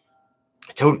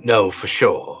 I don't know for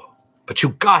sure, but you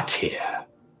got here.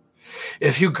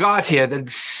 If you got here, then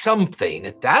something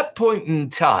at that point in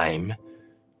time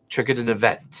triggered an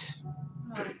event.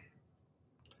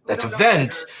 That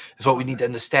event is what we need to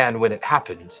understand when it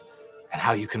happened and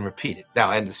how you can repeat it. Now,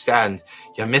 I understand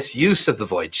your misuse of the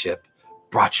void ship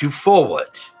brought you forward,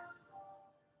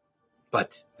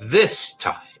 But this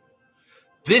time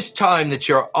that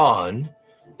you're on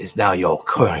is now your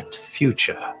current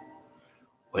future.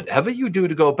 Whatever you do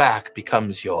to go back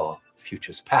becomes your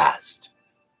future's past.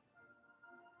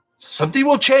 So something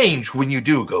will change when you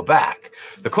do go back.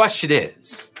 The question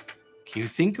is, can you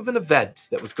think of an event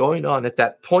that was going on at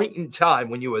that point in time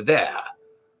when you were there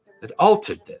that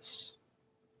altered this?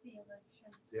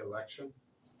 The election.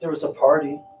 There was a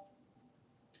party.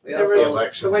 We There also was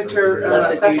election. the winter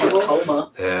left a dude in festival.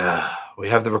 coma. Yeah, we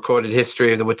have the recorded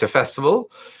history of the Winter Festival.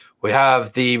 We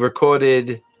have the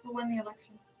recorded Who won the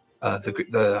election?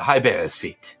 the High Bear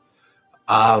seat.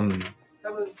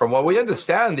 That was From what we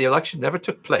understand, the election never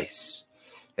took place.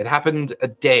 It happened a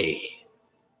day.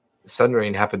 The Sun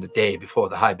Rain happened a day before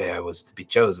the High Bear was to be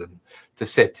chosen to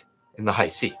sit in the high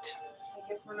seat. I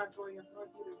guess we're not going up north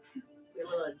either. We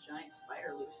let a giant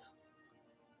spider loose.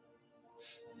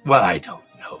 Well, I don't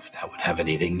know if that would have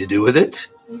anything to do with it.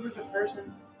 He was a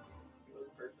person He was a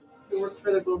person. who worked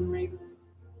for the Golden Ravens.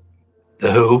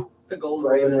 The who? The gold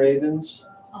Golden ravens. Ravens.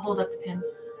 I'll hold up the pin.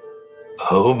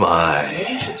 Oh Maybe my.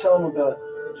 you should tell them about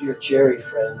your Jerry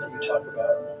friend that you talk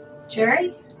about.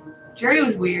 Jerry? Jerry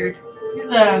was weird. He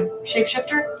was a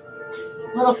shapeshifter.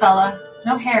 Little fella.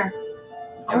 No hair.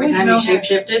 Every Always time no he hair.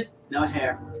 shapeshifted, no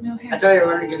hair. No hair. That's why I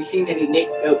wondered if you seen any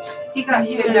naked goats. He got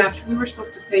He kidnapped. We were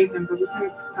supposed to save him, but we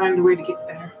couldn't find a way to get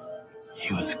there.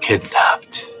 He was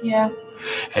kidnapped. Yeah.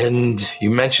 And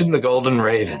you mentioned the Golden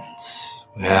Ravens.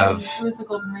 We have. It was the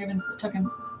Golden Ravens that took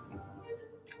him.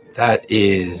 That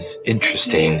is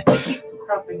interesting. They keep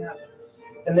cropping up.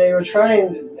 And they were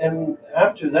trying, and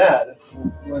after that,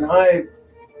 when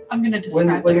I'm gonna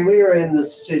describe when Jerry. we were in the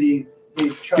city, they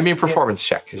tried Give me a to performance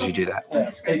check as you do that.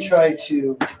 they tried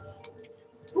to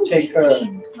take her.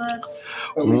 18 plus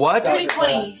What?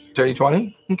 20.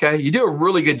 30-20? Okay, you do a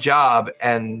really good job,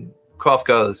 and Quelf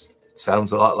goes, it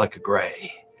sounds a lot like a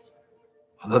gray.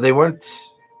 Although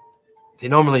they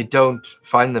normally don't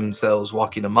find themselves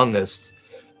walking among us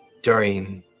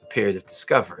during the period of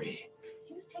discovery.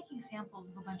 He was taking samples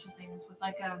of a bunch of things with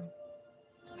like a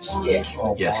Stick.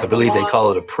 Yes, I believe they call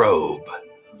it a probe.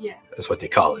 yeah. That's what they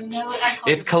call it. No, I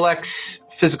call It collects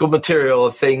physical material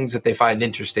of things that they find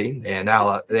interesting. They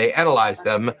analyze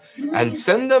them and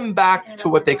send them back to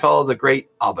what they call the Great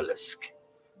Obelisk,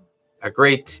 a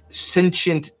great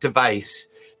sentient device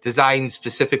designed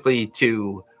specifically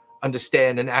to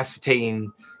understand and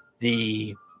ascertain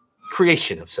the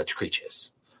creation of such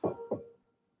creatures.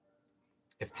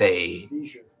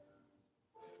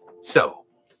 So,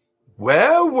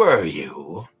 where were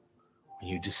you when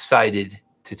you decided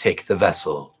to take the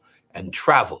vessel and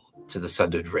travel to the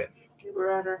Sundered Rim? We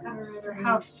were at our Our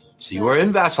house. So you were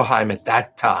in Vasselheim at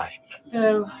that time.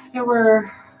 There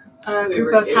were a We group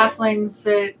were of dating. halflings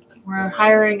that were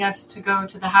hiring us to go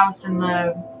to the house in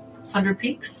the Sundered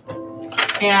Peaks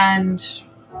and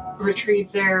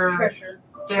retrieve their Treasure.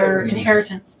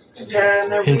 inheritance. Yeah,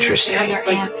 and they're Interesting. weird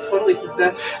ants, like totally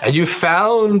possessed. And you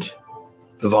found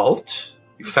the vault.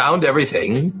 You found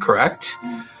everything, correct?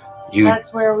 You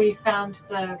That's where we found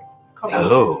the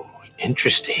kobold. Oh,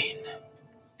 interesting.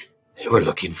 They were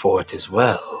looking for it as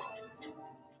well.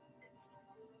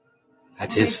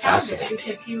 That We is found it fascinating.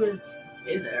 because he was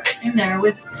In there. in there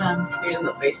with them. He was in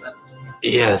the basement.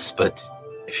 Yes, but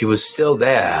if he was still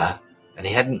there and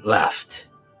he hadn't left,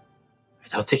 I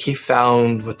don't think he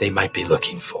found what they might be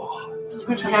looking for. So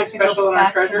we Something have to special go in our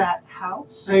back to treasure? that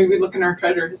house. Maybe we look in our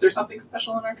treasure. Is there something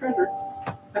special in our treasure?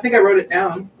 I think I wrote it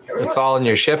down. It's all in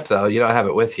your ship, though. You don't have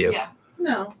it with you. Yeah.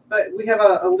 No, but we have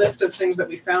a list of things that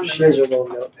we found. She In has there. her little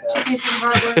notepad. Pieces of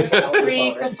rubber,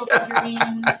 3 crystal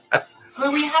figurines.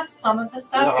 Well, we have some of the You know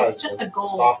stuff. how It's to just the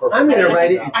gold. stop her I'm gonna from-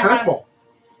 write it in I have- purple.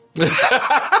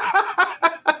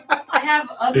 I have,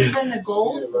 other than the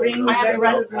gold, I have the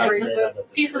rest, like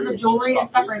the pieces of jewelry and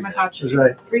stuff are in my pouches.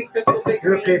 That's right. 3 crystal You know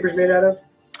figurines. what paper's made out of?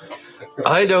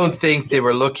 I don't think they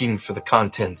were looking for the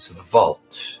contents of the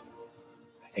vault.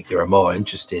 I think they were more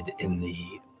interested in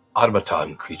the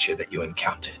automaton creature that you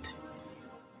encountered.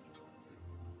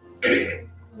 They'd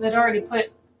already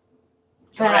put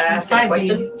Can I that ask a inside question?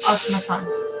 the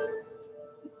automaton.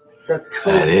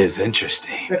 That is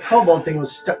interesting. The cobalt thing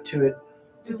was stuck to it.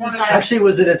 It was inside. Actually, it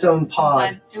was in its own pod.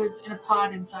 Inside, it was in a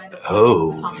pod inside of the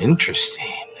Oh, automaton.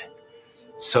 interesting.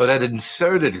 So that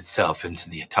inserted itself into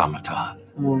the automaton.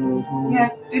 Mhm. Yeah,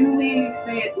 didn't we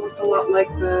say it looked a lot like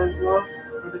the Lost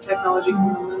or the technology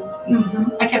from the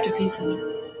moon? I kept a piece of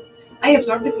it. I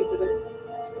absorbed a piece of it.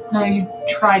 No, you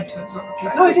tried to absorb a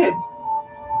piece No, I of it. did.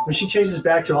 When she chases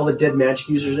back to all the dead magic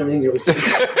users and everything, you're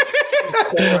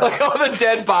Like all the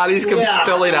dead bodies come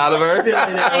spilling out of her.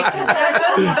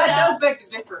 That does beg to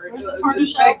differ. Where's the It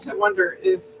tortoise does beg to wonder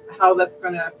if how that's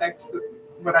going to affect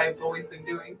what I've always been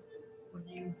doing.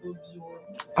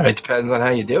 I mean, it depends on how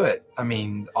you do it. I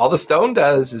mean, all the stone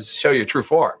does is show your true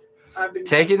form.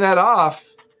 Taking that off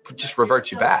just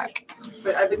reverts you back.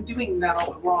 But I've been doing that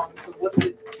all along. So what is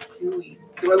it doing?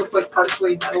 Do I look like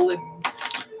partially metal and?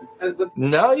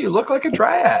 No, you look like a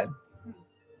dryad.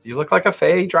 You look like a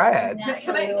fey dryad.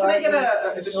 Can I get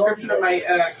a description of my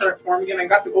current form again? I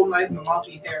got the golden eyes and the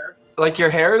mossy hair. Like your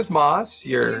hair is moss,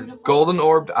 your golden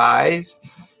orbed eyes.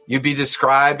 You'd be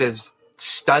described as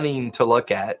stunning to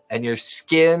look at, and your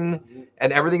skin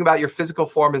and everything about your physical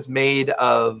form is made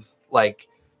of like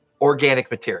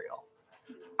organic material,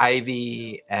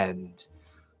 ivy and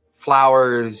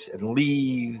flowers and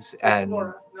leaves and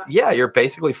you're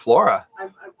basically flora.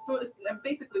 I'm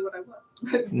basically what I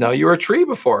was. No, you were a tree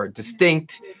before,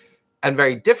 distinct and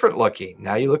very different looking.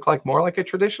 Now you look like more like a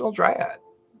traditional dryad.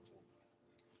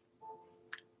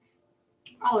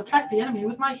 I'll attract the enemy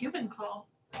with my human call.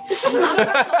 I'm so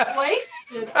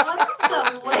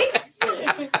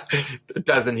wasted. A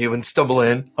dozen humans stumble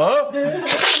in. Huh?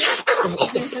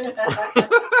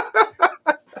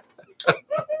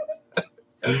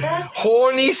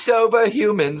 Horny, sober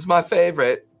humans, my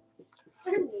favorite.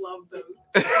 I love those.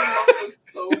 I love those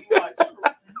so much.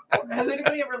 Has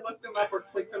anybody ever looked them up or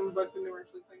clicked them but when they were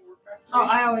actually playing Warcraft? Oh,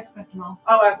 I always click them all.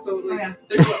 Oh, absolutely. Oh, yeah.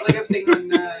 There's like a thing on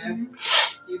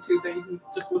YouTube that you can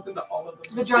just listen to all of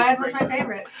them. The Dryad was my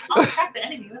favorite. I'll attract the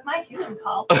enemy with my human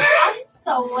call. I'm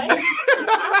so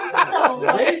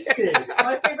wasted.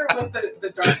 My favorite was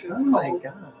the darkness call. my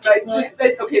god.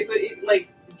 Okay, so it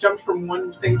like jumped from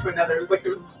one thing to another. It was like there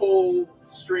was this whole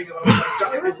string of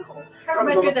darkness call.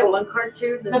 Reminds me of that one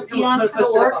cartoon. The peons for the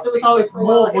orcs. It was always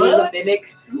more. It was a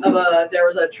mimic of there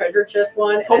was a treasure chest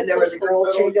one, and then there was a girl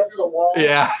chained up to the wall.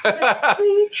 Yeah.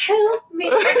 Please help me.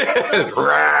 He's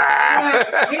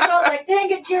all like, dang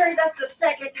it, Jerry, that's the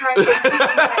second time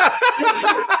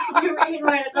you're reading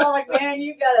mine. It's all like, man,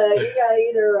 you gotta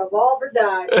either evolve or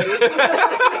die.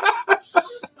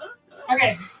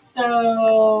 Okay,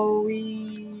 so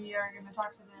we are going to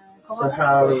talk to the So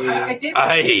how do we?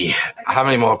 How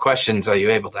many more questions are you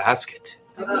able to ask it?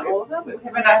 All of them? We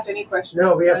haven't asked any questions.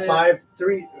 No, we have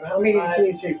three. How many can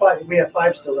you say? Five. We have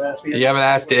five still to ask. You haven't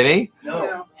asked any?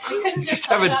 No. You just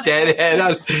have a dead head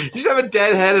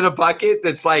in a bucket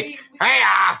that's like, hey,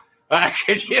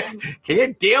 can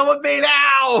you deal with me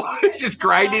now? It's just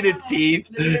grinding its teeth.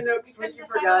 No, because what you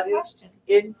forgot is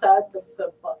inside the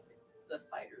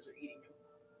spiders are eating them.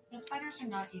 The spiders are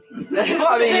not eating. Well,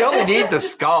 I mean, you only need the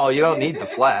skull. You don't need the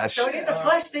flesh. Don't need the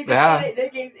flesh. They just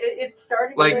it's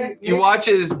starting. Like you watch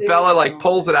as Bella like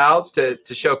pulls it out to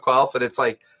show Quelf, and it's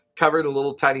like covered in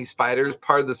little tiny spiders.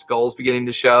 Part of the skull's beginning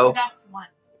to show. We've asked one.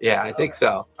 Yeah, I think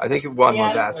so. I think one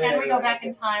was asked. Can we go back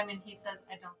in time? And he says,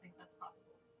 I don't think that's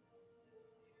possible.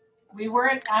 We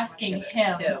weren't asking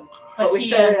him, but we he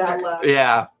said it answered. out loud.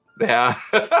 Yeah.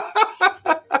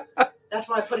 That's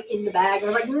why I put it in the bag. I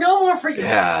was like, no more for you.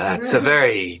 Yeah, that's a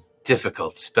very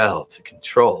difficult spell to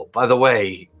control. By the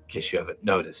way, in case you haven't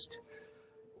noticed,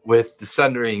 with the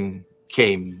Sundering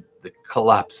came the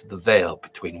collapse of the veil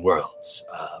between worlds.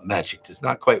 Magic does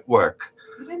not quite work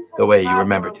the way you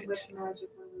remembered it.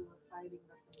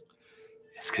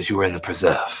 It's because you were in the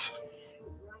preserve.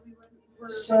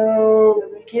 So,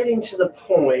 getting to the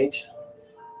point.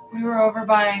 We were over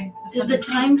by Did the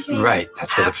time change? Right,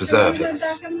 that's where the preserve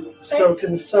is. So,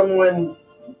 can someone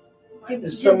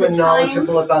is someone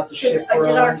knowledgeable about the ship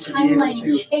we're on to be able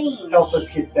to help us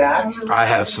get back? I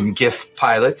have some gift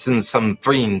pilots and some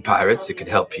freeing pirates that could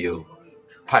help you.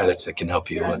 Pilots that can help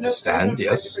you understand,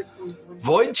 yes.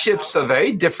 Void ships are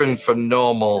very different from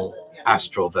normal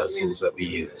astral vessels that we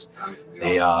use.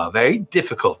 They are very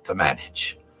difficult to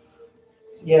manage.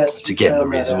 Yes. It's again the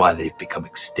reason why they've become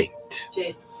extinct.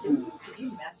 Jade, did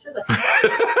you master the?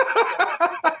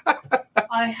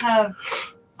 I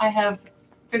have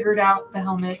figured out the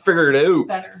helmet. Figured it out.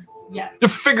 Better. Yes.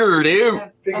 Figured it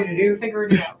out.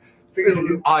 Figured it out.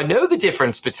 I know the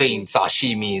difference between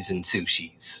sashimis and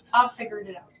sushis. I've figured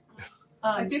it out.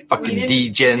 Fucking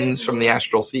degens from the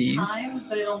astral seas. Time,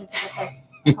 but it only took us like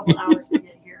a couple hours to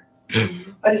get here.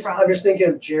 I'm just thinking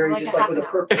of Jerry, just like with a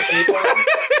purple cape on,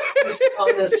 just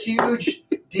on this huge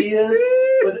Diaz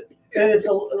and it's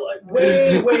like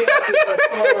way up in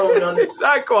the throne on this.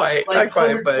 Not quite, like not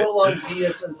quite, but 100-foot long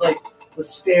Diaz, and it's like with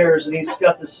stairs, and he's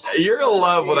got this. You're gonna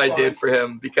love what I did for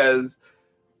him because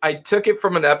I took it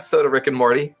from an episode of Rick and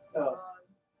Morty. Oh.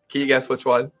 Can you guess which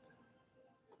one?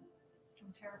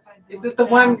 Is it the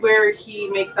one where he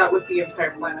makes out with the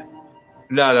entire planet?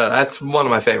 No, that's one of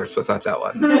my favorites, but it's not that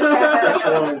one. Which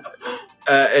one?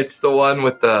 It's the one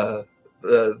with the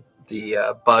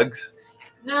bugs,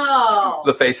 No.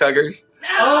 the face huggers.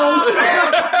 Oh,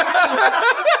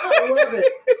 I love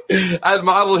it. I'd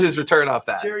model his return off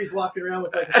that. Jerry's walking around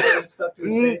with like a pen stuck to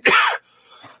his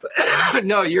face.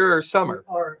 No, you're Summer.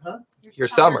 Or, huh? You're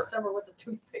Summer. Summer with the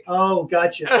toothpick. Oh,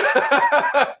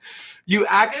 gotcha. You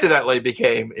accidentally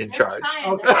became in charge.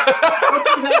 Okay.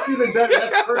 Hopefully that's even better.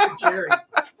 That's perfect, Jerry.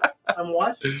 I'm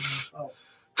watching. Oh.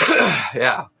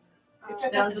 Yeah. It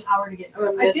took Now us I'm an just- hour to get I'm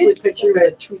I mentally did- picturing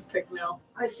a toothpick now.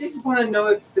 I did want to know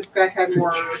if this guy had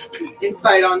more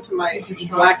insight onto my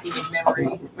lacking memory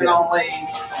when all I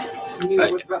knew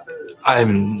was about this.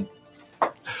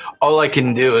 All I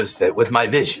can do is that with my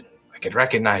vision, I can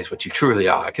recognize what you truly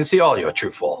are. I can see all your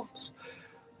true forms.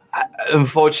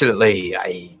 Unfortunately,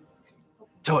 I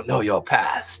don't know your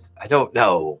past. I don't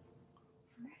know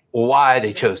why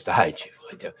they chose to hide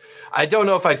you. I don't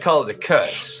know if I'd call it a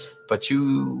curse, but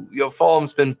your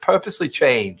form's been purposely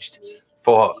changed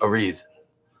for a reason.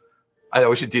 I know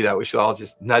we should do that. We should all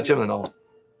just nudge him and all.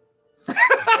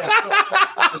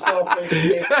 Just all face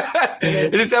You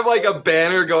just have like a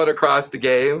banner going across the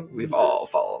game. We've all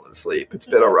fallen asleep. It's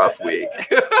been a rough week.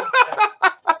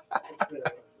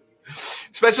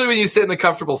 Especially when you sit in a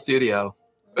comfortable studio.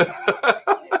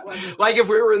 Like if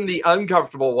we were in the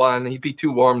uncomfortable one, he'd be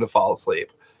too warm to fall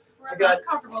asleep. We're got-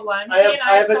 uncomfortable one. I have- He and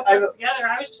I I have so a- I have close a- together.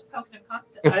 I was just poking him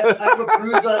constantly. I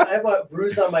have a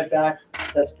bruise on my back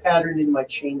that's patterned in my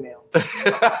chainmail.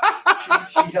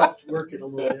 She helped work it a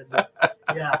little bit. But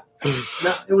yeah,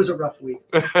 no, it was a rough week.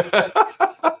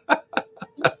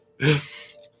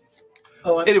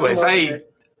 Anyways, I'm okay.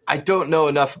 I don't know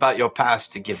enough about your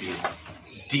past to give you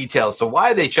details to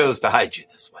why they chose to hide you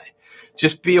this way.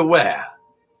 Just be aware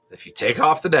that if you take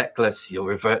off the necklace, you'll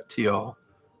revert to your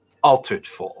altered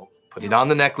form. Putting on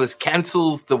the necklace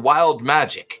cancels the wild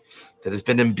magic that has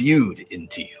been imbued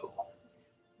into you.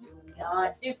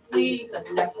 Not if we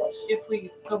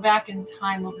go back in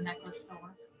time, will the necklace still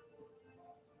work?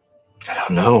 I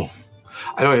don't know.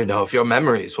 I don't even know if your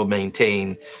memories will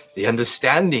maintain the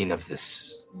understanding of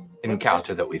this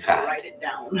encounter that we've had. Write it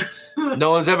down.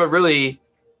 No one's ever really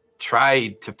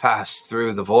tried to pass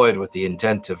through the void with the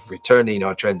intent of returning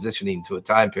or transitioning to a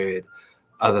time period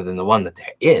other than the one that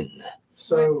they're in.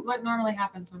 So What normally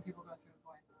happens when people go through the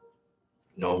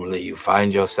void? Normally you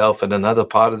find yourself in another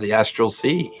part of the astral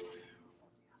sea.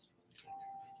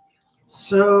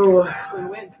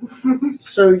 Win-win.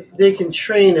 so they can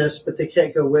train us, but they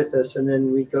can't go with us, and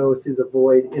then we go through the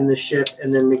void in the ship,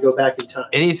 and then we go back in time.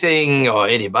 Anything or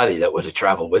anybody that were to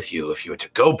travel with you, if you were to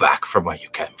go back from where you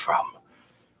came from,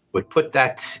 would put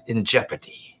that in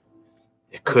jeopardy.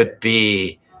 It could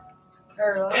be...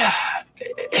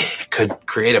 It could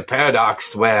create a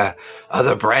paradox where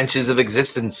other branches of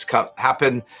existence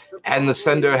happen and the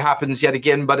sender happens yet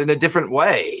again, but in a different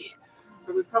way.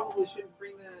 So we probably shouldn't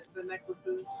bring the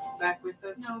necklaces back with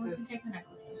us. No, we can because- take the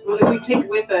necklace. Well, if we take it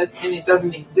with us and it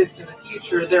doesn't exist in the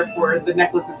future, therefore the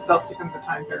necklace itself becomes a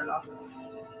time paradox.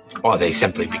 Or they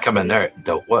simply become inert and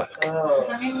don't work. Does Oh,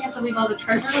 that mean we have to leave all the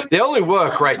treasure? They only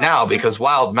work right now because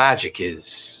wild magic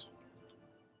is...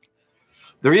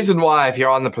 The reason why, if you're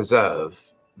on the preserve,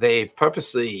 they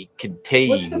purposely contain...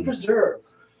 what's the preserve?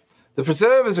 The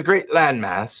preserve is a great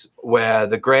landmass where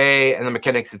the Grey and the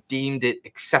mechanics have deemed it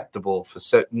acceptable for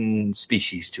certain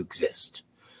species to exist.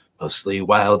 Mostly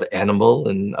wild animal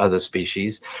and other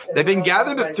species. They've been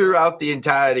gathered throughout the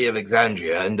entirety of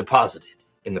Exandria and deposited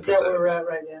in the Is that where we're preserve. at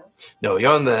right now? No,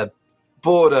 you're on the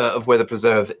border of where the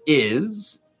preserve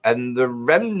is, and the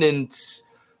remnants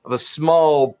of a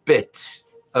small bit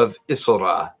of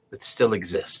Isora that still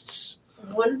exists.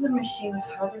 What are the machines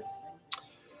harvesting?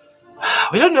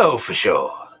 We don't know for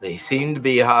sure. They seem to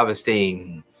be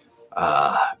harvesting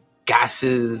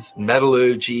gases,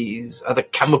 metallurgies, other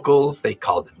chemicals. They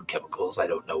call them chemicals. I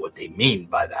don't know what they mean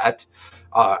by that.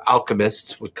 Our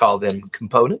alchemists would call them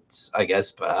components, I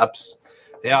guess, perhaps.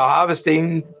 They are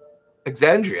harvesting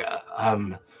Exandria.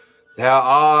 There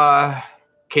are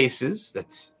cases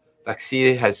that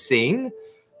Vaxia has seen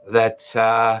that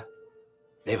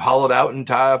they've hollowed out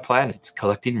entire planets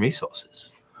collecting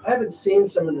resources. I haven't seen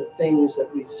some of the things that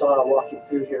we saw walking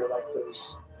through here, like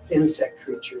those insect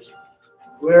creatures.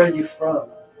 Where are you from?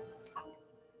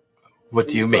 What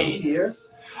do you From mean? Here?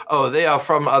 Oh, they are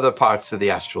from other parts of the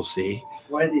astral sea.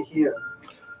 Why are they here?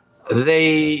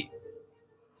 They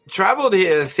traveled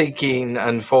here thinking,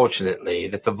 unfortunately,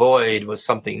 that the void was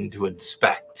something to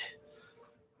inspect.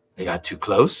 They got too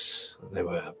close. They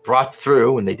were brought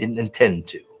through when they didn't intend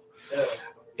to. Uh,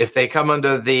 If they come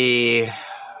under the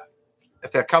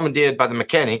if they're commandeered by the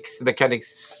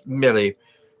mechanics merely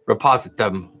reposit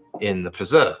them in the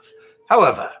preserve.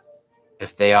 However,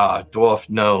 if they are dwarf,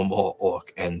 gnome, or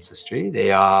orc ancestry,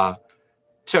 they are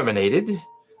terminated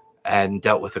and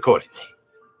dealt with accordingly.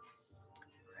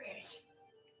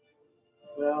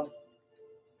 Well,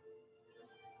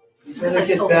 we better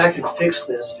get back and fix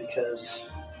this because.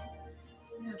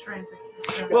 I'm gonna try and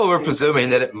fix this. Well, we're presuming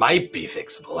that it might be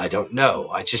fixable. I don't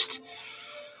know.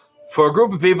 For a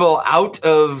group of people out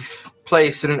of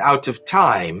place and out of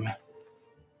time,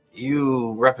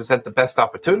 you represent the best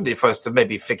opportunity for us to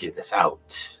maybe figure this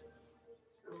out.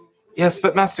 Yes,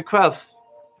 but Master Quelf,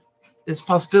 there's a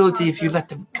possibility if you let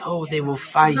them go, they will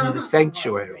find the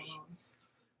sanctuary.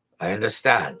 I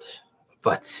understand,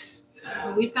 but...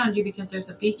 Well, we found you because there's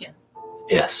a beacon.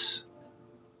 Yes.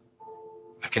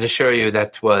 I can assure you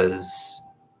that was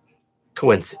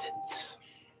coincidence.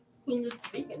 Who's the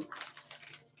beacon?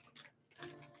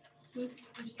 Who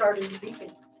started the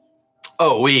beacon?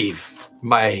 Oh,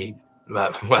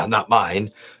 not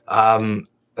mine.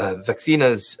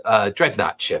 Vexina's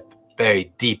dreadnought ship,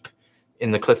 buried deep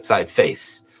in the cliffside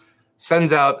face,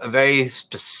 sends out a very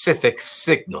specific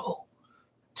signal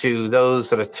to those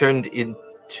that are turned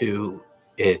into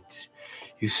it.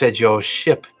 You said your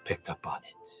ship picked up on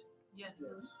it. Yes.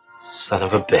 Son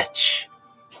of a bitch.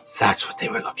 That's what they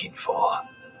were looking for.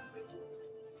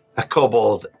 A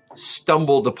kobold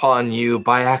stumbled upon you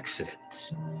by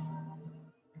accident.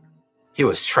 He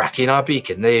was tracking our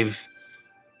beacon. They've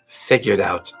figured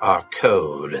out our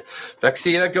code.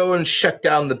 Vexina, go and shut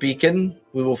down the beacon.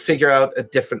 We will figure out a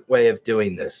different way of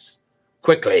doing this.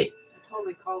 Quickly. I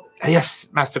totally called it. Yes,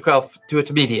 Master Quelf, do it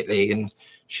immediately. And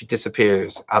she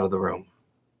disappears out of the room.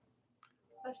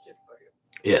 Question for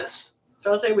you. Yes.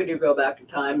 So I'll say we do go back in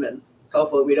time and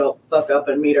hopefully we don't fuck up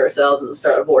and meet ourselves and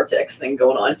start a vortex thing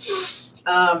going on.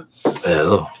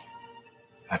 Well,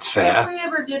 that's fair. If we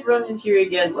ever did run into you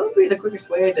again, what would be the quickest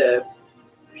way to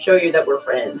show you that we're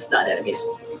friends, not enemies?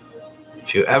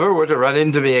 If you ever were to run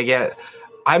into me again,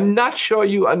 I'm not sure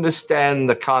you understand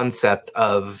the concept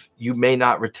of you may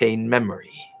not retain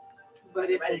memory.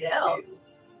 But if Write it down.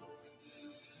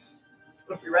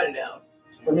 What if we write it down?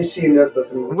 Let me see your notebook.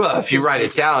 Well, if you write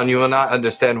it down, you will not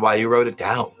understand why you wrote it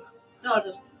down. No,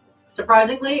 just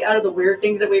surprisingly, out of the weird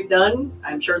things that we've done,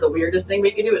 I'm sure the weirdest thing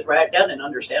we can do is write it down and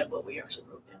understand what we actually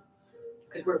wrote down.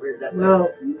 Because we're weird that way.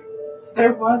 Well,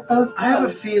 there was those. I have a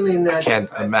feeling I that can't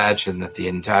imagine that the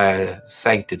entire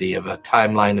sanctity of a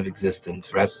timeline of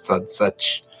existence rests on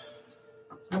such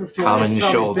I have a feeling common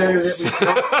that's probably better shoulders. that we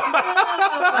don't-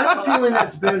 I have a feeling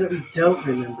that's better that we don't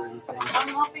remember anything, I'm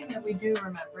hoping that we do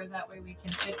remember. That way we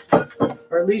can fix it.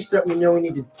 or at least that we know we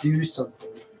need to do something.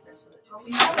 Well,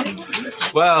 we know we need to do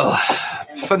something. Well,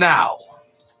 for now,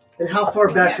 And how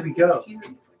far back do we go?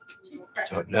 I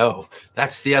don't know.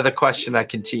 That's the other question I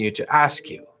continue to ask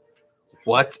you.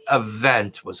 What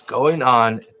event was going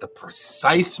on at the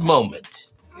precise moment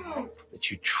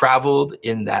that you traveled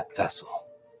in that vessel?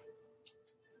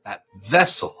 That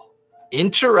vessel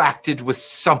interacted with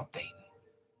something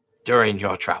during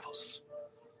your travels.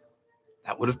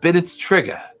 That would have been its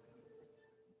trigger.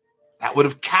 That would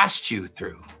have cast you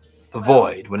through the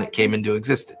void when it came into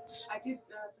existence. I did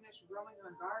finish growing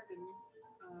a garden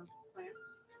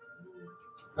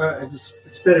plants.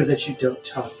 It's better that you don't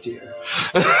talk, dear.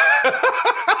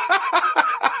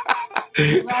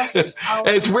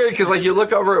 And it's weird because like you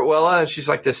look over at Willa and she's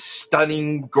like this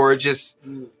stunning, gorgeous,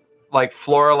 like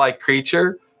flora-like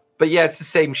creature, but yeah, it's the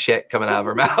same shit coming out of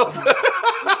her mouth.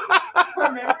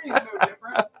 Her memory is no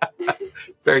different.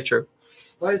 Very true.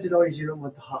 Why is it always you don't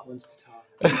want the hot ones to talk?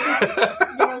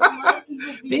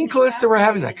 Me and Callista were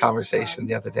having that conversation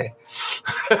the other day.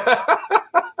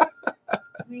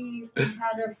 We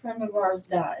had a friend of ours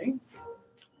die.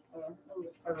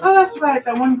 Oh, that's right.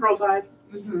 That one girl died.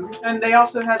 Mm-hmm. And they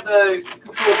also had the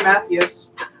control of Matthias.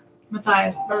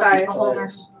 Matthias. Matthias. The holder.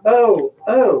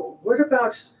 Oh, what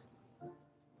about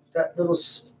that little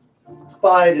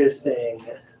spider thing?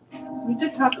 We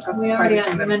did talk about We the already spider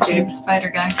thing that mentioned escaped. the spider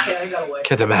guy. Yeah, I got away.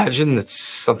 Can't imagine that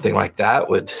something like that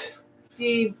would.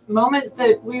 The moment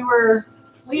that we were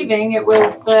leaving, it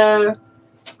was the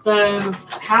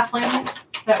halflings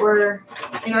that were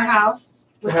in our house.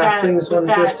 The with halflings with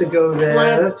wanted us to go there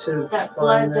blood- to that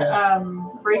blood find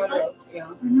that. bracelet. Yeah.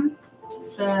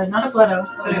 Not a blood oath,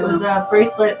 but it was a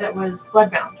bracelet that was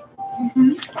bloodbound.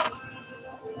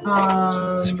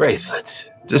 This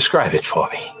bracelet. Describe it for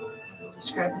me.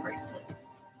 Describe the bracelet.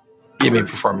 Give me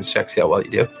performance checks. See how well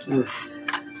you do. Do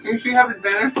you have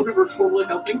advantage because we're totally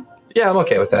helping? Yeah, I'm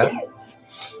okay with that.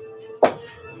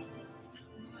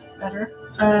 That's better.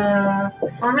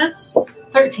 Performance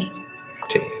 13.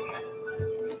 13.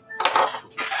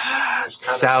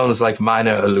 Sounds like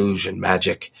minor illusion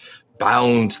magic,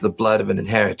 bound to the blood of an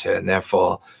inheritor, and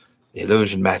therefore the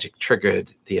illusion magic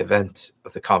triggered the event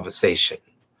of the conversation,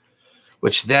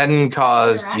 which then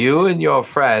caused you and your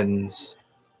friends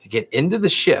to get into the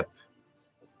ship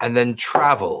and then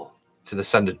travel to the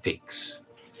Sundered Peaks.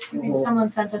 You think someone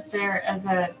sent us there as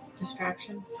a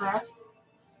distraction for us?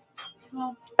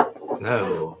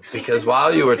 No, because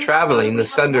while you were traveling, the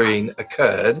sundering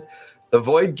occurred, the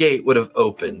void gate would have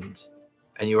opened,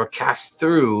 and you were cast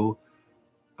through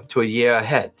up to a year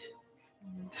ahead.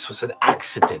 This was an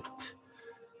accident.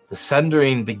 The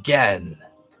sundering began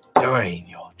during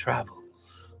your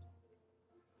travels.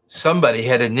 Somebody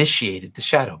had initiated the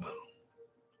Shadow Moon.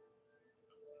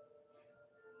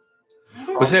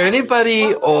 Was there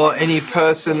anybody or any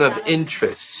person of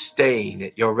interest staying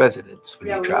at your residence when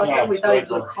you traveled? We thought he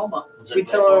was in a coma. We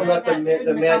tell him about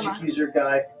the magic user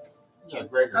guy. Yeah,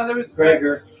 Gregor. Oh, there was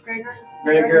Gregor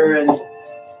and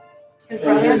His And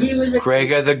brother? his- He was a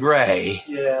Gregor the Grey.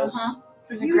 yes,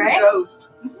 Was he it was gray? a ghost.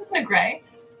 It wasn't a gray.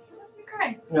 It wasn't a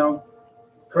gray. no,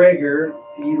 Gregor.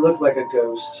 He looked like a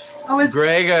ghost. Oh, his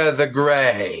Gregor the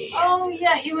Grey. Oh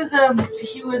yeah, he was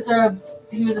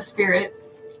a spirit.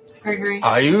 Gregory.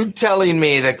 Are you telling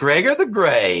me that Gregor the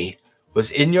Grey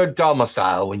was in your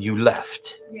domicile when you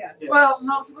left? yeah. Yes. Well,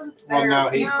 no, he wasn't Well, there. no,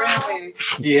 he- ran away.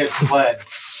 He had fled.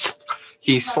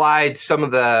 He slides some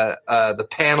of the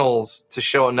panels to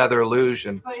show another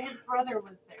illusion. But his brother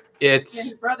was there. Yeah, It's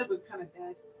his brother was kind of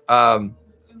dead.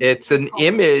 it's an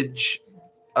image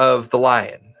of the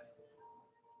lion,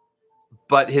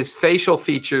 but his facial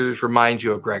features remind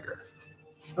you of Gregor.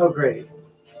 Oh, great.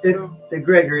 The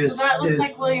Gregor is So that looks is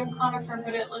like William Conifer,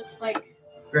 but it looks like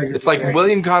Gregor's It's like Gregor.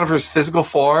 William Conifer's physical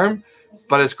form,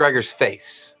 but it's Gregor's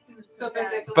face. So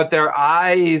basically, But their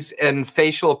eyes and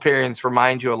facial appearance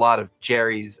remind you a lot of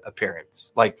Jerry's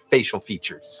appearance, like facial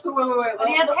features. so wait. but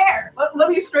he has hair. Let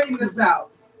me straighten this out.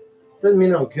 Doesn't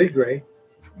mean I'm good, Gray.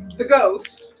 The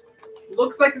ghost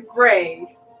looks like a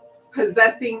gray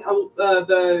possessing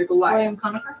the Goliath. William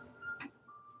Conifer.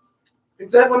 Is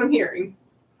that what I'm hearing?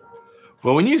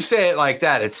 Well, when you say it like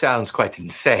that, it sounds quite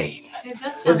insane. It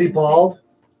does sound Was he insane. bald?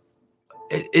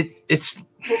 It's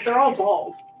Well, they're all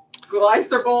bald.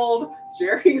 Goliaths are bald.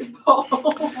 Jerry's bald.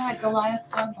 God,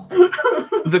 Goliath's son.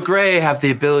 the Grey have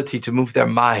the ability to move their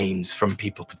minds from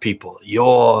people to people.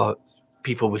 Your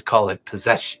people would call it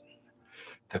possession.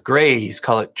 The Greys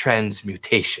call it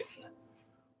transmutation.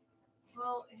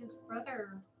 Well, his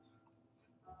brother.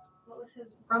 What was his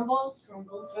Grumbles?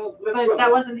 Well, that's But what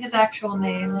that wasn't his actual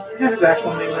name. I had his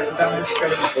actual name written down. It's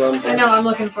straight. I know. I'm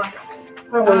looking for. it.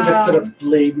 I wanted to put a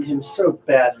blade in him so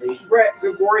badly.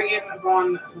 Gregorian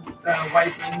von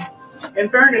Weissman. In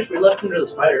fairness, we left him to the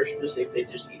spiders to see if they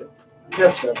just eat him.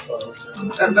 That's no fun.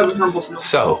 That was Rumble's real name.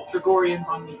 So, Gregorian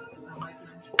von Weissman.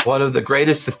 one of the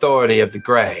greatest authority of the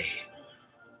Grey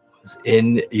was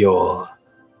in your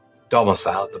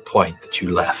domicile at the point that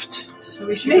you left. So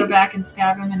we should go back and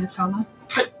stab him in his coma.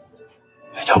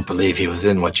 I don't believe he was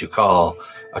in what you call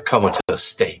a comatose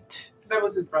state. That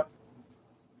was his brother.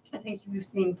 I think he was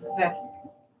being possessed.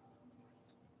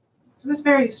 It was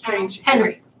very strange.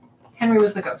 Henry. Henry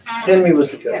was the ghost. Henry was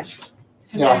the ghost.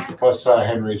 Yeah, plus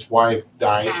Henry's wife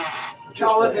died. just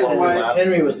All of his before we wives. left.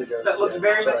 Henry was the ghost. That looked yeah,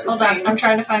 very much sorry. Hold on. I'm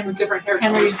trying to with find different hair.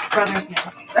 Henry's brother's name.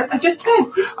 I just said.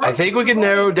 It's I think we can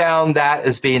narrow down that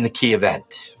as being the key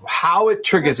event. How it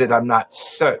triggers it, I'm not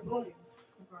certain.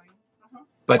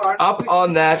 But up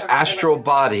on that astral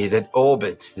body that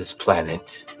orbits this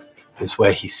planet is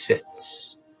where he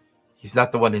sits. He's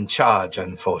not the one in charge,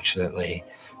 unfortunately.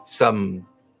 Some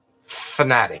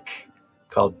fanatic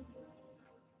called,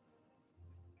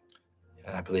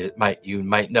 and I believe you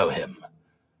might know him.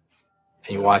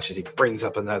 And you watch as he brings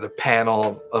up another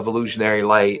panel of illusionary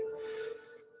light.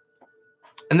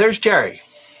 And there's Jerry.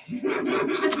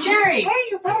 It's Jerry. Hey,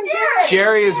 you found Jerry.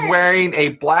 Jerry is wearing a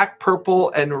black,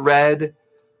 purple, and red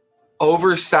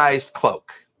oversized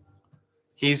cloak.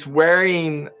 He's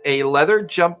wearing a leather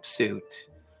jumpsuit.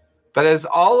 But as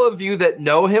all of you that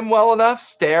know him well enough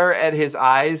stare at his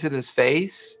eyes and his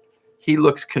face, he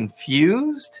looks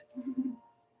confused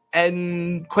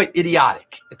and quite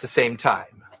idiotic at the same time.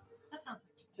 That sounds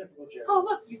Typical Jerry. Oh,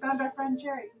 look, you found our friend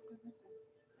Jerry. He's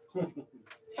been missing.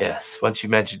 Yes, once you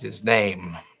mentioned his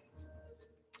name,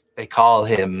 they call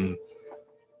him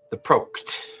the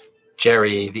Proked,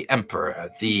 Jerry the Emperor,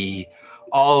 the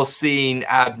all-seeing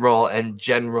admiral and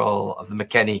general of the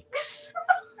Mechaniques.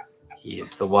 He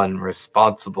is the one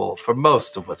responsible for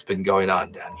most of what's been going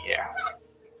on down here.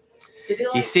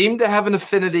 He seemed to have an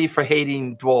affinity for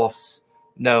hating dwarfs,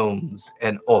 gnomes,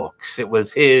 and orcs. It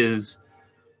was his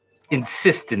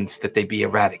insistence that they be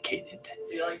eradicated.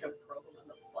 Do you like to probe him in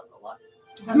the butt a lot?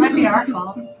 That might be our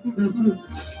fault.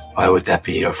 Why would that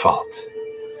be your fault?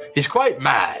 He's quite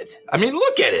mad. I mean,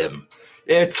 look at him.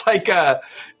 It's like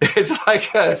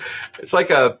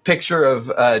a picture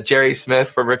of Jerry Smith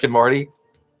from Rick and Morty.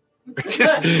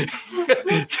 Just,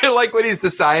 like when he's the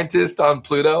scientist on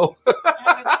Pluto.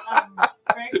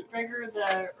 Gregory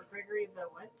the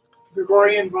what?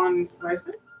 Gregorian von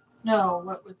Reisman? No,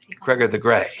 what was he? Gregor the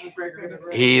Grey. Gregor the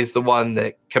Grey. He is the one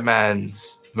that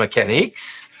commands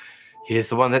mechanics. He is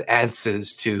the one that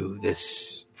answers to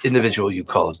this individual you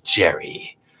call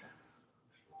Jerry.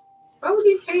 Why would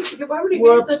he hate the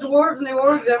Whoops. dwarves and the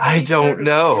orcs? I don't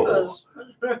know.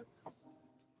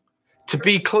 To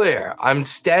be clear, I'm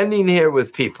standing here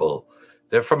with people.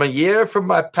 They're from a year from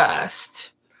my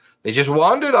past. They just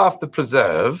wandered off the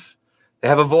preserve. They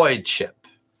have a void ship.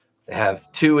 They have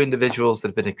 2 individuals that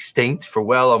have been extinct for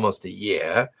almost a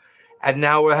year. And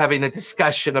now we're having a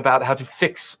discussion about how to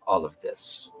fix all of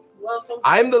this.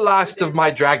 I'm the last of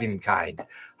my dragon kind.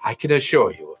 I can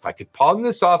assure you, if I could pawn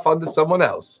this off onto someone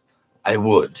else, I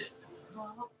would.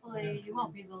 Well, hopefully you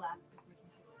won't be the last.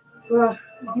 Well,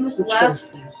 Who was the last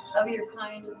of your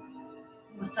kind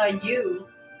beside you?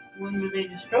 When were they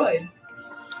destroyed?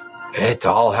 It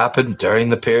all happened during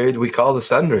the period we call the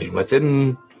Sundering.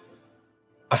 Within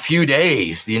a few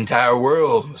days, the entire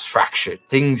world was fractured.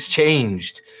 Things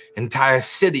changed. Entire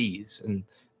cities and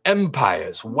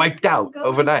empires wiped out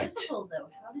overnight. Invisible, though.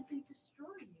 How did they destroy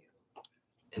you?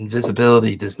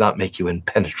 Invisibility does not make you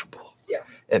impenetrable. Yeah.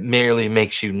 It merely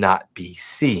makes you not be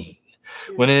seen.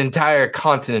 When an entire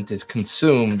continent is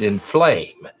consumed in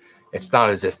flame, it's not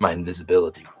as if my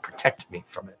invisibility would protect me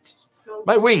from it. So,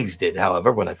 My wings did,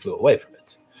 however, when I flew away from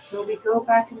it. so we go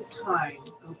back in time,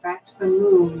 go back to the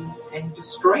moon, and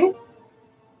destroy it?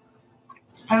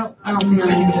 I don't think we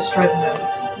can destroy the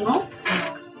moon. No?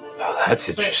 Oh, that's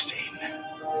interesting.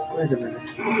 wait a minute.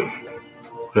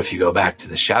 What if you go back to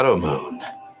the Shadow Moon?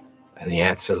 And the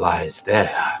answer lies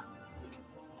there.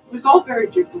 It was all very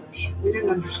gibberish. We didn't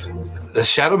understand it. The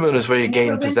Shadow Moon is where you We gain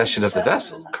never went possession to of the Shadow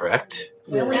vessel, Moon. correct?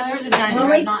 Yeah, Yes. there's a giant Well, they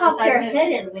dreadnought popped their inside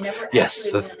head it. in. We never. Yes,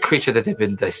 actually the went in. creature that they've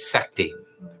been dissecting.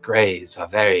 The Greys are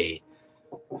very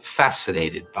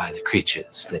fascinated by the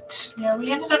creatures that... Yeah,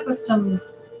 we ended up with some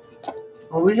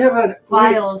Well, we have had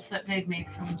files that they'd made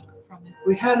from it.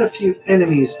 we had a few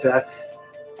enemies back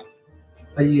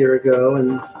a year ago,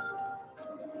 and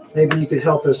maybe you could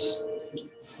help us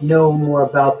know more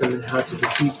about them and how to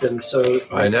defeat them. So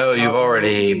I know you've already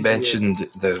easier. mentioned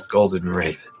the Golden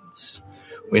Ravens.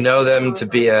 We know them to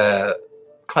be a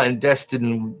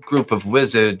clandestine group of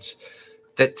wizards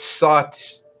that sought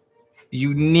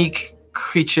unique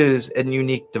creatures and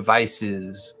unique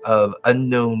devices of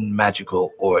unknown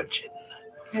magical origin.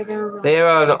 Yeah, They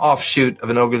are an offshoot of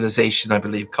an organization, I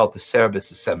believe, called the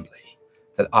Cerebus Assembly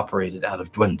that operated out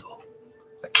of Dwindle,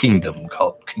 a kingdom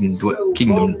called So,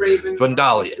 Kingdom Gold Raven,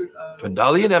 Dwendalian. uh,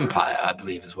 Dwendalian Empire, I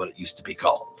believe, is what it used to be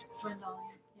called.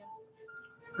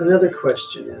 Another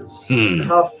question is, Hmm.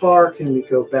 how far can we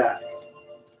go back?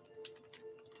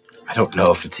 I don't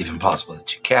know if it's even possible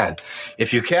that you can.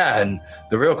 If you can,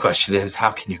 the real question is,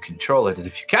 how can you control it? And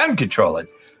if you can control it,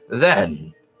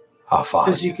 then how far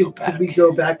Because can you you go could we back?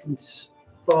 go back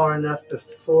far enough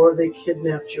before they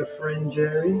kidnapped your friend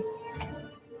Jerry?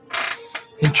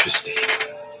 Interesting.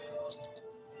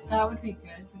 That would be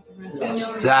good. We could Is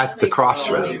resolve- that the Probably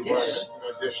crossroads?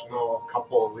 an additional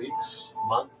couple of weeks,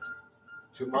 month,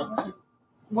 2 months.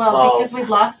 Well, Well, because we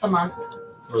lost the month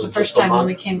Was the it first just a time when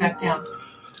we month? came back down.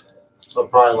 So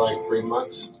probably like 3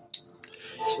 months.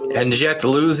 So And yet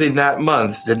losing that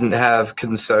month didn't have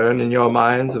concern in your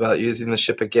minds about using the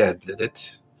ship again, did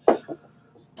it?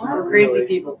 We're crazy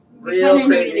people. We Real kind of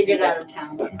needed crazy to get people. out of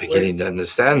town. I'm beginning to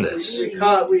understand this. we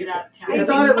thought we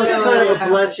thought it was kind of a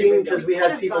blessing because we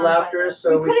had people after us,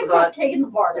 so we we could have thought taken the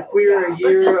bar. if we were a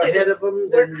year ahead of them,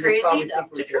 We're then crazy probably enough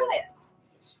think to we're try good.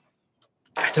 it.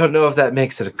 I don't know if that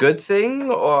makes it a good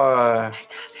thing or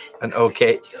an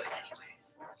okay. Just do it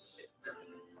anyways.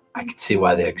 I can see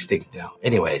why they're extinct now.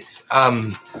 Anyways,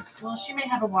 Well, she may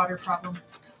have a water problem.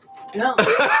 No.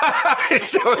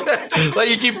 so, like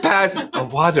you keep passing the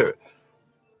water.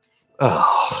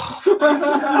 Oh,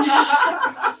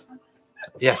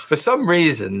 yes. For some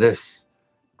reason, this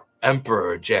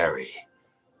Emperor Jerry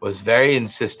was very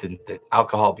insistent that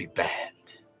alcohol be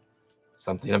banned.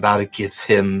 Something about it gives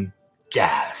him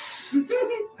gas.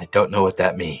 I don't know what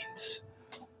that means.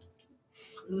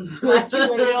 We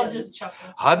all just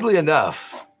chuckle. Oddly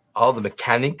enough, all the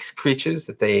mechanics creatures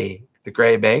that the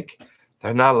Grey make,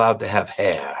 they're not allowed to have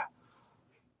hair.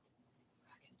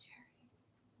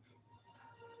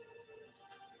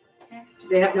 Do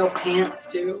they have no pants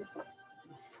too?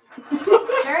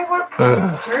 Jerry wore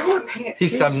pants. Jerry wore pants.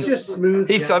 He's just smooth.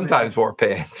 He down sometimes wore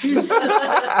pants.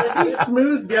 there. He's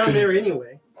smooth down there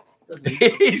anyway. Doesn't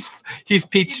he? he's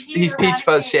peach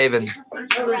fuzz shaven. Oh,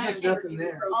 there's just nothing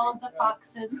there. All of the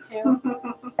foxes too.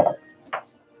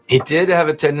 He did have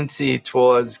a tendency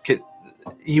towards.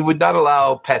 He would not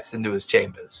allow pets into his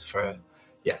chambers.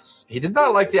 Yes, he did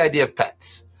not like the idea of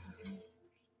pets.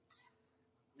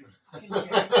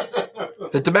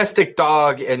 The domestic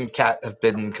dog and cat have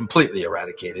been completely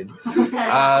eradicated.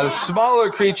 Smaller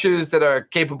creatures that are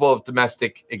capable of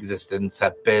domestic existence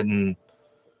have been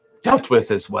dealt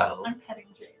with as well. I'm petting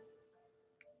Jade.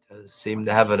 Does seem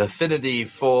to have an affinity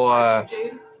for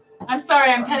I'm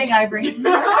sorry, I'm petting Ivory.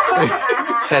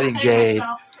 petting Jade.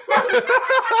 I'm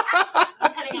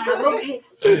petting Ivory.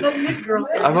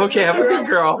 I'm okay. I'm a good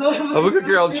girl. I'm a good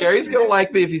girl. Jerry's gonna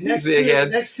like me if he sees me again.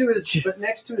 Next to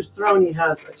his throne, he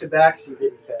has a tabaxi that he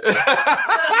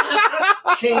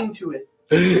pet. Chained to it.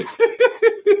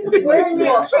 Wearing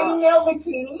your chainmail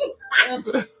bikini.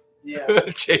 Yeah.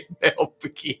 Chainmail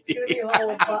bikini. It's gonna be a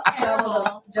little butt down with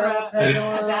a You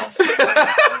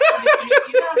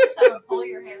have to have a pull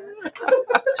your hair.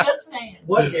 Just saying.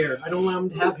 What hair? I don't want him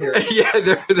to have hair. Yeah,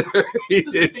 they're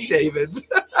shaven.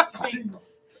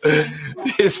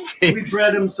 His face. We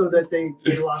bred them so that they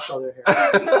lost all their hair.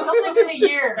 It's only been a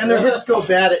year. And their hips go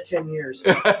bad at 10 years.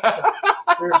 They're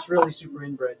just really super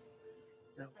inbred.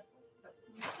 No.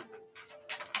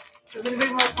 Does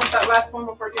anybody else want that last one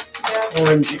before it gets too bad?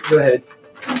 OMG. Go ahead.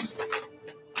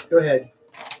 Go ahead.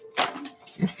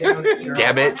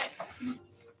 Damn it.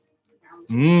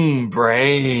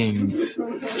 Brains. Well,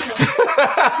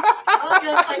 it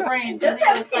looks like brains. Does It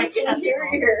have looks like pink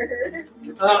interior.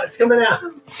 Oh, it's coming out.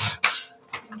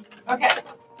 Okay.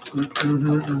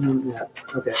 Yeah.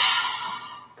 Okay.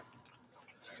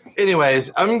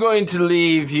 Anyways, I'm going to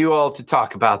leave you all to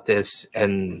talk about this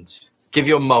and give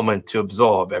you a moment to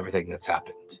absorb everything that's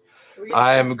happened.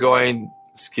 I am going.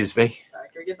 Excuse me. Sorry,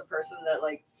 can we get the person that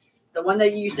the one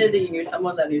that you said that you knew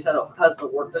someone that knows how to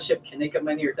work the ship? Can they come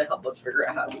in here to help us figure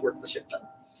out how to work the ship then?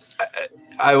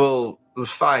 I will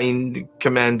find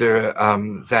Commander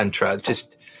Zantra.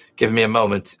 Just give me a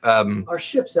moment. Our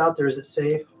ship's out there. Is it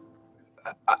safe?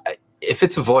 If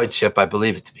it's a void ship, I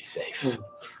believe it to be safe.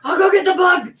 I'll go get the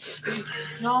bug.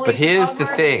 No, But here's the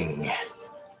thing.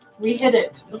 We hit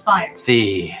it. It's fine.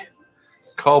 The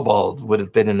kobold would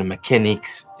have been in a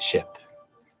mechanic's ship.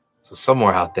 So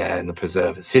somewhere out there in the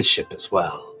preserve is his ship as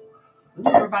well.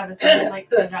 We're by the same like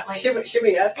that like Should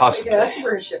we ask him? Possibly. We can ask him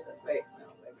for his ship. Wait, no,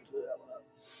 maybe blew that one up.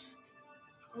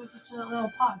 it was such a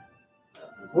little pond.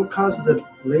 What caused the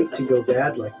lake to go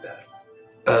bad like that?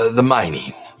 The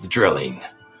mining, the drilling,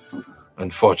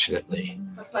 unfortunately.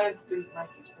 The plants do like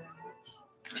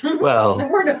it very much. Well,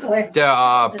 Where to play? there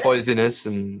are poisonous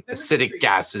and acidic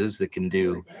gases that can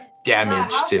do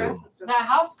damage to. That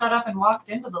house got up and walked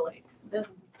into the lake.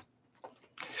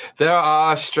 There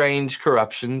are strange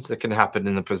corruptions that can happen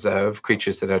in the preserve,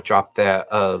 creatures that are dropped there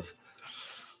of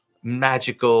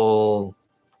magical,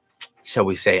 shall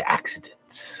we say,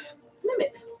 accidents.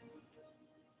 Mimics.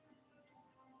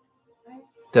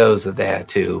 Those are there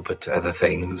too, but other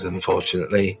things,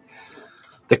 unfortunately.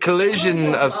 The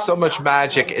collision of so much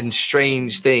magic and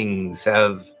strange things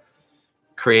have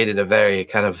created a very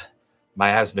kind of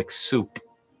miasmic soup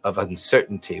of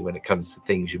uncertainty when it comes to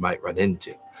things you might run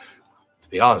into. To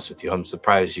be honest with you, I'm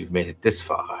surprised you've made it this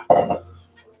far. We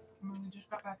just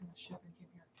got back in the ship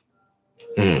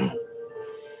and came here.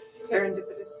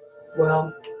 Serendipitous.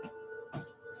 Well,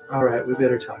 all right. We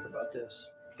better talk about this.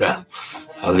 Well,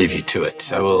 I'll leave you to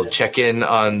it. I will check in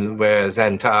on where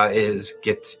Xantar is,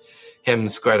 get him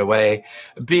squared away.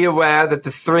 Be aware that the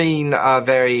Threen are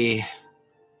very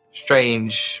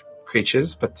strange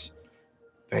creatures, but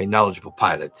very knowledgeable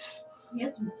pilots.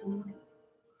 Yes, some food.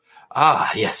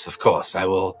 Ah, yes, of course. I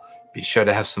will be sure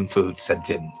to have some food sent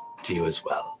in to you as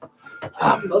well.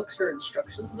 Books or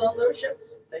instructions on those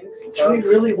ships? Things. Do we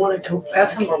really want to go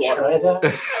back and try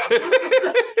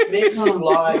that? Maybe we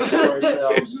lie to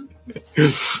ourselves.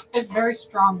 It's very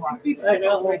strong rock. I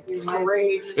know, it's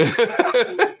great.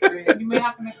 You may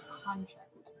have to make a contract.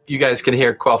 You guys can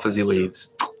hear Quelf as he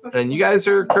leaves. And you guys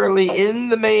are currently in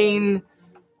the main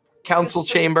council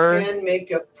chamber. And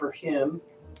makeup for him.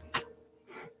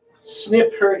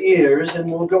 Snip her ears, and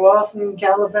we'll go off and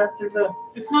gallivant through the.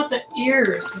 It's not the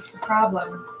ears that's the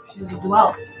problem. She's a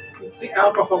dwelf. It's the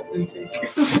alcohol intake.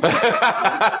 It's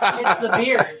the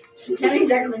beard. She can't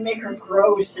exactly make her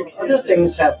grow 6 Other inches.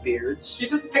 things have beards. She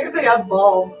just Technically, I'm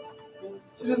bald.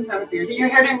 She doesn't have a beard. Did your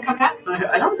hair didn't come back?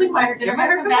 I don't think my hair. Did her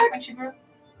hair come back when she grew?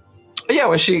 Yeah,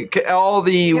 when all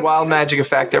the wild magic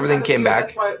effect, everything came back.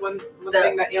 That's why one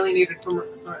thing that alienated from the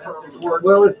dwarves.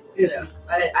 Well, if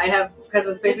I have because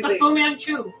it's It's basically the Fu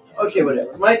Manchu. okay,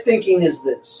 whatever. My thinking is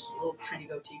this: little tiny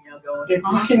goatee now going. if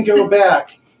we can go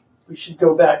back, we should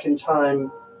go back in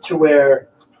time to where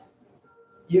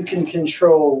you can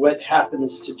control what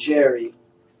happens to Jerry.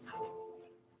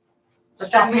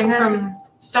 Stop him from going.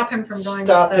 Stop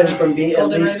to him the from being at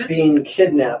Golden least Ravens? being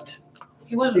kidnapped.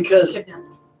 He wasn't because- kidnapped.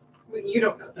 You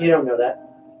don't know. You don't know that.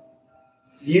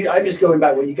 I'm just going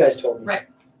by what you guys told me. Right.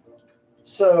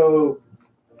 So,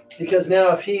 because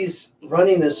now if he's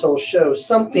running this whole show,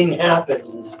 something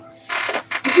happened.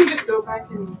 You can just go back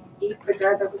and eat the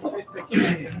guy that was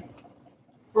picked.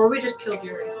 Or we just killed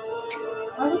Jerry.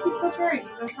 Why would we kill Jerry? He's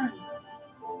our friend.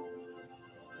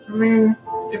 I mean,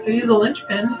 if he's a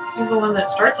linchpin, he's the one that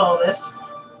starts all this.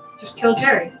 Just kill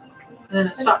Jerry, and then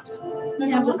it stops.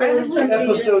 Yeah, but there was somebody.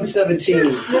 Episode 17.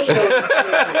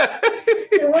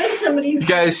 There was somebody. You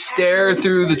guys stare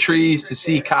through the trees to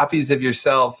see copies of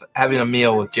yourself having a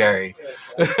meal with Jerry.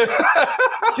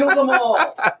 Kill them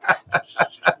all.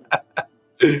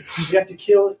 We have to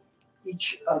kill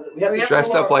each other. We have to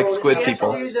Dressed up like squid we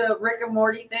people. have to do the Rick and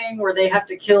Morty thing where they have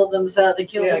to kill themselves. They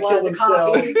kill one of the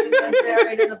themselves. copies and then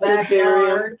buried in the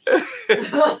backyard. We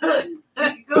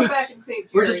could go back and save Jerry.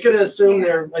 We're just going to assume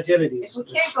their identities. If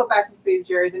we can't go back and save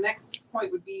Jerry, the next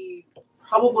point would be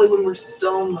probably when we're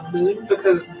still on the moon,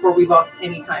 because before we lost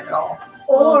any time at all.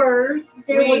 Or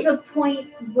there was a point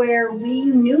where we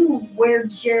knew where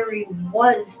Jerry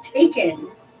was taken.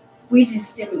 We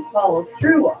just didn't follow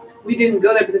through on it. We didn't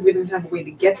go there because we didn't have a way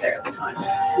to get there at the time.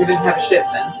 We didn't have a ship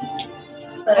then.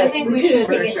 But I think we should-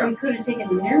 We could have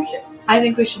taken the airship. I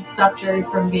think we should stop Jerry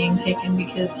from being taken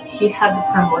because he had the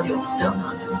primordial stone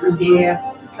on him.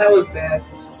 Yeah, that was bad.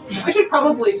 We should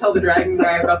probably tell the dragon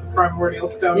guy about the primordial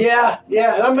stone. Yeah,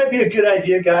 that might be a good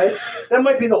idea, guys. That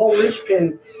might be the whole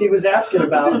linchpin he was asking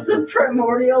about. The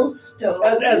primordial stone.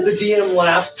 As the DM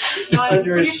laughs No, I'm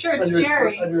under pretty his, sure it's under his,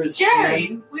 Jerry. under his It's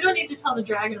Jerry! We don't need to tell the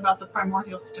dragon about the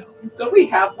primordial stone. Don't we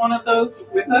have one of those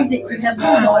with I us? think we have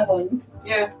the small one.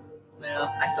 Yeah. Yeah,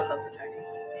 I still have the tiny.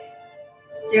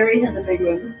 Jerry had the big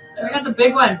one. We got the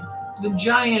big one. The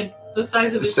giant, the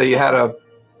size of his So you had a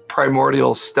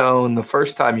primordial stone the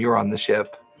first time you were on the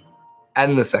ship,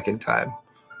 and the second time.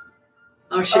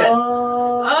 Oh shit.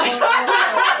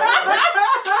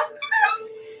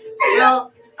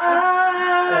 Well,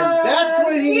 And that's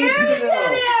what he needs to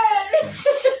know.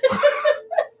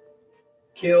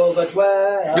 Kill the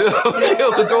dwell.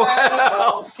 Kill the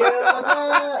dwell. Kill the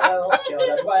dwell. Kill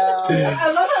the dwell.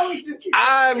 I love how we just keep.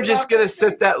 I'm just going to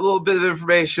set that little bit of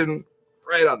information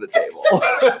right on the table.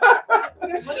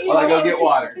 While I go get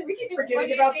water. We keep What do forgetting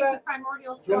you about think that. the primordial You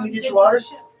want stone me to get did you water? to the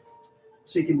ship?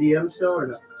 So you can DM still or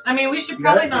no? I mean, we should You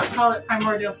got probably it? not call it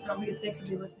primordial stone because they could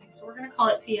be listening. So we're going to call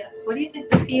it PS. What do you think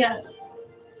the PS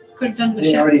could have done to the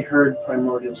They ship? already heard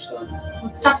primordial stone.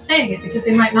 Let's stop saying it because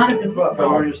they might not have been What, listening.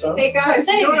 primordial stone? Hey guys,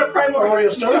 you know what a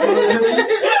primordial stone is?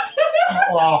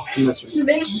 Well, The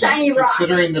big shiny rock.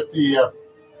 considering that the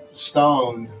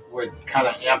stone would kind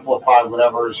of amplify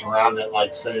whatever's around it,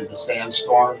 like say the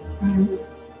sandstorm. Mhm.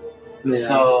 Yeah.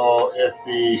 So if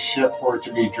the ship were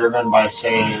to be driven by,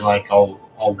 say, like a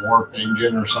warp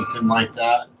engine or something like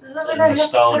that, and the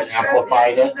stone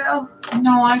amplified it.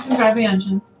 No, I can drive the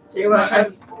engine. so you want to try?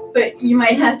 But you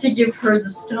might have to give her the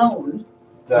stone.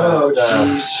 Oh, the-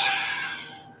 jeez.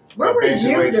 Where were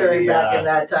basically you during the, back in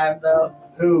that time, though?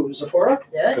 Who? Sephora?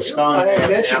 Yeah. the you- stone. I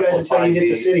hadn't met you guys until you hit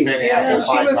the city. been Yeah,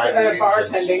 she amplified was by the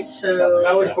bartending. engines. So-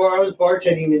 I was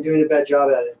bartending and doing a bad job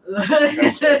at it.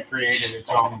 It created its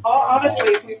own. Honestly,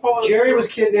 if we follow Jerry was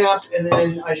kidnapped, and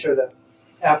then I showed up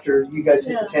after you guys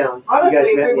hit the town. You Honestly, guys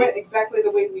if met we me. went exactly the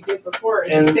way we did before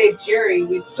and, And- saved Jerry,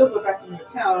 we'd still go back into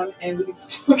town and we could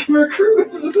still recruit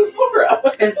Sephora.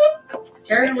 Because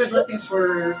Jerry was looking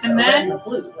for And a red then- and a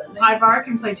blue, wasn't he? Ivar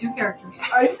can play two characters.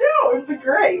 I know, it'd be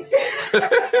great.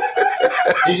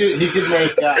 He could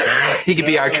make that. He could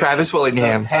be our Travis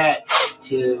Willingham. Pet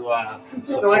to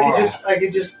So I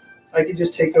could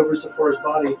just take over Sephora's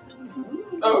body.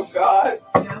 Oh God!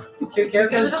 Two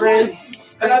characters. Because Grace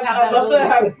And I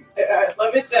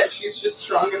love it that she's just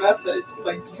strong enough that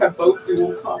like you have both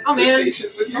dual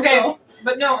conversations with Okay. yourself.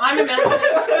 But no, I'm imagining.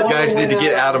 You guys need to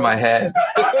get out of my head.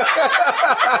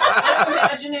 I'm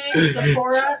imagining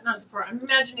Sephora, not Sephora. I'm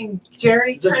imagining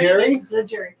Jerry. Jerry? Jerry.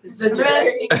 Jerry.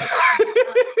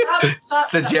 Stop.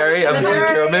 The Jerry of the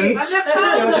Germans. I'm not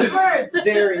pronouncing the words.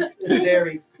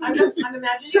 Zeri. I'm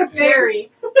imagining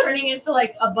Jerry turning into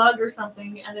like a bug or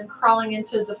something, and then crawling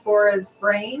into Sephora's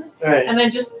brain, All right. and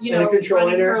then just And controlling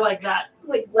running her. her like that.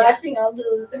 like lashing onto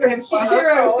the. And here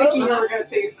I was thinking you were going to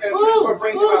say he's going to turn into a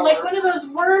brain devourer. like one of those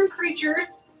worm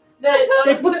creatures that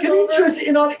They put creatures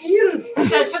in our ears.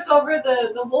 that took over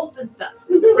the wolves and stuff.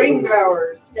 Brain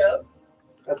devourers. Yep.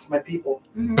 That's my people.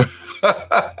 Mm-hmm.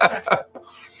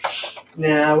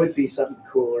 Nah, it would be something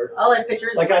cooler. All I picture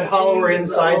is Like I'd hollow her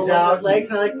insides out. legs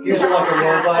and like Use her like a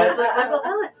robot. It's like, well,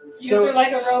 that's Use her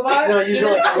like a robot. No, use her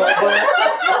like a robot.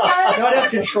 No, I'd have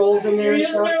controls in there and Use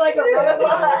stuff. her like a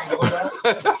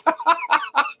robot.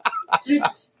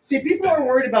 See, people are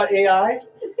worried about AI.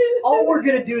 All we're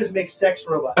gonna do is make sex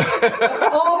robots. That's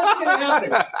all that's gonna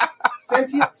happen.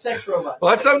 Sentient sex robots. Well,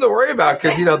 that's something to worry about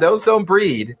because those don't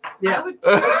breed. Yeah, I would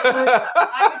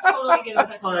totally get a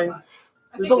that's sex fine. robot.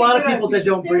 There's a lot of people that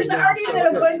don't breed There's now. already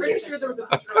been a bunch Pretty of. sure there was a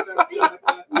picture of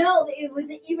that. No, it was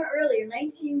even earlier,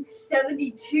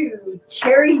 1972,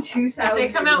 Cherry 2000. If they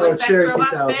come out Oh, with sex Cherry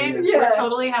robots, 2000, babe, yeah. we're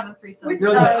totally having threesomes. With,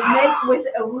 No, who was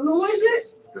it?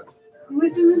 Who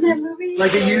was in that movie?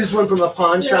 Like a used one from a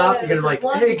pawn shop. You're gonna like,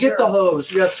 Blonde hey, get the girl. hose.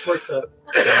 You got to squirt the.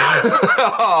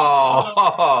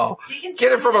 Oh,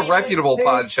 get it from a reputable Hey,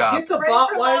 pawn shop, Get the Spray bot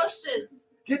for wipes. louses.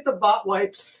 Get the bot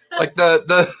wipes. like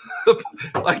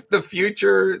the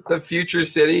future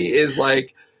city is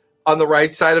like on the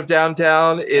right side of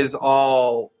downtown is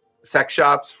all sex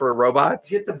shops for robots.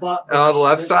 Get the bot. And on the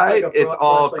left It's just like side, a it's brush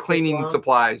all like this cleaning long.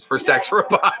 supplies for sex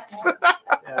robots.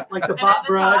 Yeah, like the And bot at the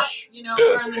brush. top,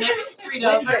 we're on the next street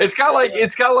over. It's kind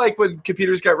of like when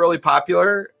computers got really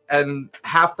popular and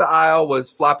half the aisle was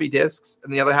floppy disks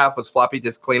and the other half was floppy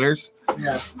disk cleaners.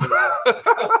 Yeah.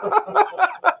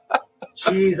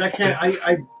 Jeez, I can't.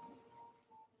 I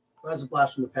that's a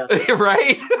blast from the past.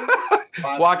 Right?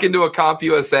 Walk into a Comp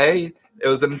USA, it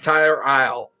was an entire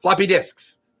aisle. Floppy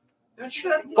disks. Don't you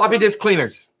guys Floppy disk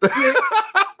cleaners.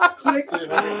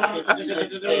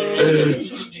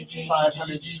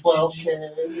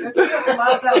 512K.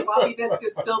 love that floppy disk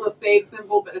is still the save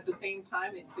symbol, but at the same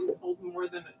time, it didn't hold more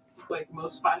than like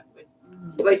most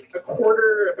like a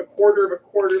quarter of a quarter of a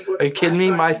quarter. Are you kidding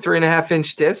me? My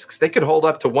 3.5-inch discs, they could hold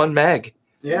up to 1 meg.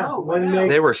 Yeah, Oh, one wow. meg.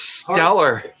 They were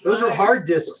stellar. Those are hard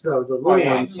discs, though. The little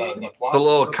ones. The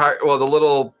little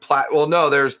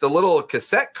there's the little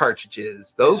cassette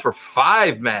cartridges. Those were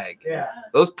 5 meg. Yeah,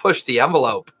 Those pushed the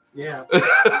envelope. yeah.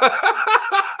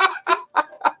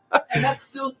 And that's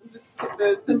still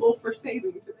the symbol for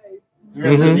saving today. You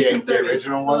remember Mhm. the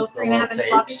original ones, the little 3.5-inch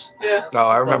floppy? tapes? Yeah. Oh,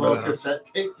 I The remember little those. cassette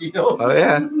tape deals. Oh,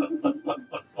 yeah.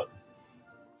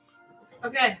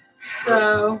 Okay,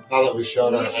 so Now that we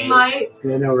showed our we age. might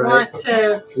Yeah, no, right? want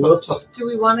to. Whoops. Do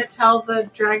we want to tell the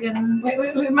dragon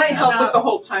It might help with the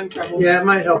whole time travel. Yeah, it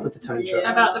might help with the time travel.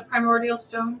 about the primordial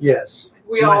stone? Yes.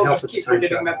 We Might all help just with keep the time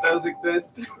forgetting travel. that those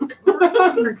exist.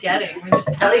 Forgetting. We just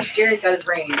At least Jerry got his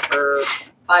reign for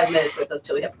 5 minutes with us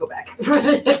till we have to go back.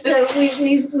 So we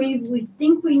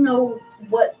think we know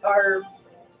what our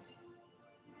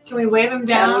Can we wave him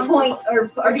down? point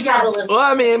or our catalyst. Well,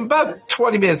 I mean, about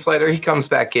 20 minutes later, he comes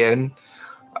back in.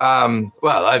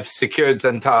 I've secured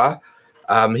Zentar.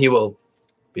 He will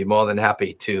be more than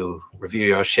happy to review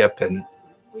your ship. And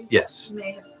We yes,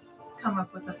 may have come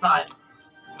up with a thought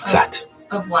what's that?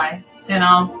 of why, and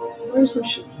I'll. Where's my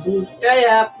ship?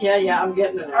 Yeah, I'm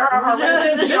getting it. Our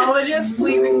resident geologist,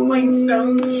 please explain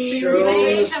stones. Sure. We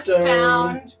may have Stone.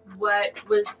 found what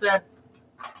was the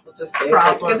We'll just say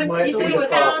problem. because Might You be say the it was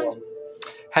problem.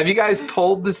 Have you guys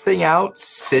pulled this thing out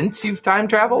since you've time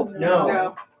traveled?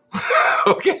 No.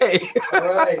 Okay.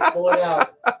 All right, pull it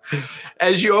out.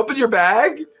 As you open your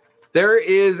bag, there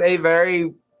is a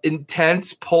very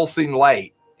intense pulsing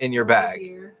light in your bag.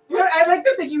 Here. Yeah, I like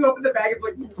to think you open the bag, it's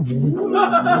like.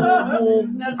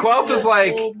 Quelf is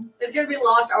like, It's gonna be a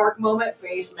lost arc moment.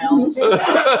 Face melt.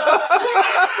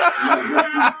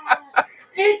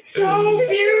 It's so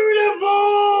beautiful.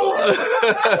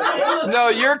 no,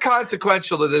 you're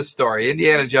consequential to this story.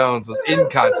 Indiana Jones was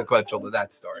inconsequential to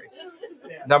that story.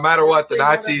 No matter what, the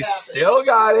Nazis still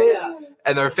got it,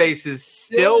 and their faces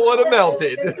still would have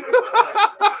melted.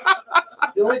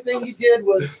 The only thing he did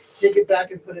was take it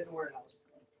back and put it in a warehouse.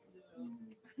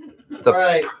 The- All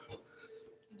right.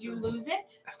 Did you lose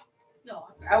it? No,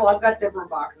 I've got different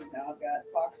boxes now. I've got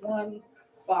box 1,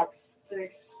 box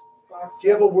 6, box. Do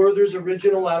you have a Werther's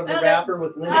original out of the wrapper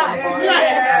with lint on the bar?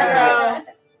 Yeah.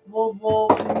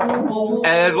 We'll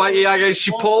And it's like, yeah, I guess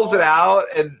she pulls it out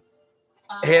and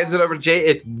hands it over to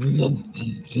Jay.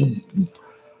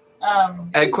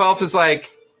 And Quelf is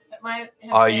like,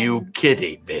 "Are you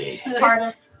kidding me?" Part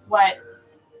of what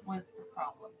was the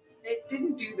problem, It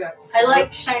didn't do that. I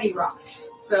like shiny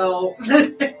rocks, so.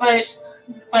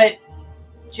 but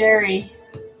Jerry,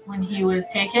 when he was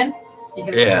taken,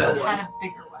 Yes. had a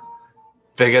bigger one.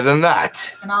 bigger than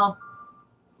that. And I'll.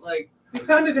 Like, We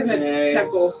found it in a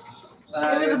temple.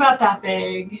 It was about that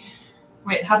big.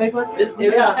 Wait, how big was it? Was it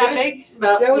Yeah. that big?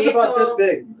 about That was eight about this tall.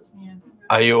 big. Yeah.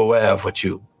 Are you aware of what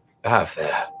you have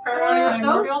there?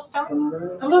 Primordial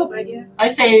stone? A little bit, yeah. I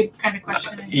say, kind of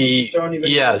questioning. Don't even know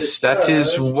Yes, what it that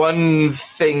is does. one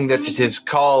thing that it is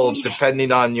called,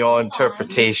 depending on your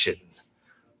interpretation.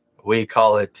 We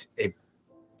call it a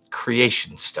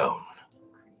creation stone.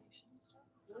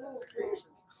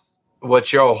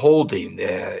 What you're holding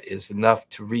there is enough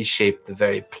to reshape the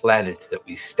very planet that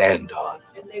we stand on.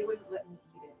 And they wouldn't let me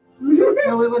eat it.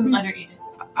 No, we wouldn't let her eat it.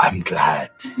 I'm glad.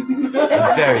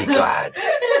 I'm very glad.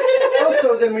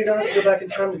 Also, then we don't have to go back in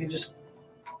time. We can just.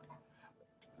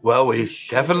 Well, we've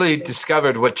definitely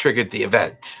discovered what triggered the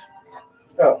event.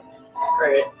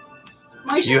 Great.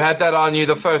 You had that on you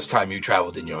the first time you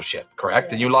traveled in your ship,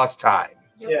 correct? And you lost time.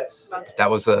 Yes. That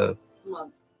was a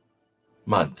Month.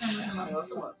 month.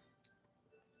 Lost a month.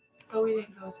 But we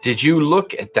didn't go. Did you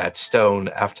look at that stone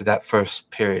after that first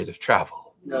period of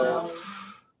travel? No.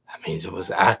 That means it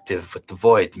was active with the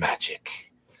void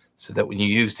magic. So that when you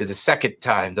used it a second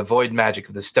time, the void magic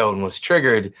of the stone was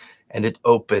triggered and it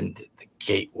opened the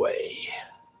gateway.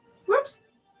 Whoops.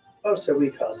 Oh, so we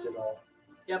caused it all.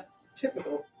 Yep.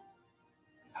 Typical.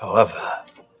 However,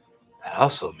 that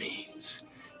also means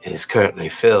it is currently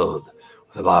filled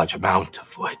with a large amount of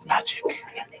void magic.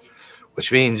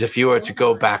 Which means if you were to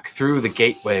go back through the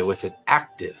gateway with it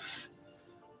active,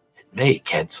 it may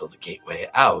cancel the gateway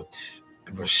out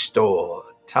and restore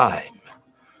time.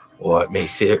 Or it may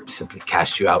simply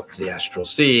cast you out to the astral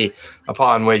sea,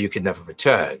 upon where you can never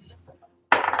return.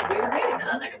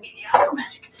 That could be the astral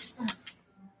magic. So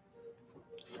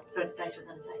it's dice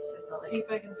within dice. So it's all See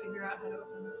if I can figure out how to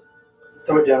open this.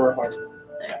 Throw it down real hard.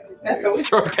 That's always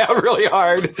Throw it down really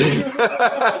hard.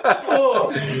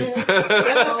 Oh.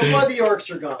 That's why the orcs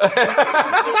are gone.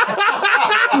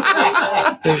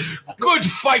 Good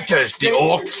fighters, the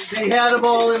orcs. They had them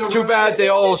all in a Too room. bad they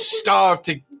all starved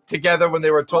together when they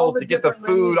were All told the to get the different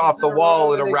food lineages off the in a wall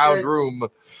row, in a and they round said- room.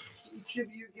 Each of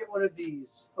you get one of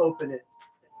these. Open it.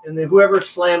 And then whoever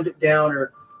slammed it down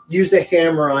or used a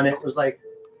hammer on it was like,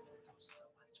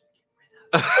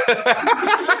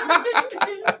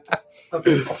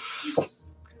 okay.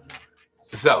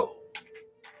 So,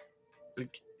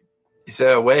 is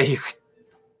there a way you could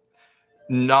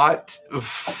not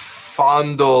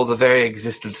fondle the very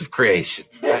existence of creation?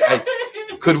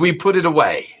 Could we put it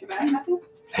away? too bad happened.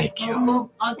 Thank you.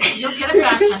 You'll get it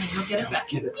back, honey. You'll get it back.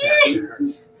 Give it back to her.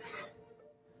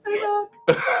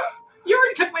 You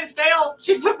already took my scale.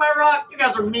 She took my rock. You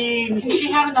guys are mean. Can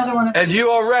she have another one of And you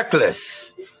are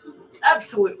reckless.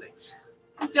 Absolutely.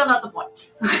 Still not the point.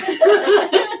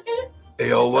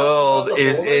 Your world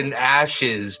is in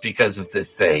ashes because of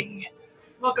this thing.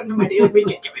 Welcome to my daily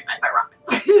weekend. Give me back my rock.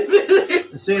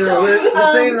 This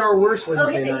ain't our worst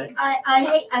Wednesday Okay, night.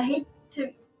 I hate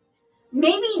to.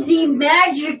 Maybe the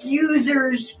magic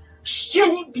users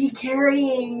shouldn't be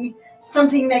carrying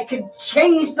something that could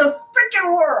change the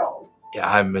freaking world. Yeah,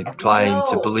 I'm inclined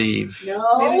to No. believe.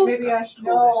 No. Maybe I should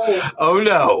hold it. No. Oh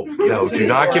no. No, do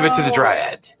not give it to the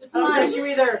dryad. It's I don't fine. trust you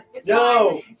either. It's No.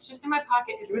 fine. It's just in my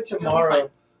pocket. Give it It'll be tomorrow. fine.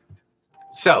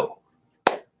 So,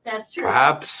 That's true.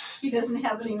 perhaps. He doesn't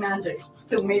have any magic,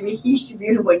 so maybe he should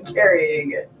be the one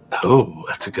carrying it. Oh,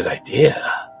 that's a good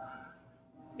idea.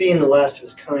 Being the last of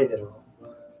his kind and all.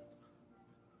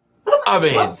 I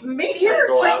mean, Meteor.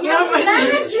 But Yeah, you're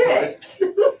magic.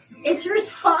 It's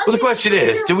responsible. well, the question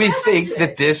is, do we think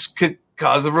that this could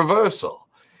cause a reversal?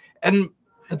 And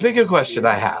the bigger question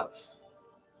I have,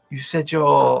 you said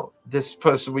you're this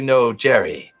person we know,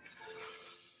 Jerry,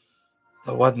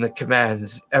 the one that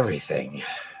commands everything,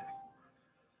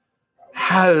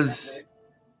 has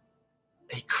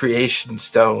a creation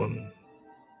stone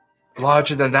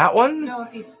larger than that one? No,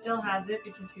 if he still has it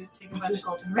because he was taken by the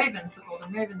Golden Ravens. The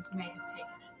Golden Ravens may have taken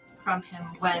it from him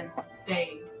when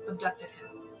they abducted him.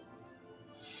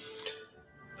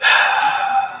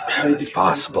 It's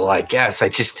possible, I guess.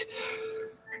 But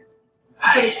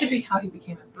it could be how he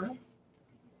became emperor.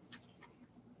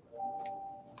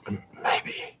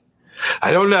 Maybe.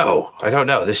 I don't know.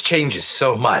 This changes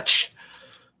so much.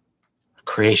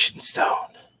 Creation stone.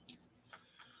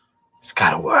 It's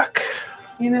gotta work.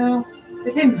 You know,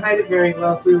 they didn't hide it very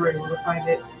well if we were able to find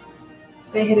it.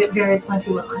 They hid it very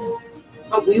plenty well.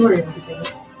 But we were able to get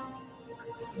it.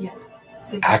 Yes.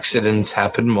 Accidents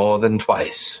happen more than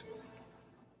twice.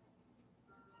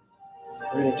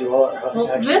 We're going to do all our Well,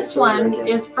 actions this over one again.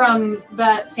 is from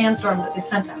that sandstorm that they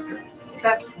sent after us.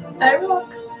 That's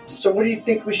So what do you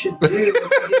think we should do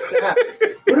once we get back?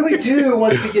 What do we do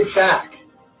once we get back?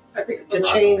 I pick up To the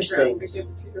rock change on the ground, things. I give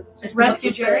it to you. It's Rescue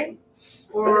not the Jerry? same.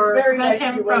 Or very prevent nice of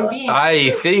him you, from Willow. being. I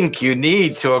think you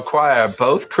need to acquire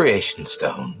both creation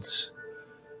stones.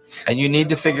 And you need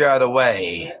to figure out a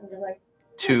way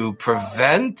to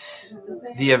prevent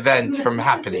the event from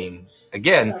happening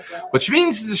again, which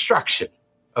means the destruction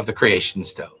of the creation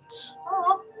stones.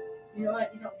 Oh, You know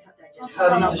what? You don't have that. Just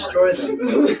How do you destroy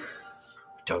them?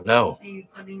 Don't know. Are you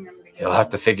putting them together? You'll have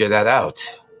to figure that out.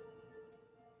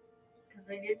 Because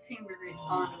they did seem to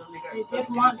respond when they got they close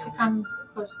did want to together. come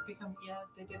close,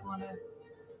 they did want to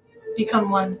become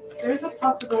one. There's a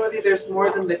possibility there's more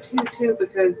than the two, too,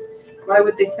 because why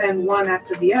would they send one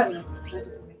after the other? That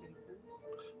doesn't make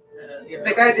any sense.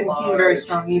 The guy didn't seem very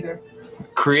strong either.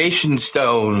 Creation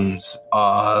stones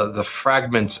are the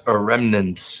fragments or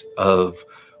remnants of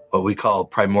what we call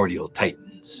primordial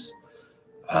titans.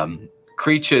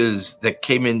 Creatures that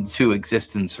came into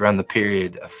existence around the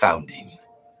period of founding.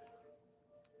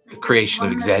 The creation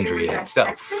of Exandria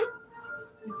itself.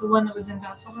 The one that was in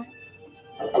Vasselheim?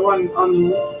 The one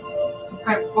on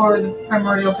Or the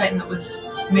primordial titan that was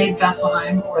made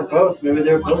Vasselheim? Or both. Maybe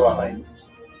they were both Well, Titans.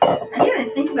 I didn't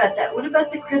even think about that. What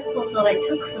about the crystals that I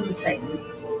took from the Titan?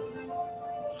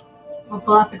 We'll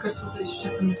pull out the crystals that you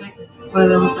took from the titan. What do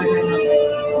they look like right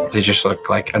now? They just look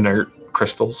like inert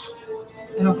crystals.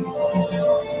 I don't think it's the same thing.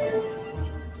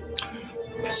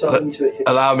 Something to it.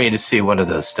 Allow me to see one of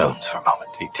those stones for a moment.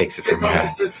 He takes it from your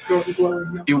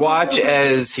hand. You watch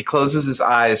as he closes his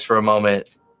eyes for a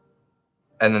moment,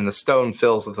 and then the stone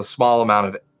fills with a small amount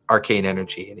of arcane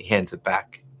energy, and he hands it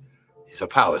back. These are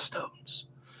power stones.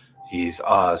 These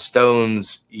are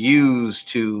stones used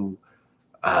to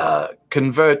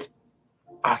convert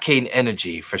arcane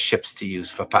energy for ships to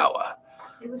use for power.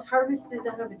 It was harvested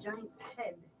out of a giant's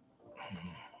head.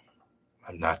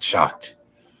 I'm not shocked.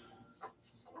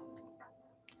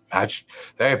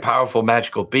 Very powerful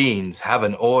magical beings have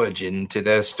an origin to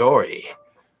their story.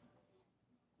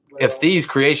 If these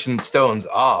creation stones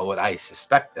are what I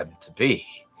suspect them to be,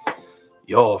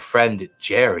 your friend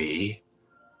Jerry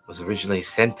was originally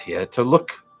sent here to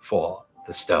look for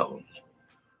the stone.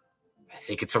 I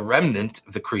think it's a remnant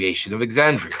of the creation of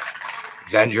Exandria.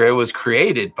 Exandria was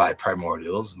created by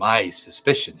primordials. My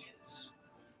suspicion is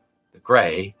the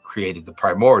Grey created the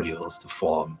primordials to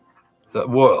form the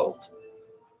world.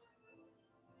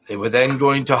 They were then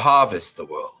going to harvest the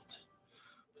world.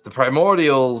 The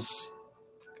primordials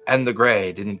and the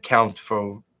Grey didn't count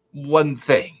for one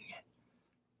thing: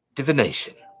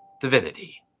 divinity,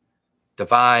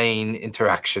 divine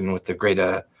interaction with the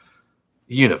greater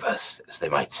universe, as they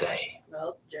might say.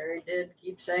 Well, Jerry did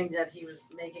keep saying that he was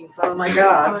making fun of my Oh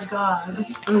gods. my god.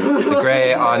 The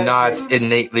Grey are not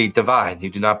innately divine. You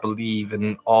do not believe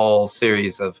in all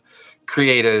series of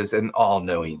creators and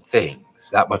all-knowing things.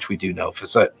 That much we do know for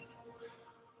certain.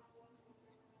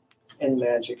 And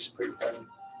magic's pretty funny,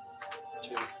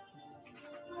 too.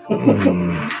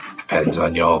 Depends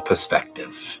on your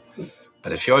perspective.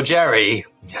 But if you're Jerry,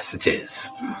 yes, it is.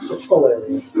 It's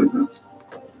hilarious.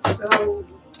 So,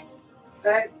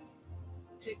 that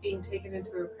being taken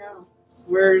into account,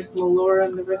 where's Melora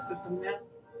and the rest of them now?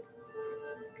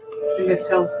 In this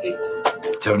hellscape?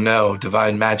 Don't know.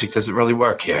 Divine magic doesn't really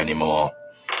work here anymore.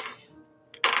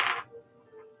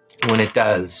 When it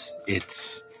does,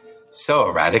 it's so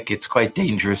erratic, it's quite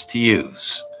dangerous to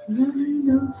use. It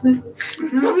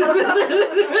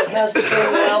has its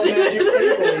own wild magic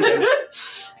table even.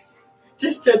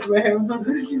 Just touch my hair.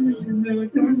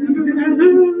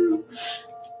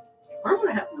 What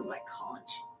would happen to my conch?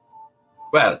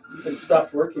 Well, It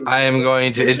stopped working. I am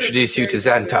going to introduce you to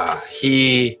Xantar.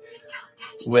 He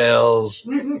will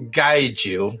guide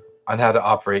you on how to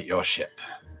operate your ship.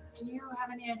 Do you have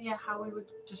any idea how we would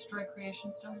destroy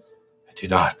creation stones? I do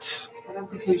not. I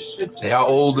don't think we should. They are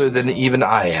older than even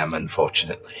I am,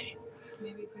 unfortunately.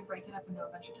 Maybe if we break it up into a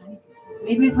bunch of tiny pieces.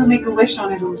 Maybe if we make a wish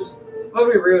on it, it'll just. Well,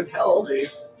 we ruined. How old are you?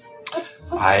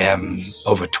 I am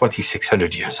over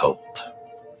 2,600 years old.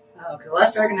 Because the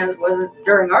last dragon wasn't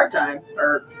during our time,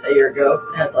 or a year ago.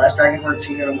 The last dragon weren't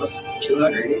seen in almost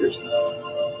 200 years.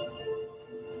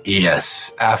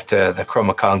 Yes, after the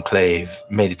Chroma Conclave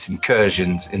made its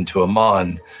incursions into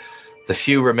Amon, the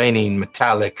few remaining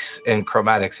metallics and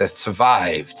chromatics that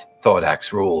survived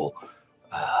Thordak's rule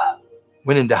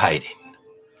went into hiding.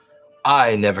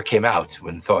 I never came out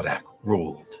when Thordak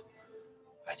ruled.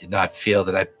 I did not feel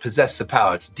that I possessed the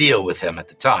power to deal with him at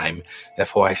the time,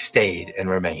 therefore I stayed and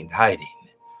remained hiding.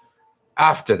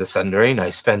 After the Sundering,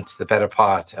 I spent the better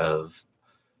part of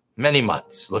many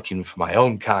months looking for my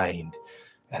own kind,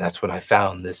 and that's when I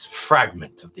found this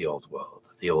fragment of the old world,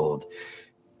 the old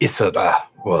Isra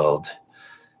world.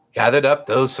 gathered up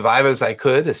those survivors I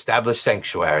could, established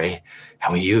sanctuary,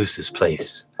 and we used this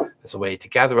place as a way to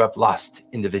gather up lost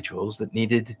individuals that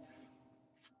needed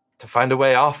to find a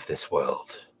way off this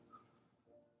world.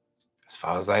 As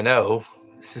far as I know,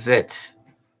 this is it.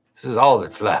 This is all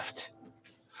that's left.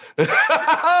 He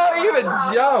even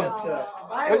jumped.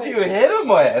 What'd you hit him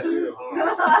with?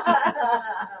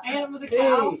 I hit him with a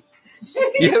cow.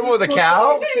 You hit him with a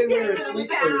cow? Pretend we were asleep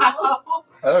first. I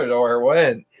don't know where it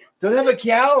went. Don't have a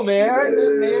cow, man.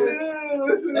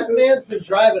 That man's been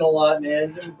driving a lot,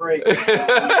 man. Give him a break. He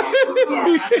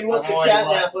wants to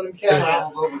catnap. Let him catnap.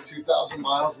 Traveled over 2,000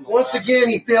 miles. Once again,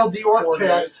 he failed the orc 4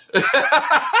 test.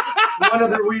 One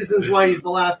of the reasons why he's the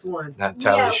last one. Not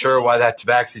entirely sure why that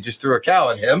tabaxi just threw a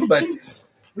cow at him, but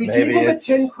We maybe gave him a it's-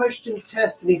 10-question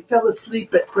test, and he fell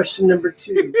asleep at question number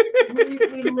 2. We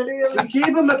literally. We gave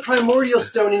him a primordial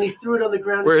stone, and he threw it on the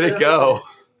ground. where'd it go?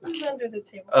 It's under the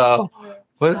table. Oh,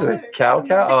 what is it? A cow? It's a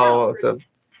cow. Oh, it's a.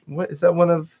 What is that? One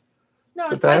of No,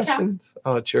 it's my cow. Sebastian's?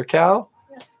 Oh, it's your cow.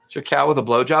 Yes. It's your cow with a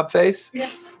blowjob face.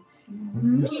 Yes.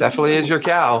 It definitely is your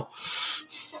cow.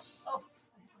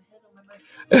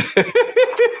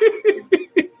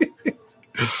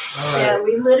 Yeah,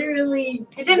 we literally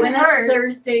It didn't went hurt. up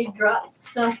Thursday, dropped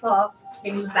stuff off,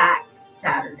 came back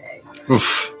Saturday.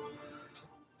 Oof.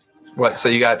 What? So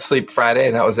you got sleep Friday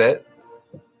and that was it?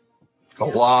 It's a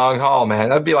long haul, man.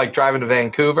 That'd be like driving to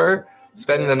Vancouver,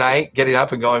 spending the night, getting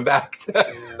up, and going back. And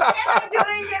I'm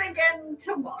doing it again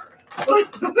tomorrow.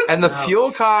 And the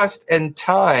fuel cost and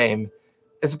time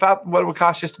is about what it would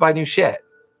cost just to buy new shit.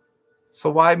 So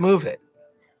why move it?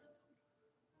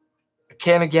 A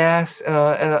can of gas and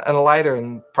a lighter,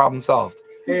 and problem solved.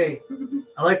 Hey,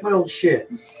 I like my old shit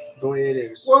the way it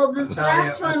is. Well, this That's how I-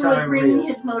 last that's one how was I bringing read.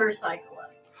 his motorcycle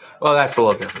up. So. Well, that's a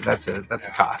little different. That's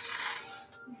a cost.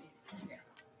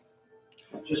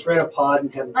 Just rent a pod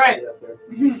and have him Right. sit up there.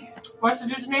 What's the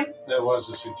dude's name? That was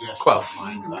a suggestion. Quelf. of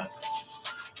mine, but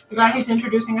The guy he's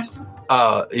introducing us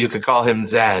to? You could call him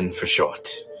Zan for short.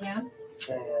 Zan?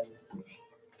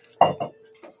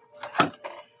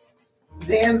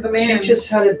 Zan's the man. Teach us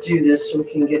how to do this so we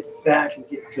can get back and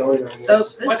get going on So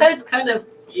this. this guy's kind of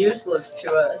useless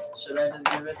to us. Should I just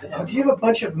give it to Oh, him? do you have a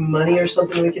bunch of money or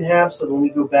something we can have so that when we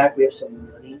go back we have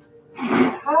some money?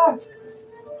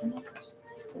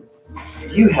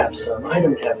 You have some. I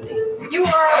don't have any. You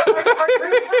are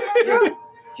Do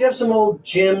you have some old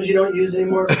gyms you don't use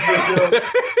anymore because there's no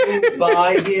thing to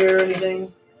buy here or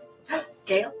anything?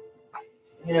 Scale?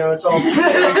 You know, it's all trade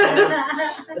now.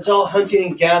 It's all hunting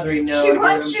and gathering now. She again,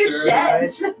 wants I'm your sure,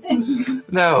 right? sheds.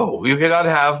 No, you cannot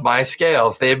have my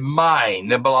scales. They're mine.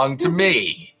 They belong to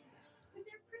me.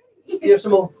 You have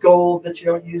some old gold that you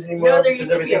don't use You anymore know, there because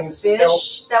used to be a everything's fish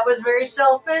belts. that was very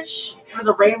selfish. It was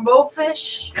a rainbow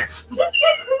fish.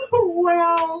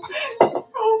 Wow.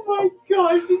 Oh my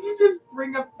gosh, did you just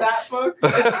bring up that book?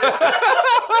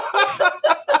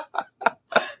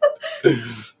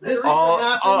 This is All-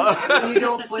 what all- happens when you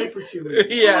don't play for 2 weeks.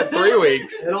 Yeah, 3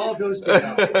 weeks. It all goes to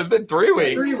hell. It's been 3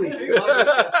 weeks. 3 weeks. It all goes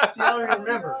to hell. See, I don't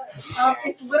remember. It's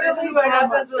This literally is what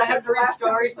happens when I have to read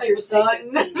stories to your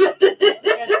son.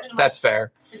 That's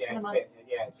fair. It's been a month.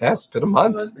 Yeah, it's been a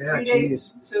month. Yeah, 3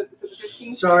 days jeez. to the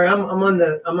 15th. Sorry, I'm on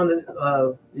the I'm on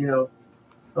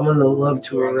the love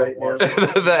tour right now.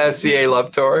 The SCA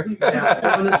Love Tour. Yeah,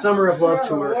 I'm on the Summer of Love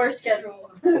tour. War schedule.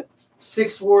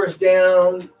 6 wars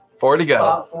down, 4 to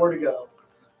go. 4 to go.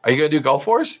 Are you going to do Gulf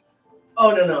Wars?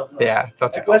 Oh no. Yeah,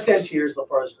 that's a West End Tier is the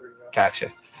farthest we're going.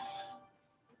 Gotcha.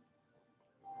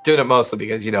 Doing it mostly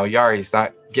because, Yari's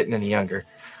not getting any younger.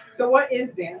 So what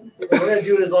is Zan? We're gonna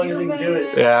do it as long as we can do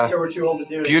it. Yeah. Until we're too old to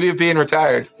do it. Beauty of being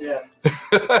retired. Yeah. Is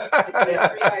he a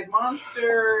three-eyed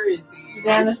monster? Is he?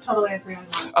 Zan is totally a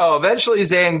 300. Oh, eventually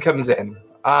Zan comes in.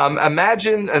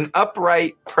 Imagine an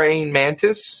upright praying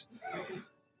mantis.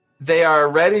 They are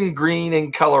red and green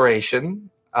in coloration.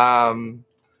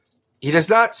 He does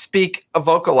not speak a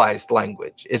vocalized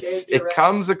language. It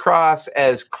comes across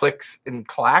as clicks and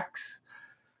clacks.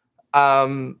 Tell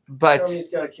me But he's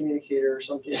got a communicator or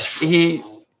something.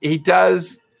 he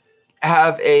does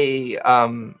have a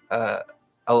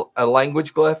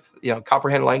language glyph,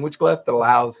 comprehend language glyph that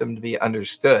allows him to be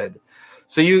understood.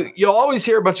 So you'll always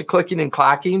hear a bunch of clicking and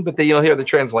clacking, but then you'll hear the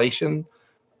translation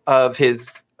of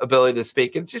his ability to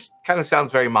speak. It just kind of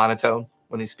sounds very monotone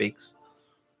when he speaks.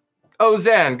 Oh,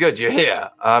 Zan, good, you're here.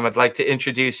 I'd like to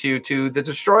introduce you to the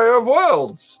Destroyer of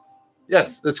Worlds.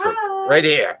 Yes, this group right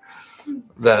here.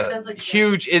 The Sounds like-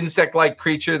 huge insect-like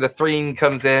creature, the Threen,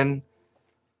 comes in.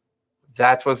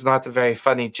 That was not a very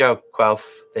funny joke, Quelf.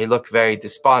 They look very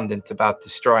despondent about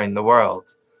destroying the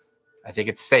world. I think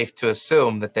it's safe to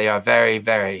assume that they are very,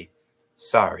 very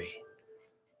sorry.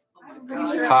 I'm pretty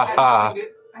sure Ha, I ha. had to shoot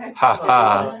it. I had to Ha shoot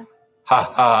ha.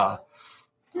 Ha ha.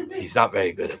 He's not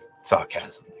very good at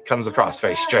sarcasm. It comes across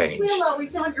very strange. Willow, we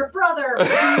found your brother.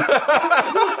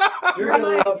 You're gonna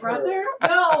My love her. brother?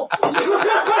 No.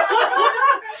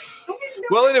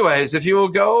 Well, anyways, if you will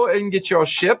go and get your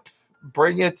ship,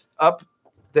 bring it up.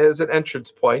 There's an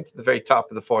entrance point at the very top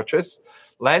of the fortress.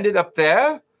 Land it up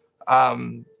there.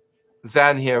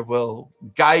 Zan here will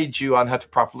guide you on how to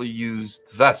properly use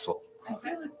the vessel. I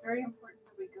feel it's very important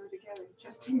that we go together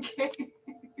just in case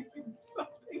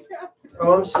something happens.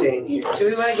 Oh, I'm staying here. Do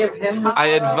we want to give him? I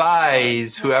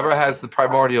advise whoever has the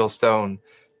primordial stone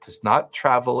does not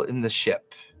travel in the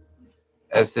ship.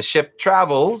 As the ship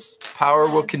travels, power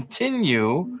will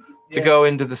continue to Yeah. go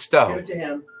into the Give stone. it to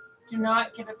him. Do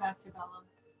not give it back to Bella.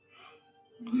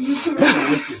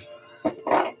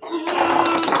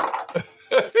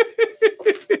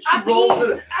 She rolls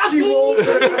it. She rolls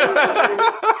it.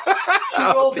 She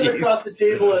rolls it across the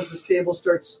table as this table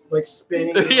starts like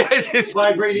spinning, Yes, it's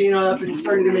vibrating up, and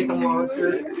starting to make a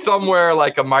monster. somewhere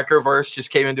like a microverse just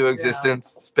came into existence,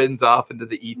 spins off into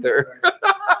the ether.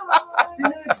 In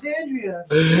Alexandria.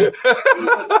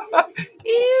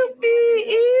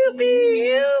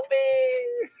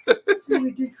 See,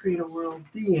 we did create a world.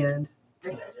 The end.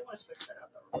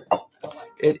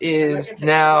 It is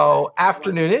now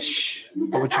afternoonish.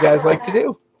 What would you guys like to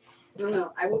do?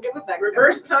 No, I will give it back.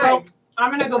 Reverse time.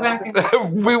 I'm gonna go back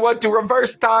and We want to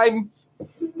reverse time.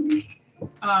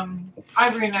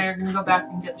 Ivory and I are gonna go back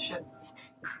and get the ship.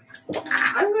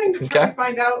 I'm going to try Okay. to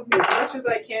find out as much as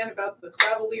I can about the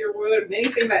Savalier wood and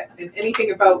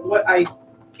anything about what I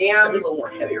A am, little more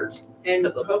heavier. and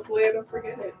hopefully I don't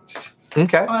forget it.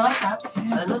 Okay. Oh, I like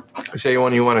that. So you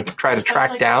want to try to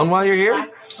track down while you're here?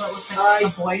 So it looks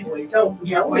like a void. Don't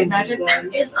Yeah, know void magic.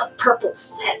 anyone. Is a purple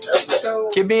set of this. So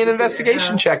Give me an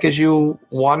investigation check as you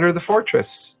wander the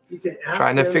fortress. You can ask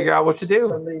Trying to them figure if out what to do.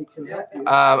 Somebody can help you.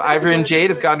 Ivory and Jade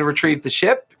have gone to retrieve the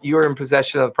ship. You are in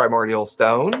possession of the primordial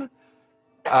stone.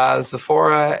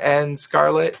 Zephora and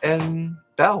Scarlet and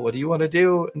Belle, what do you want to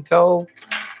do until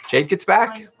Jade gets back?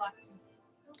 Mine is black.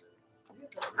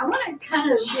 I want to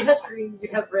kind of. She has green. You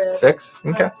have red. 6?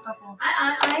 Okay. Purple.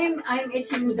 I'm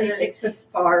itching Was it to 60?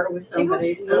 spar with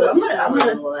somebody, Think so what's- I'm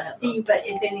what's- gonna see, but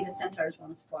if any of the centaurs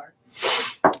want to spar.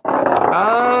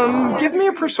 Give me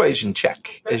a persuasion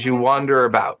check as you wander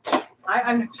about.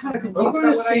 I'm kind of confused I'm about going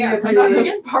to what I see am. if I'm not in they-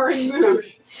 a sparring mood.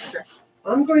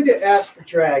 I'm going to ask the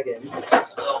dragon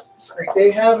if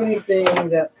they have anything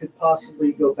that could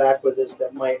possibly go back with us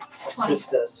that might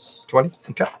assist us 20?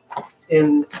 Okay.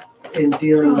 in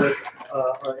dealing with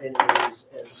our enemies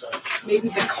and such. Maybe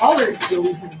the color is the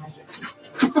illusion magic.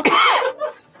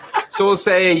 So we'll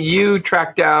say you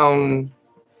track down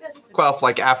Quelf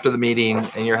like after the meeting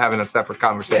and you're having a separate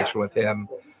conversation with him.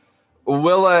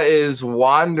 Willa is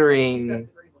wandering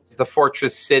the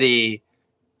fortress city,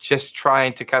 just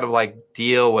trying to kind of like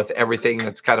deal with everything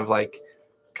that's kind of like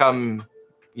come,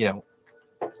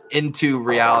 into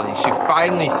reality. She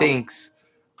finally thinks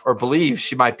or believes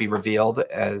she might be revealed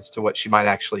as to what she might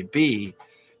actually be.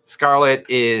 Scarlet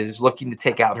is looking to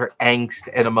take out her angst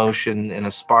and emotion in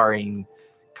a sparring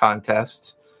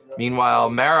contest. Meanwhile,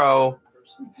 Marrow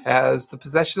has the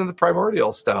possession of the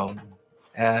primordial stone.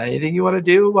 Anything you want to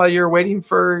do while you're waiting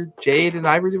for Jade and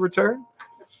Ivory to return?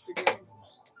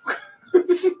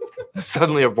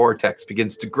 Suddenly a vortex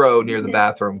begins to grow near the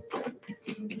bathroom.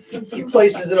 He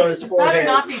places it on his Better forehead.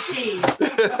 not be seen.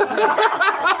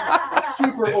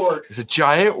 Super orc. As a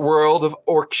giant world of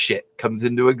orc shit comes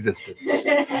into existence.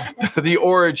 The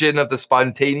origin of the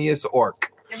spontaneous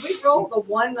orc. If we roll the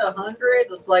 1 to 100,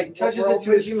 it's like He touches what it to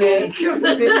world his would you skin.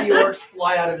 make? 50 orcs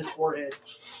fly out of his forehead.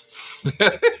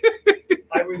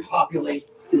 I repopulate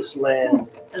this land.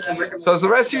 And then we're So as the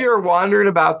rest of you are wandering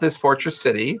about this fortress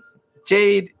city,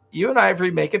 Jade, you and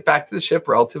Ivory make it back to the ship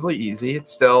relatively easy. It's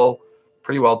still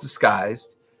pretty well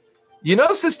disguised. You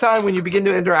notice this time when you begin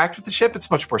to interact with the ship,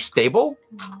 it's much more stable.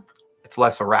 It's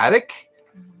less erratic.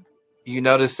 You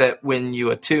notice that when you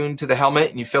attune to the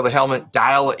helmet and you feel the helmet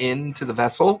dial into the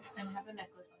vessel, And have a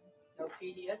necklace on.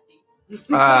 No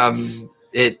PTSD.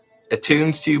 it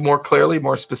attunes to you more clearly,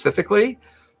 more specifically.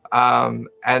 And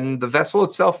the vessel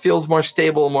itself feels more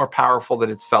stable, more powerful than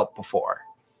it's felt before.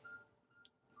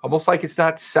 Almost like it's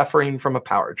not suffering from a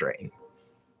power drain.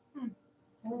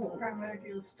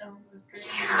 Primordial stone was great.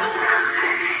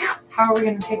 How are we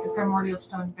going to take the primordial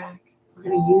stone back? We're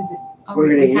going to use it. Oh, We're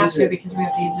we gonna have use to it. because we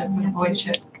have to use it for the void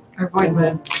ship. Or void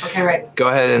moon. Okay, right. Go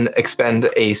ahead and expend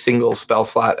a single spell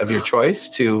slot of your choice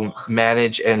to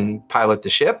manage and pilot the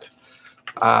ship.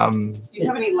 Do you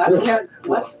have any left cats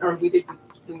left? Or we did.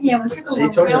 Yeah, we took See, a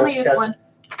told We you only not used to cast-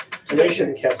 one. I know you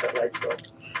shouldn't cast that light spell.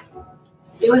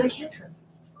 It was a cantrip.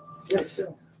 Yeah,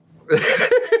 still. You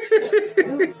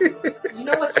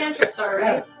know what cantrips are,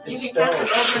 right? Yeah, You can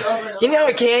cast them over and over and over. You know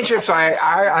what cantrips are?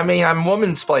 I mean, I'm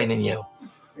woman-splaining you.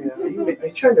 Yeah. Are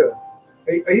you trying to?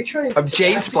 Are you trying? I'm to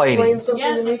Jade-splaining. explain something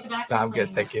Yes, to me? I'm tabaxi No, I'm good,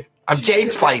 splaining. thank you. I'm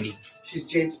Jade-splaining. She's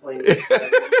Jade-splaining.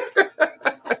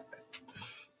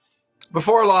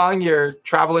 Before long, you're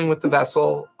traveling with the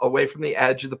vessel away from the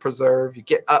edge of the preserve. You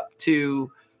get up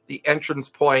to the entrance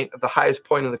point of the highest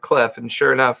point of the cliff, and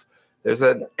sure enough, there's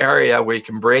an area where you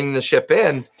can bring the ship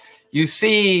in. You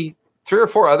see 3 or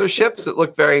 4 other ships that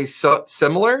look very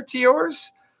similar to yours,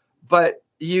 but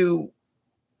you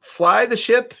fly the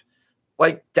ship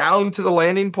like down to the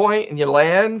landing point, and you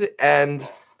land, and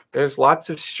there's lots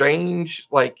of strange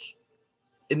like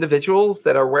individuals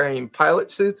that are wearing pilot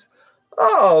suits.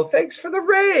 Oh, thanks for the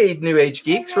raid, New Age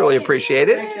Geeks. Really appreciate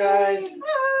it. Thanks, guys.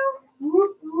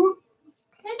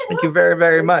 Thank you very,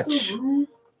 very much.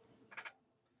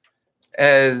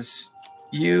 As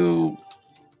you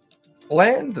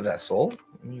land the vessel,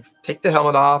 you take the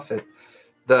helmet off,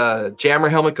 the jammer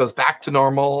helmet goes back to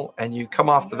normal, and you come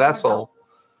off the vessel.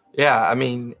 Yeah, I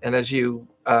mean, and as you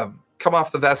come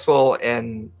off the vessel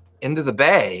and into the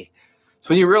bay, so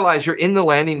when you realize you're in the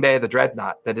landing bay of the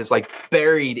Dreadnought that is like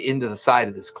buried into the side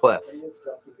of this cliff,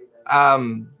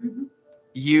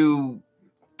 you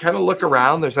kind of look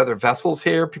around. There's other vessels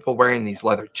here, people wearing these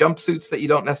leather jumpsuits that you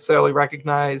don't necessarily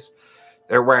recognize.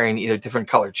 They're wearing either different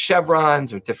colored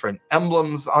chevrons or different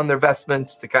emblems on their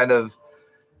vestments to kind of,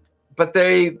 but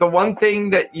the one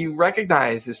thing that you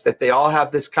recognize is that they all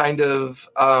have this kind of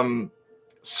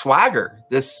swagger,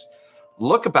 this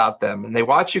look about them, and they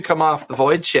watch you come off the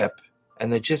void ship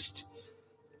and they just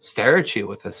stare at you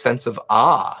with a sense of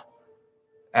awe.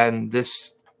 And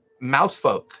this mouse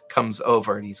folk comes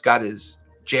over, and he's got his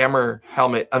jammer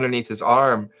helmet underneath his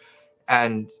arm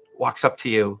and walks up to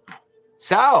you.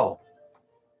 So,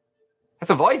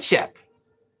 that's a void ship.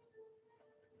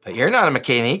 But you're not a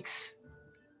mechanics.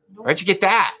 Where'd you get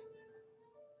that?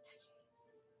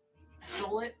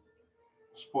 Stole it.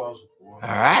 Spoils it. All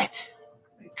right.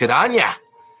 Good on ya.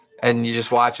 And you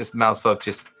just watch as the mouse folk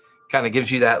just kind of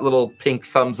gives you that little pink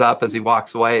thumbs up as he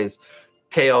walks away. His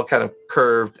tail kind of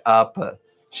curved up, a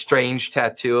strange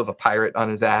tattoo of a pirate on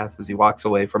his ass as he walks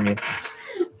away from you.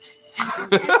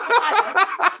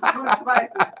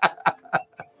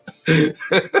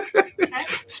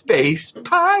 Space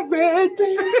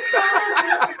pirates.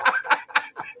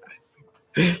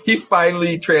 He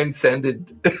finally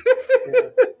transcended. All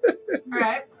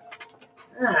right.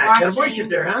 Got a voice ship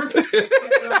there, huh?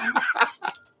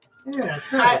 Yeah,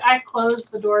 it's nice. I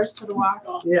closed the doors to the walk.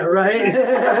 Yeah, right.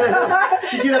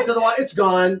 You get up to the wall, it's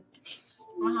gone.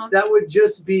 That would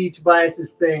just be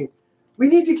Tobias's thing. We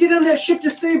need to get on that ship to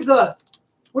save the.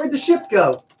 Where'd the ship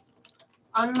go?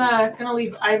 I'm gonna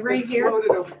leave Ivory here.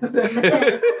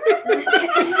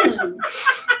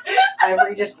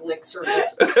 Ivory just licks her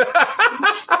lips.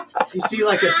 You see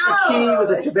like a key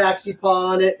with a tabaxi paw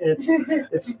on it, and it's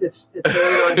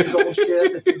going on his old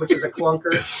ship, which is a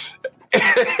clunker.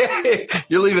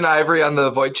 You're leaving Ivory on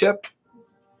the void ship?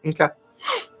 Okay.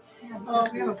 Yeah,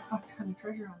 because we have a fuck ton of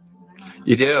treasure on there.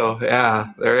 You do,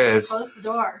 yeah, there is. Close the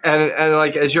door. And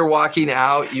like as you're walking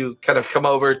out, you kind of come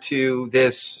over to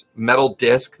this metal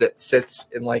disc that sits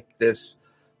in like this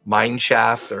mine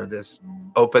shaft or this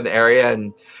open area,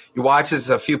 and you watch as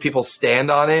a few people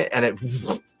stand on it, and it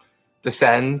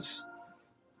descends.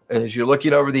 And as you're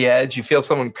looking over the edge, you feel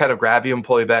someone kind of grab you and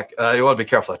pull you back. You want to be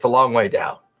careful. It's a long way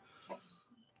down.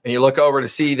 And you look over to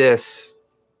see this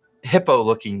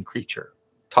hippo-looking creature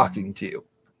talking to you.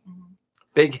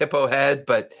 Big hippo head,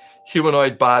 but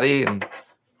humanoid body. And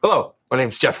hello, my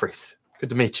name's Jeffries. Good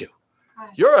to meet you. Hi.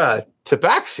 You're a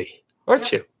tabaxi,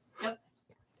 aren't you? Yep.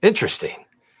 Interesting.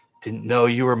 Didn't know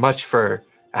you were much for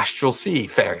astral sea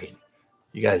faring.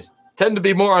 You guys tend to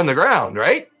be more on the ground,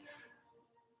 right?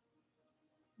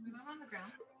 We were on the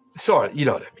ground. Sort of, you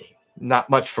know what I mean. Not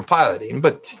much for piloting,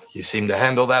 but you seem to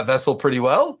handle that vessel pretty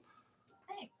well.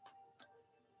 Thanks.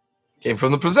 Came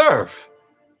from the preserve.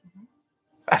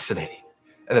 Fascinating.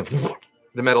 And then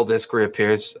the metal disc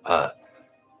reappears.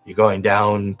 You going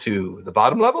down to the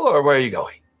bottom level, or where are you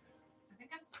going? I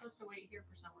think I'm supposed to wait here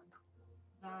for someone.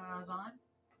 Zan?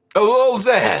 Oh,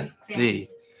 Zan. Zan.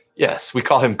 Yes, we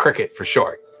call him Cricket for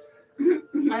short.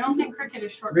 I don't think Cricket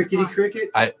is short. Rickety for Zan.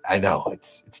 Cricket? I know,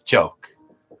 it's a joke.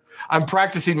 I'm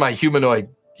practicing my humanoid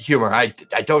humor. I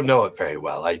don't know it very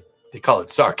well. They call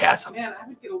it sarcasm. Man, I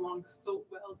would get along so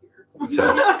well here.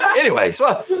 So, anyways,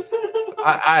 well,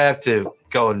 I have to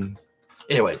go and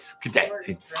Anyways, good day.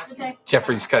 Okay.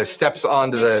 Jeffrey's kind of steps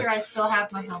onto Make sure I still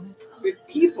have my helmet. With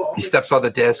people. he steps on the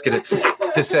disc and it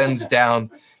descends down.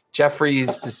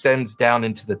 Jeffrey's descends down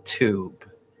into the tube.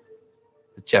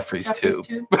 The Jeffrey's tube.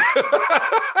 Just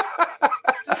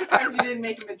because you didn't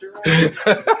make him a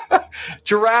giraffe.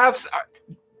 Giraffes,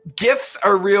 gifts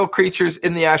are real creatures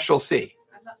in the astral sea.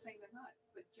 I'm not saying they're not,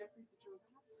 but Jeffrey the giraffe.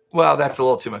 Well, that's a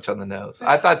little too much on the nose.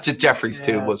 I thought Jeffrey's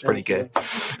tube was pretty good. All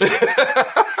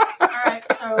right,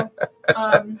 so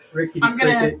Ricky, I'm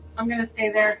gonna stay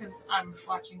there because I'm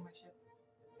watching my ship.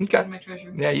 Okay. My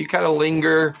treasure. Yeah, you kind of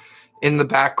linger in the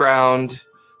background.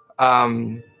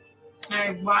 I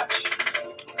watch.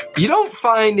 You don't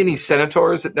find any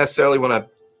senators that necessarily want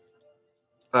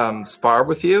to spar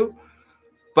with you,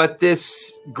 but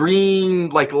this green,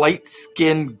 like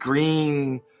light-skinned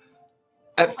green,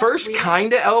 at first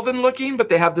kind of elven looking, but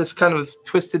they have this kind of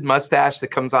twisted mustache that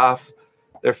comes off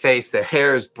their face. Their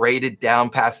hair is braided down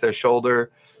past their shoulder.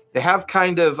 They have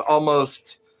kind of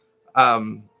almost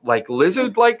like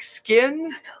lizard-like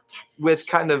skin with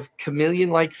kind of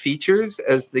chameleon-like features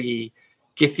as the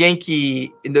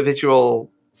Githyanki individual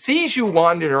sees you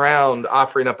wandering around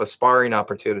offering up a sparring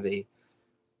opportunity.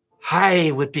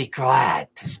 I would be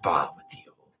glad to spar with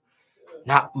you.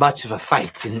 Not much of a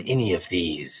fight in any of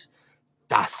these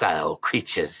docile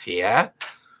creatures here.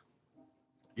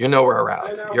 You're nowhere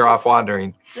around. You're off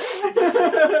wandering.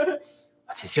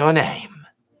 What is your name?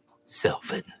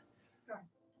 Sylvan.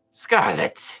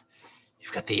 Scarlet.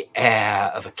 You've got the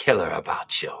air of a killer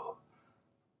about you.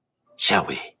 Shall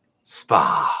we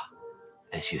spar,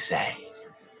 as you say?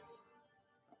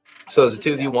 So as the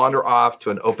two of you wander off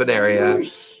to an open area,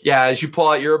 yeah, as you pull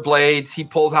out your blades, he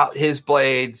pulls out his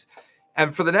blades.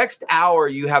 And for the next hour,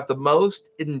 you have the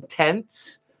most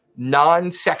intense,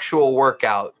 non-sexual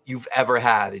workout you've ever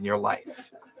had in your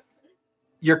life.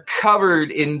 You're covered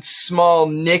in small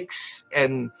nicks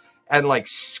and like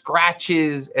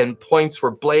scratches and points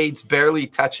where blades barely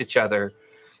touch each other.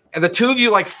 And the two of you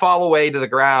like fall away to the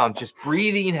ground, just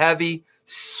breathing heavy,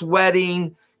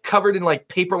 sweating, covered in like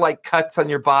paper-like cuts on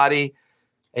your body.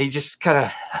 And you just kind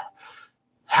of,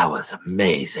 that was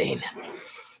amazing.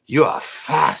 You are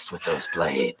fast with those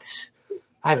blades.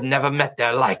 I've never met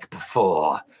their like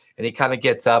before. And he kind of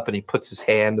gets up and he puts his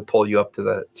hand to pull you up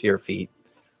to your feet.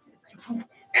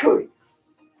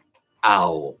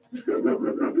 Ow.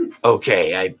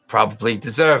 Okay, I probably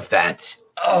deserve that.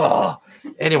 Oh,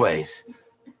 anyways,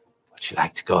 would you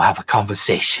like to go have a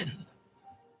conversation?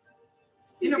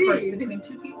 Intercourse between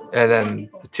two people. And then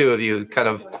the two of you kind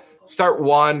of start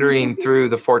wandering through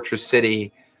the fortress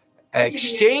city,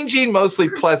 exchanging mostly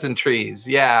pleasantries.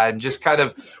 Yeah, and just kind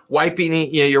of wiping,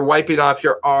 you're wiping off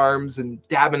your arms and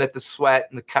dabbing at the sweat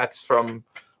and the cuts from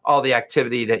all the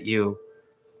activity that you.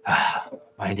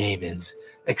 My name is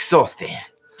Exorthi.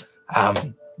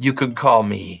 You could call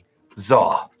me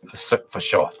Zor for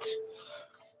short.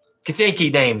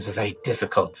 Githyanki names are very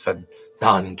difficult for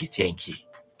non-Githyanki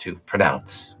to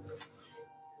pronounce.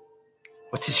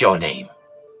 What is your name?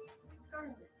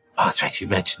 Oh, that's right, you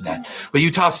mentioned that. Well,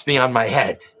 you tossed me on my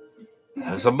head.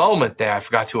 There was a moment there I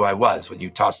forgot who I was when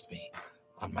you tossed me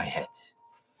on my head.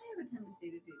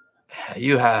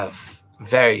 You have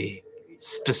very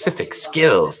specific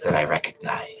skills that I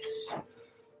recognize.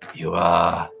 You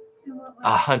are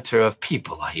a hunter of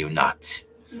people, are you not?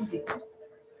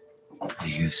 Do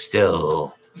you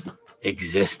still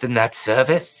exist in that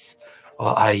service?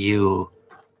 Or are you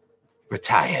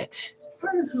retired?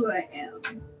 Part of who I am.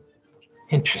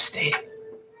 Interesting.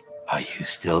 Are you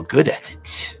still good at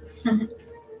it?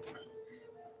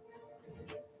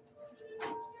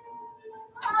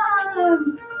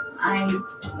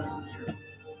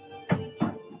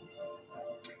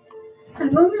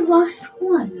 I've only lost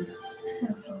one so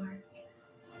far.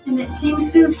 And it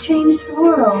seems to have changed the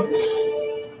world.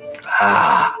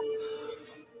 Ah.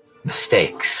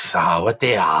 Mistakes are what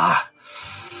they are.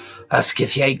 Us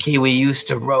Githyanki, we used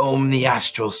to roam the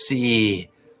astral sea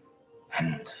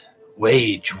and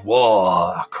wage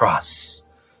war across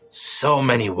so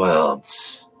many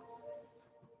worlds.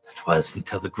 It was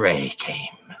until the Grey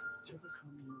came.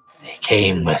 They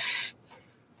came with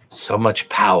so much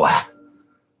power,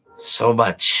 so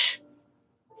much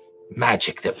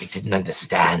magic that we didn't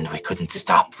understand. We couldn't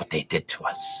stop what they did to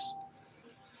us.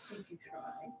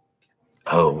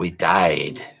 Oh, we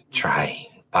died trying.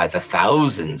 By the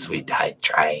thousands, we died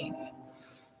trying.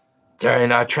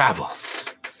 During our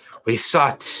travels, we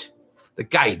sought the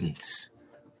guidance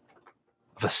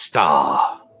of a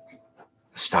star.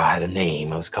 The star had a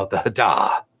name. It was called the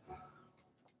Hadar.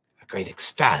 A great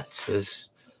expanse.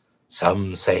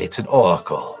 Some say it's an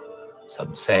oracle.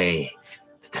 Some say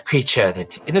the creature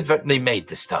that inadvertently made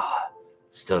the star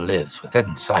still lives within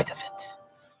inside of it.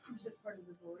 Is it part of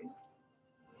the void?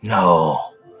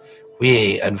 No,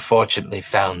 we unfortunately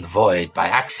found the void by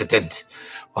accident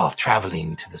while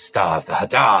traveling to the star of the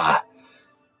Hadar.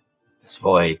 This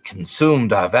void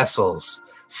consumed our vessels,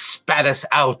 spat us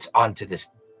out onto this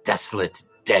desolate,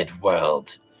 dead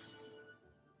world.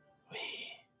 We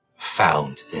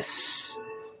found this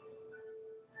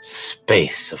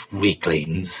space of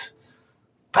weaklings,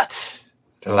 but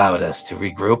it allowed us to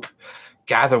regroup,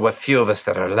 gather what few of us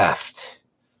that are left.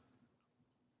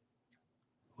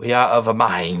 We are of a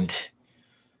mind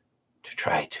to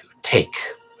try to take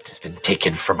what has been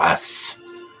taken from us.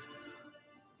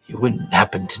 You wouldn't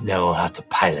happen to know how to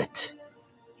pilot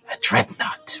a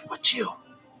dreadnought, would you?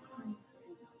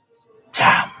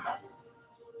 Damn.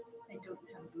 I don't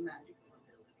have the magical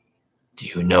ability. Do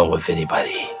you know of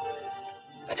anybody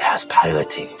that has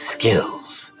piloting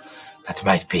skills that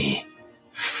might be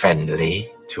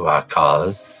friendly to our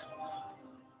cause?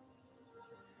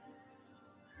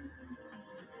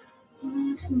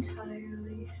 Not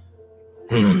entirely.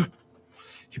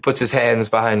 He puts his hands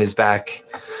behind his back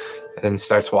and then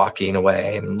starts walking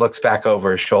away and looks back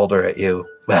over his shoulder at you.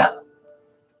 Well,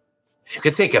 if you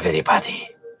could think of anybody,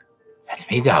 let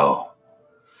me know.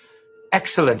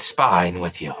 Excellent sparring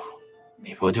with you.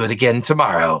 Maybe we'll do it again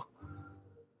tomorrow.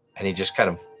 And he just kind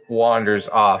of wanders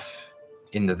off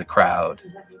into the crowd.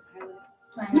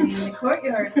 Find me in the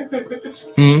courtyard.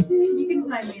 Hmm? You can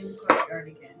find me in the courtyard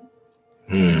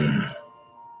again.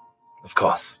 Of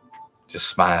course. Just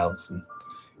smiles and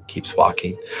keeps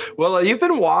walking. Well, you've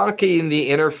been walking the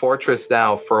inner fortress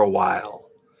now for a while.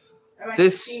 And I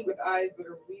This- see with eyes that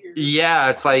are weird. Yeah,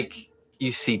 it's like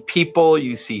you see people,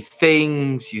 you see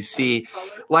things, you see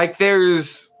like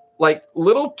there's like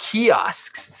little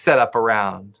kiosks set up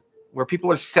around where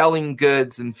people are selling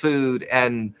goods and food,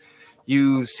 and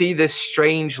you see this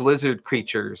strange lizard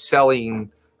creature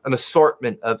selling an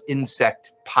assortment of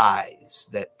insect pies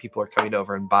that people are coming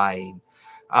over and buying.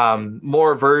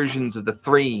 More versions of the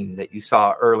threen that you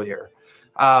saw earlier.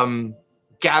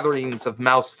 Gatherings of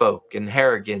mouse folk and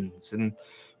harrigans. And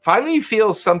finally you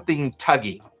feel something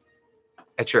tugging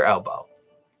at your elbow.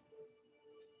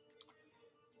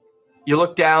 You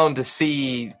look down to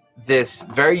see this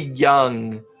very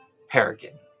young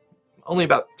harrigan, only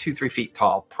about 2-3 feet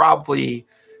tall, probably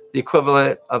the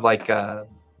equivalent of like a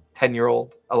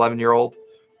 10-year-old, 11-year-old.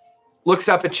 Looks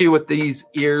up at you with these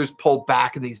ears pulled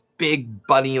back and these big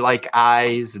bunny-like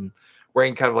eyes and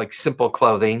wearing kind of like simple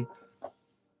clothing. I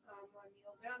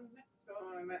kneel down so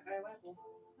I'm at eye level.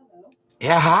 Hello.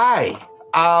 Yeah, hi.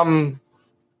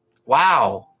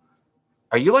 Wow.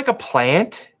 Are you like a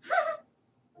plant?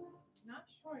 Not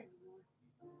sure anymore.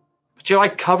 But you're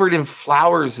like covered in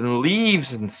flowers and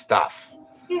leaves and stuff.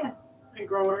 Yeah. I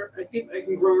grow her. I see if I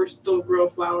can grow her. Still grow a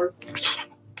flower.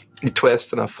 You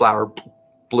twist and a flower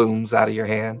blooms out of your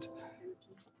hand.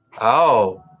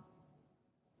 Oh.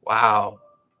 Wow.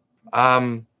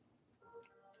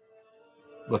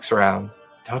 Looks around.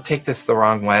 Don't take this the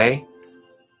wrong way.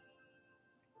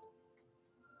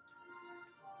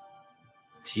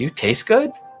 Do you taste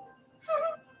good?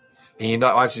 And you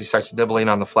not watch, he starts nibbling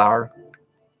on the flower.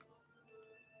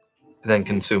 And then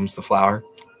consumes the flower.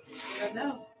 I don't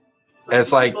know. And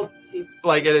it's like- people taste-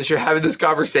 Like, and as you're having this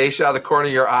conversation out of the corner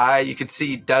of your eye, you can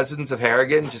see dozens of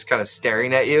harrigan just kind of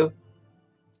staring at you.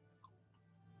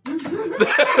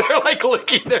 They're like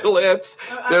licking their lips.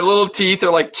 Their little teeth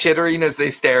are like chittering as they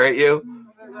stare at you.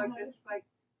 It's like,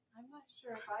 I'm not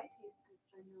sure if I taste good.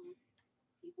 I know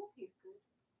people taste good.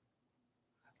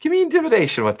 Give me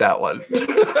intimidation with that one.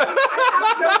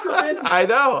 I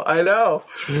I know.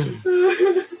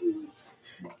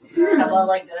 How about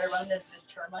like the other one that the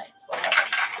termites?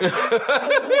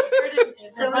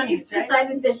 Somebody's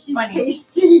decided that she's Bunnies.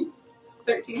 tasty.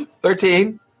 13.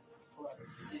 13.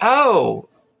 Oh.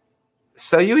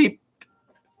 So you eat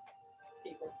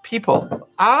people.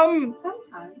 Sometimes.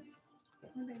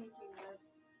 When they make me mad.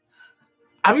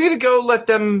 I'm gonna go let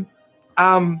them.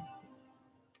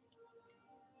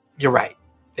 You're right.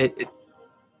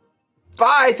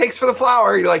 Bye. Thanks for the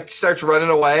flower. He like starts running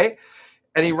away,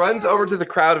 and he runs over to the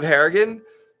crowd of harrigan,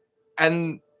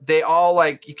 and they all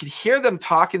like you can hear them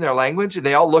talk in their language, and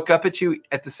they all look up at you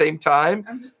at the same time,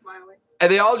 I'm just smiling.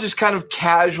 and they all just kind of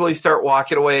casually start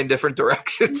walking away in different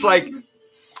directions, like.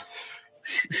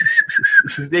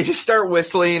 They just start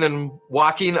whistling and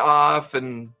walking off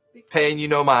and paying you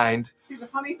no mind. See, the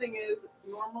funny thing is,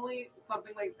 normally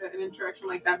something like that, an interaction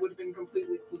like that would have been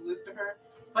completely clueless to her.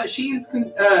 But she's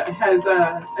has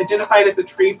identified as a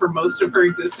tree for most of her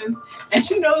existence, and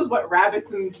she knows what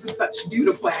rabbits and such do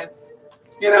to plants.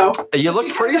 You look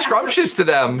pretty scrumptious to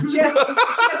them. She has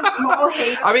a small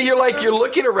hate. I mean, you're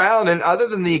looking around, and other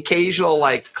than the occasional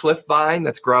like cliff vine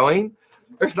that's growing,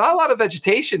 there's not a lot of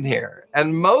vegetation here.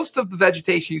 And most of the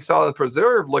vegetation you saw in the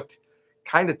preserve looked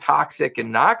kind of toxic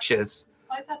and noxious.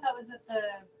 I thought that was at the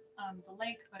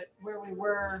lake, but where we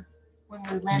were when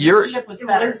we landed the ship was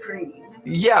better. green.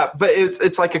 Yeah, but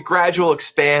it's like a gradual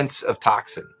expanse of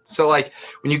toxin. So like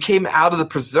when you came out of the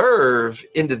preserve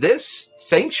into this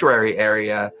sanctuary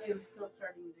area, It was still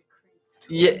starting to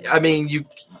creep. yeah, I mean you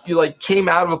like came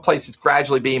out of a place that's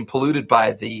gradually being polluted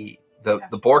by the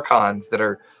Borkons that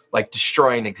are like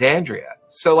destroying Exandria.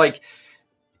 So like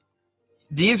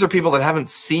these are people that haven't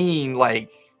seen like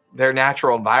their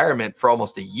natural environment for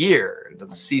almost a year. To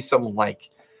see someone like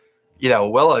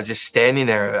Willa just standing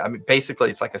there. I mean, basically,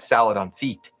 it's like a salad on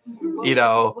feet. Will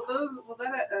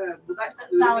that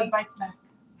Salad bites back.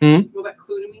 Will that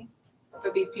clue to me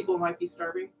that these people might be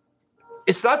starving?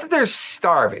 It's not that they're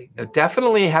starving. They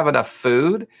definitely have enough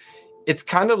food. It's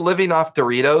kind of living off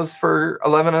Doritos for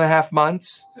 11 and a half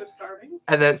months. So starving?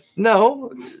 And then,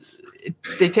 no,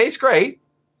 they taste great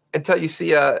until you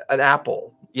see an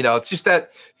apple. It's just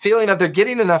that feeling of they're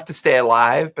getting enough to stay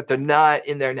alive, but they're not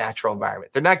in their natural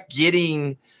environment. They're not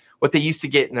getting what they used to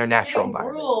get in their natural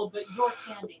environment. Rule, but your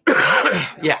candy.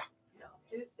 Yeah.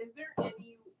 Is there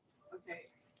any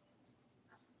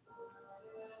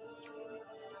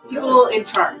people in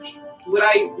charge? Would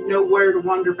I know where to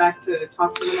wander back to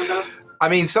talk to them about? I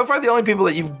mean, so far the only people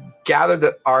that you've gathered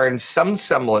that are in some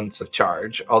semblance of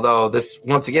charge, although this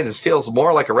feels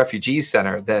more like a refugee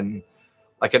center than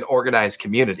like an organized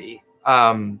community.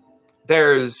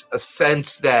 There's a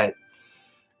sense that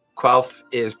Quelf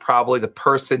is probably the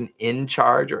person in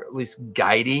charge, or at least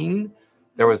guiding.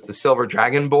 There was the Silver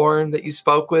Dragonborn that you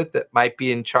spoke with that might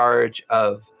be in charge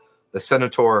of the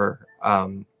Senator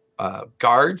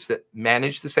guards that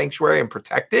manage the sanctuary and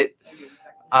protect it.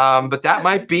 But that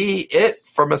might be it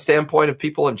from a standpoint of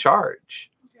people in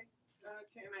charge. Okay.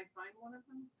 Can I find one of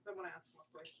them? I want to ask one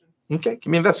question. Okay,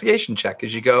 give me an investigation check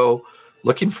as you go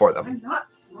looking for them. I'm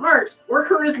not smart or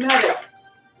charismatic.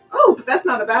 Oh, but that's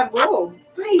not a bad roll.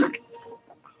 Nice.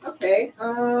 Okay.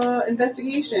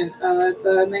 Investigation. It's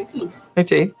 19.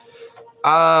 19.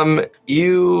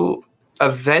 You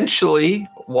eventually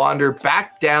wander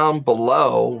back down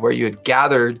below where you had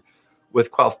gathered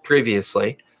with Quelf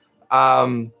previously.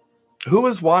 Who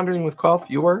was wandering with Quelf?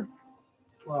 You were?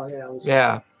 Well, yeah. I was,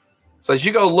 Yeah. So as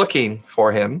you go looking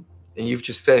for him, and you've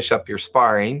just finished up your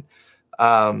sparring,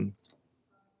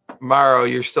 Maro,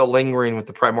 you're still lingering with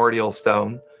the primordial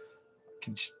stone.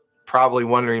 Probably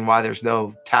wondering why there's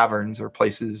no taverns or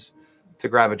places to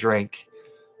grab a drink.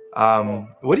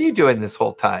 What are you doing this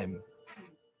whole time,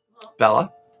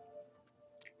 Bella?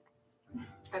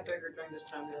 I figured during this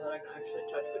time that I can actually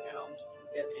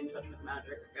get in touch with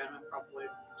magic again, and probably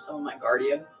summon my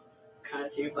guardian. Kind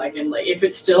of see if I can, if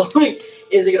it's still,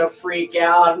 is it going to freak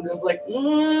out? I'm just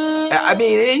I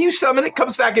mean, you summon it,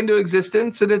 comes back into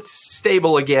existence, and it's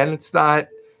stable again. It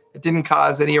didn't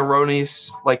cause any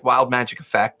erroneous, wild magic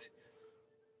effect.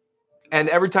 And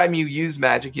every time you use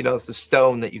magic, it's the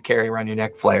stone that you carry around your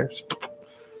neck flares.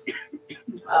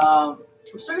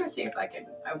 I'm still going to see if I can,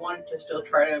 I wanted to still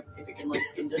try to, if it can, I'm going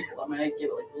to give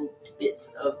it, little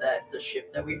bits of the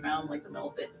ship that we found, the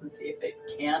metal bits, and see if it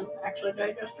can actually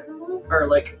digest it or,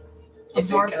 if it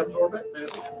can absorb it.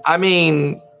 I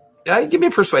mean, give me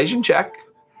a persuasion check.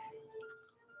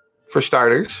 For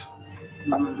starters.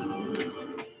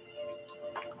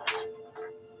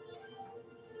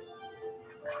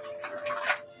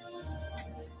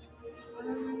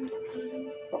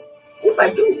 If I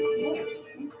do.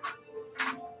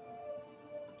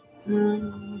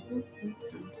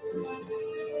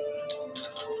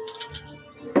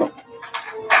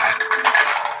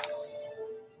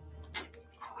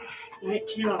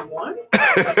 19 on 1.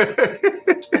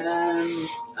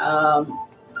 And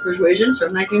persuasion, so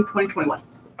 19, 20, 21.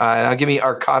 Now give me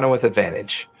Arcana with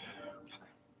advantage.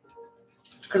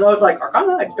 Because I was like,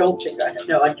 Arcana? I don't think I have.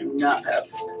 No, I do not have,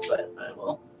 but I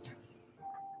will.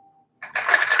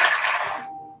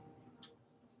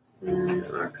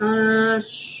 Arcana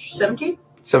 17?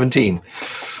 17.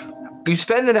 You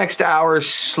spend the next hour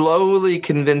slowly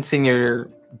convincing your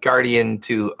guardian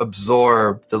to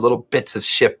absorb the little bits of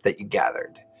ship that you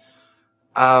gathered.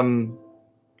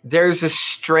 There's a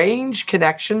strange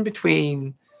connection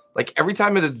between, every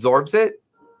time it absorbs it,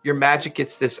 your magic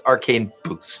gets this arcane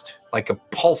boost, like a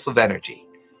pulse of energy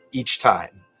each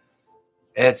time.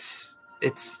 It's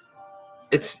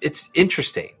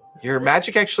interesting. Your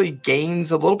magic actually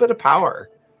gains a little bit of power.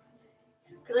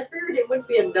 Because I figured it wouldn't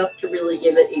be enough to really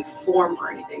give it a form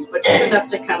or anything, but just enough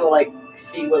to kind of like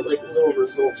see what like little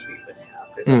results we would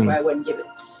have. That's why I wouldn't give it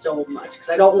so much, because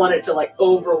I don't want it to like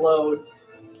overload.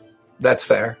 That's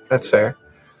fair. That's fair.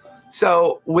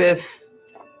 So with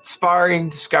sparring,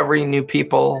 discovering new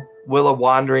people, Willa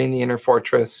wandering the inner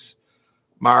fortress,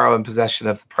 Morrow in possession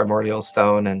of the primordial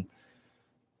stone, and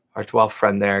our dwarf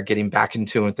friend there getting back in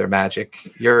tune with their magic,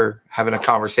 you're having a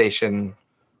conversation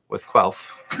with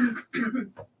Quelf.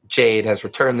 Jade has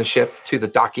returned the ship to the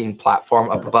docking platform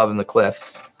up above in the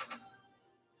cliffs.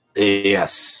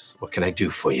 Yes, what can I do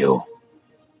for you?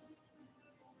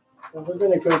 Well, we're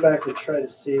going to go back and try to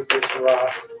save this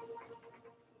rock.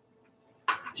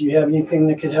 Do you have anything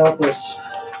that could help us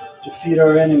defeat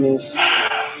our enemies?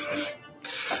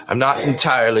 I'm not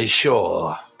entirely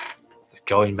sure that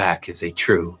going back is a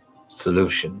true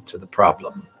solution to the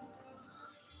problem.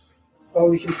 Oh,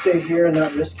 we can stay here and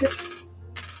not risk it?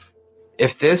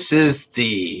 If this is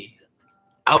the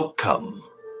outcome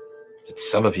that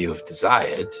some of you have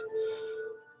desired,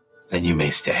 then you may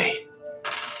stay.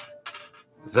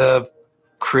 The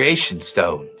creation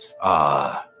stones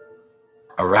are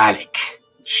erratic,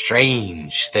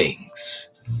 strange things.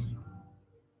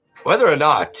 Whether or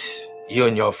not you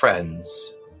and your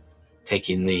friends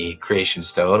taking the creation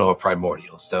stone or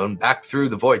primordial stone back through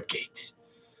the void gate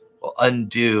will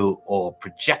undo or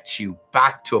project you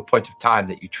back to a point of time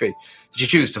that you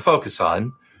choose to focus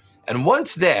on. And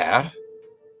once there,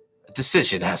 a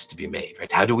decision has to be made,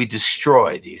 right? How do we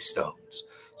destroy these stones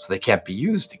so they can't be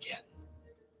used again?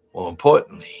 More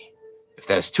importantly, if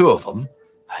there's two of them,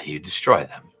 how do you destroy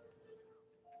them?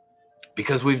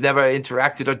 Because we've never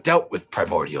interacted or dealt with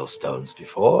primordial stones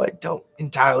before, I don't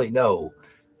entirely know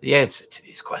the answer to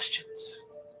these questions.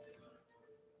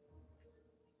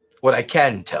 What I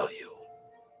can tell you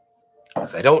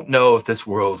is I don't know if this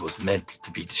world was meant to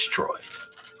be destroyed.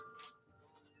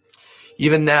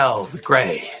 Even now, the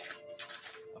Grey,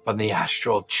 up on the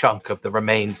astral chunk of the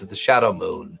remains of the Shadow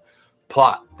Moon,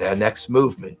 plot their next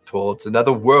movement towards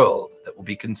another world that will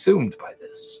be consumed by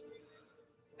this.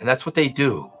 And that's what they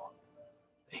do.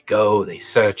 They go, they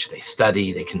search, they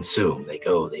study, they consume. They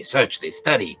go, they search, they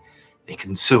study, they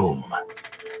consume.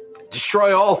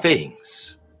 Destroy all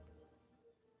things.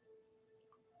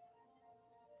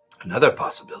 Another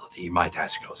possibility you might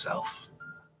ask yourself,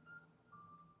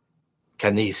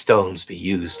 can these stones be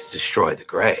used to destroy the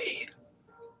Grey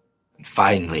and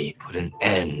finally put an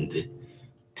end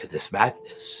to this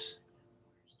madness?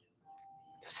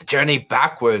 Does the journey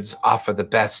backwards offer the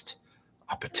best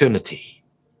opportunity?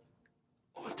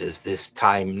 Or does this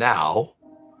time now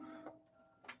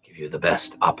give you the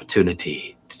best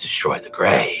opportunity to destroy the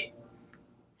Grey?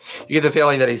 You get the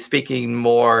feeling that he's speaking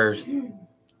more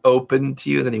open to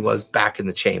you than he was back in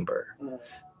the chamber.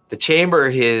 The chamber,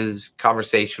 his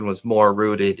conversation was more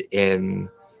rooted in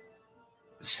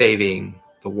saving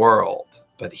the world.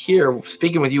 But here,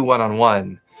 speaking with you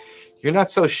one-on-one, you're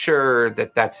not so sure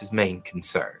that that's his main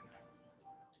concern.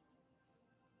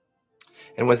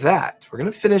 And with that, we're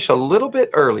going to finish a little bit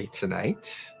early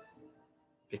tonight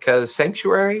because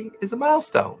Sanctuary is a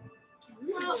milestone.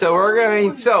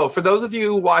 So for those of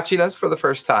you watching us for the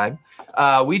first time,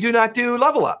 we do not do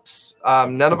level ups.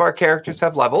 None of our characters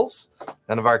have levels.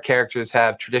 None of our characters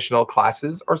have traditional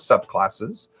classes or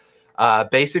subclasses.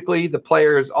 Basically, the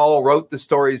players all wrote the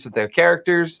stories of their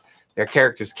characters. Their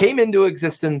characters came into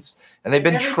existence, and they've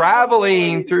been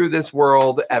traveling through this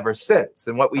world ever since.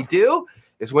 And what we do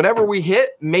is whenever we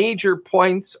hit major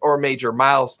points or major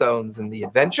milestones in the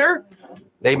adventure,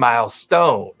 they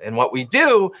milestone. And what we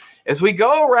do is we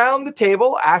go around the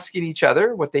table asking each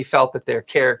other what they felt that their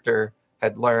character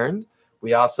had learned.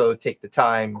 We also take the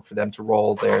time for them to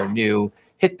roll their new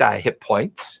hit die hit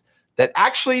points that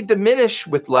actually diminish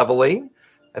with leveling.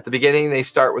 At the beginning, they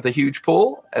start with a huge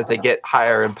pool. As they get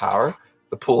higher in power,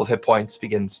 the pool of hit points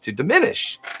begins to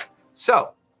diminish.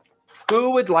 So,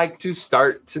 who would like to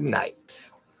start tonight?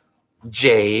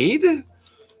 Jade?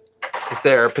 Is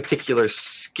there a particular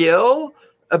skill,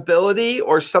 ability,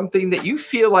 or something that you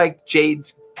feel like Jade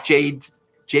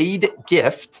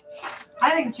gift?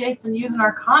 I think Jade's been using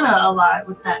Arcana a lot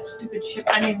with that stupid ship.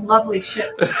 Lovely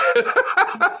ship.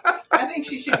 I think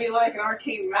she should be like an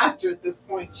arcane master at this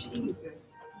point.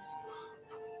 Jesus.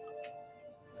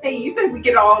 Hey, you said we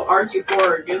could all argue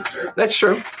for or against her. That's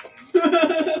true.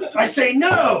 I say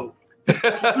no!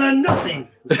 She's done nothing.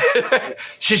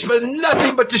 She's been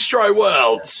nothing but destroy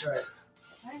worlds. That's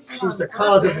right. She's the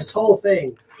cause of this whole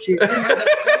thing. She didn't have that,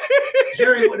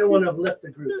 Jerry wouldn't want to have left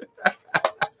the group.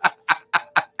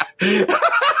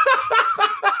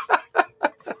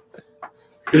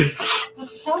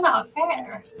 That's so not not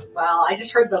fair. Well, I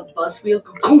just heard the bus wheels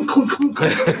go clunk, clunk, clunk,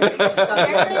 clunk.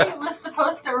 Jerry was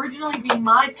supposed to originally be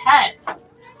my pet,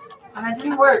 and it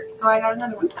didn't work, so I got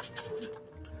another one.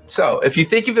 So, if you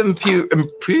think you've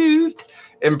improved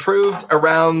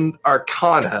around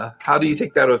Arcana, how do you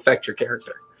think that would affect your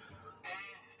character?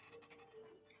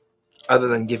 Other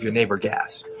than give your neighbor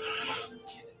gas.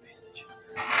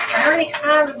 I already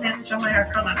have advantage on my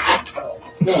Arcana.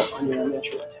 No, I mean, I'm not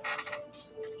sure.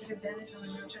 Advantage on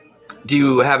my magic. Do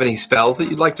you have any spells that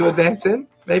you'd like to advance in,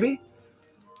 maybe?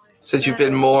 Since you've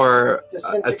been more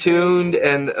attuned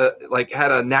and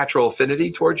had a natural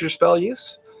affinity towards your spell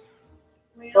use?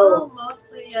 Well,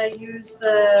 mostly I use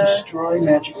the... Destroy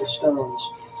magical stones.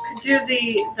 Could do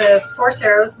the force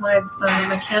arrows, my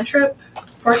cantrip.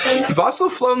 Force arrows. You've also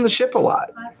flown the ship a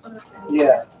lot. That's what I was saying.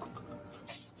 Yeah.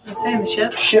 I was saying the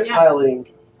ship. Ship piloting.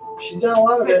 She's done a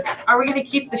lot of it. Are we going to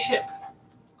keep the ship?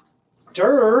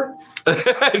 Durr.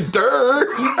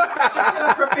 Durr. You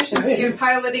have proficiency in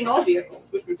piloting all vehicles,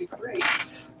 which would be great.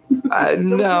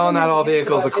 No, not all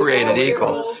vehicles are created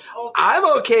equal. I'm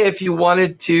okay if you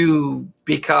wanted to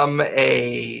become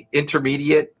a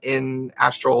intermediate in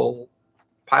astral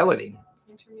piloting.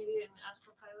 Intermediate in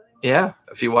astral piloting? Yeah,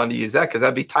 if you wanted to use that, because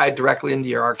that'd be tied directly into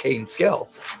your arcane skill.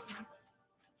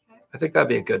 I think that'd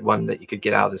be a good one that you could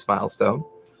get out of this milestone.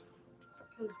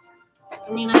 I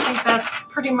mean, I think that's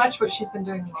pretty much what she's been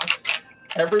doing the most.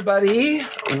 Everybody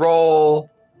roll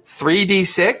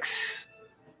 3d6,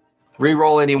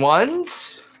 re-roll any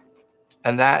ones,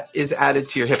 and that is added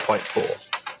to your hit point pool.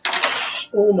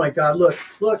 Oh my god, look.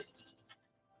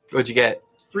 What'd you get?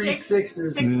 3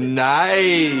 sixes.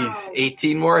 Nice.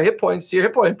 18 more hit points to your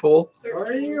hit point pool. 2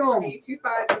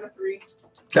 5s and a 3.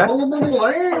 Okay.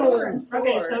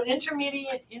 Okay, so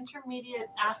intermediate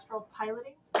astral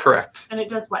piloting, Correct. and it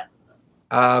does what?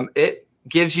 It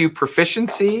gives you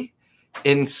proficiency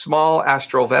in small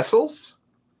astral vessels,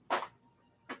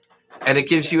 and it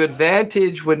gives you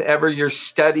advantage whenever you're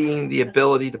studying the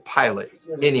ability to pilot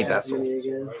any vessel.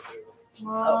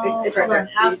 Small, it's right there.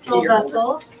 astral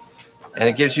vessels. And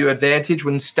it gives you advantage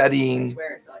when studying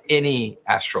any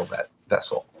astral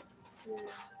vessel.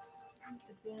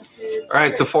 All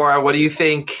right, Sephora, what do you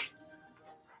think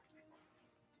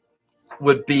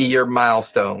would be your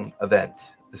milestone event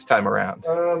this time around?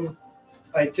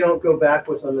 I don't go back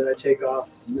with them and I take off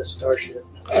in the starship.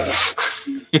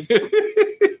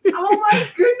 Oh my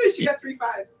goodness, you got 3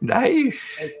 5s.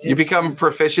 Nice. You become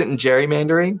proficient in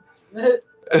gerrymandering? I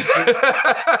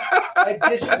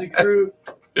ditched the group.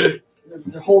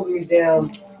 They're holding me down.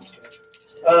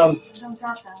 Don't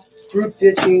doubt that. Group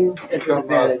ditching at the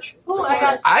advantage. Ooh,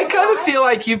 I kind of feel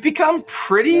like you've become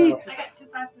pretty. I got 2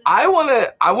 5s.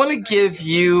 I wanna give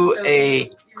you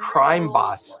a crime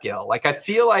boss skill. Like I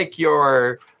feel like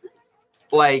you're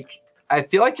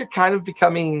kind of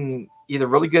becoming either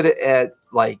really good at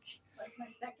Like my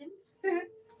second?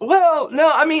 well, no,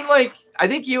 I mean like I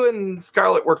think you and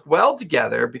Scarlett work well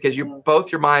together because you both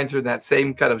your minds are in that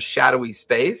same kind of shadowy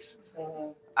space.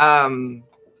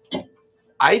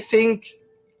 I think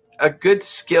a good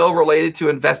skill related to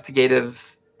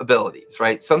investigative abilities,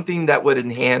 right? Something that would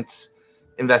enhance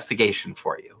investigation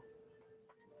for you.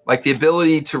 Like the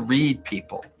ability to read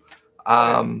people.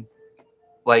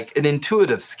 Like an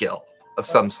intuitive skill of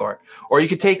some sort. Or you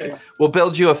could we'll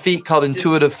build you a feat called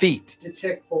intuitive feat.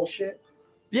 Detect bullshit?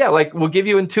 Yeah, like we'll give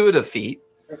you intuitive feat,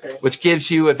 which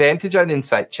gives you advantage on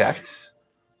insight checks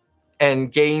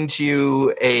and gains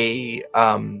you a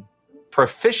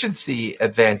proficiency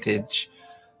advantage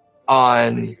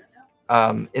on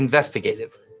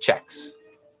investigative checks,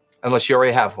 unless you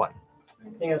already have one.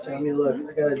 Hang on a second, let me look.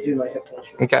 I gotta do my hit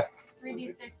points. Okay.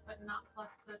 3d6, but not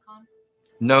plus the con.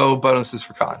 No bonuses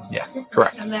for con. Yeah,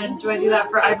 correct. And then do I do that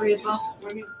for Ivory as well?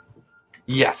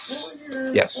 Yes.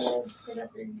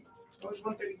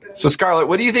 So, Scarlett,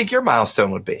 what do you think your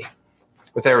milestone would be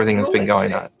with everything that's been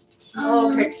going on?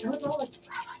 Okay.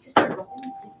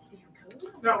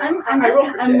 No,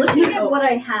 I'm looking at what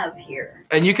I have here.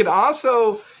 And you can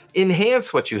also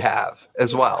enhance what you have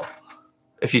as well,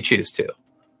 if you choose to.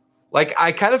 Like,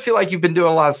 I kind of feel like you've been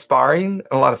doing a lot of sparring and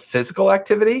a lot of physical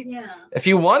activity. Yeah. If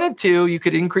you wanted to, you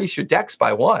could increase your dex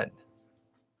by 1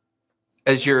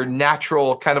 as your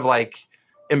natural kind of like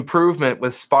improvement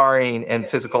with sparring and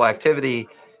physical activity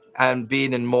and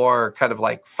being in more kind of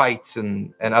like fights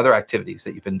and other activities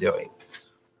that you've been doing.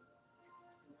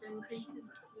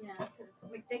 Yeah.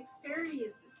 My dexterity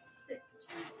is 6.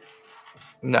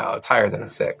 No, it's higher than a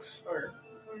 6. Or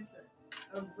is it?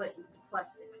 Oh, but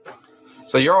plus 6.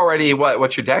 So you're already,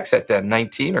 what's your dex at then?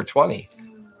 19 or 20?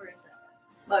 Where is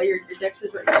that? Your dex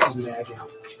is right there. Magic.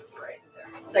 Right there.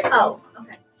 Second. Oh,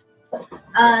 okay.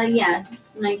 Yeah,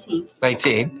 19.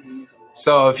 19.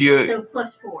 So if you So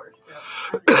plus 4.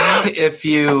 So if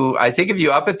you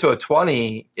up it to a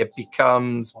 20, it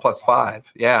becomes plus 5.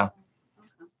 Yeah.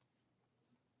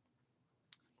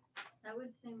 that would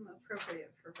seem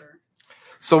appropriate for her.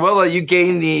 So Willa, you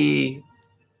gain the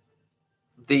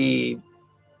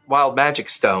wild magic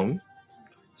stone.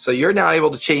 So you're now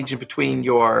able to change it between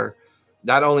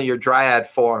not only your dryad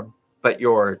form, but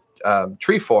your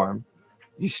tree form.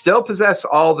 You still possess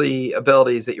all the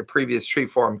abilities that your previous tree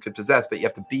form could possess, but you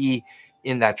have to be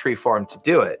in that tree form to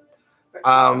do it.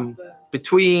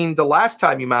 Between the last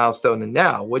time you milestone and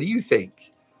now, what do you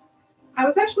think? I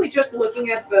was actually just looking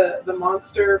at the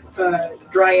monster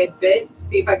dryad bit,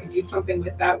 see if I could do something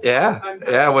with that.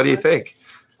 Yeah. What do you think?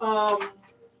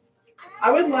 I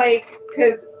would like,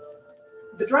 because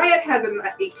the dryad has an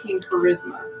 18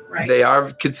 charisma, right? They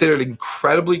are considered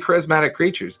incredibly charismatic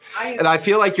creatures. And I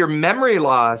feel like your memory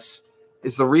loss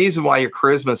is the reason why your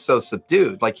charisma is so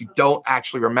subdued. Like you don't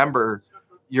actually remember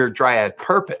your dryad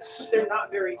purpose. They're not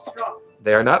very strong.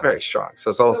 They're not very strong.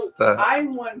 So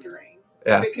I'm wondering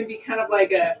if it can be kind of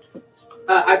like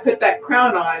I put that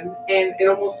crown on and it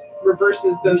almost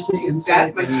reverses those two.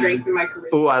 That's my strength and my charisma.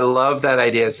 Oh, I love that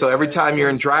idea. So every time you're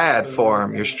in dryad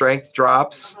form, your strength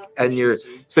drops and your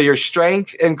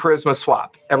strength and charisma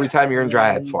swap every time you're in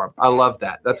dryad form. I love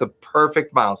that. That's a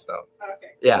perfect milestone.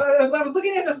 Okay. Yeah. So as I was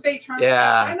looking at the fate chart,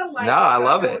 yeah. I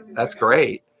love it. That's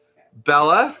great.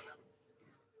 Bella,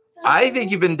 I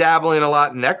think you've been dabbling a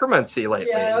lot in necromancy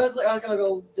lately. Yeah, I was gonna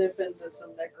go dip into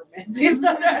some necromancy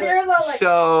stuff out here.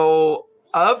 So,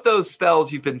 of those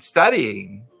spells you've been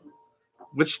studying,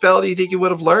 which spell do you think you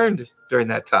would have learned during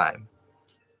that time?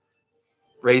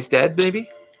 Raise Dead, maybe?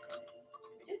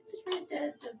 Raise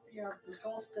Dead. The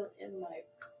skull's still in my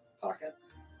pocket.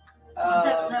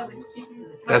 That was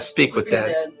stupid. That's Speak with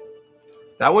Dead.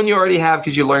 That one you already have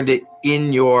because you learned it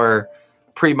in your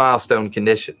pre-milestone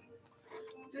condition.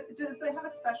 Does they have a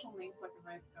special name so I can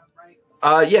write it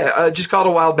down, right? Just call it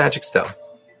a wild magic stone.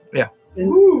 Yeah.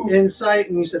 Insight,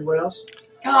 and you said what else?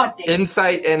 God damn.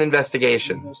 Insight and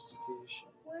investigation.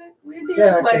 We'd be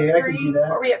Yeah, at like okay, I can 3. do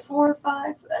that. Are we at 4 or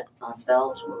 5 on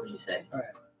spells? What would you say? All right.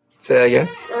 Say that again.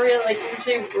 Are we at like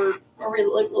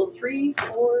level 3,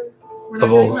 4? We're not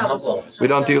doing levels. We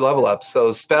don't do level ups.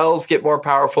 So spells get more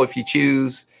powerful if you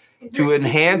choose to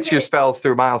enhance your spells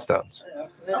through milestones.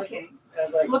 Okay.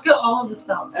 Look at all of the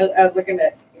spells. I was looking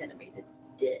at animated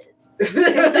dead. So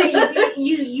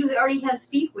you already have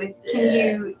Speak with. Can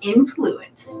you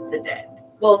influence the dead?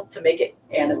 Well, to make it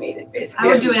animated, basically.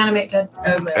 I would do Animate Dead.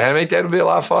 Animate Dead would be a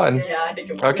lot of fun. Yeah, I think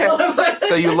it would Okay. be a lot of fun.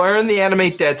 So you learn the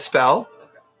Animate Dead spell.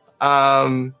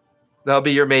 That'll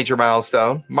be your major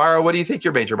milestone. Mara, what do you think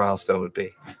your major milestone would be?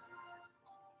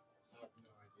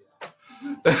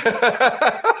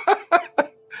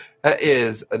 That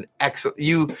is an excellent.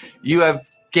 You have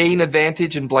gain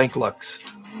advantage in blank looks.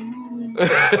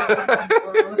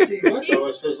 Let's see.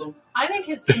 Stoicism. I think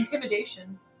his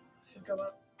intimidation should go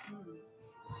up.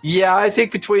 Yeah, I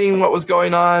think between what was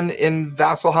going on in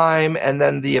Vasselheim and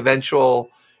then the eventual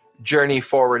journey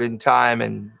forward in time,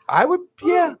 and I would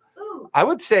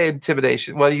say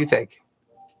intimidation. What do you think?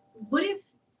 What if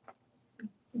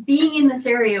being in this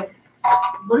area?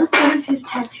 What if one of his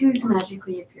tattoos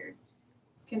magically appeared?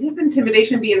 Can his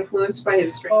intimidation be influenced by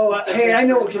his strength? Oh, hey, I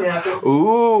know what can happen.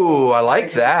 Ooh, I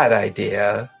like that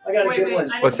idea. I got a good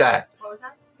one. What's that? What was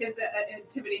that? His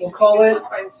intimidation We'll call can be it- influenced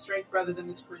by his strength rather than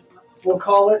his charisma. We'll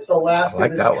call it the last I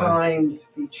like of its that one. kind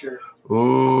feature.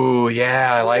 Ooh,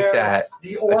 yeah, I like Where that.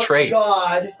 The orc trait.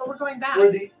 god, But we're going back.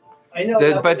 I know,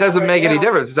 But it doesn't make any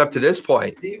difference. It's up to this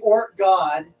point. The orc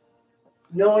god,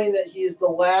 knowing that he is the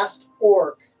last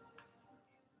orc,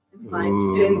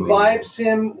 Ooh. imbibes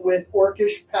him with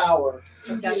orcish power.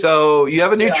 So you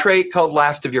have a new Yeah. trait called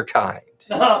Last of Your Kind.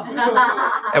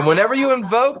 And whenever you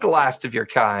invoke Last of Your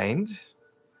Kind,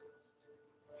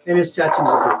 And his tattoos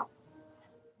appear.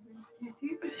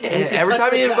 and every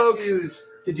time he invokes, tattoos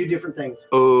to do different things.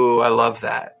 oh, I love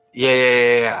that.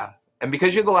 Yeah. And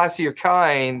because you're the last of your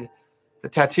kind, the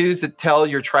tattoos that tell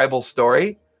your tribal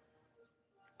story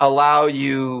allow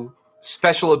you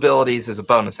special abilities as a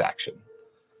bonus action.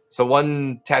 So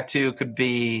one tattoo could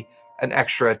be an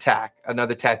extra attack.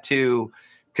 Another tattoo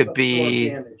could be,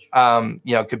 Absorb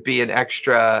damage. could be an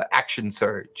extra action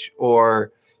surge,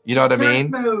 or you know what I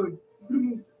mean?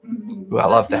 Ooh, I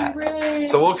love that.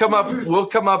 So we'll come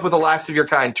up with a last of your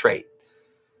kind trait,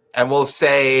 and we'll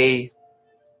say,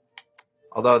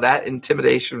 Although that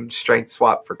intimidation strength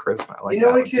swap for charisma, I like You know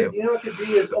that what one it could. too. You know what it could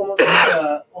be is almost like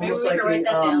Maybe almost we like could write that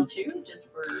a down too, just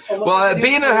for. Well,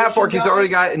 being a half orc, he's already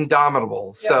got indomitable,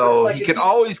 Yeah, so like he a can D-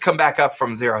 always come back up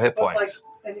from 0 hit but like points.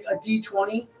 a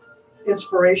D20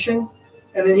 inspiration,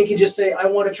 and then he can just say, "I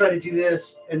want to try to do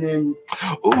this," and then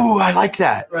Ooh, I like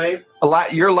that. right,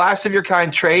 Your last of your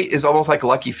kind trait is almost like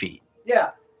lucky feet.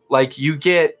 yeah, Like you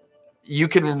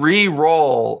can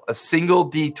re-roll a single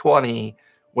D20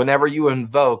 whenever you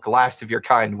invoke last of your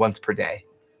kind once per day.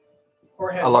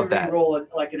 or have I love you that. roll it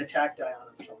like an attack die on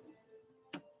him or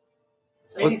something.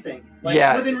 So Anything, like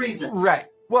yeah. within reason. Right.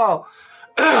 Well,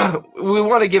 we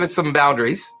want to give it some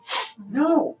boundaries.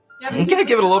 No, You gotta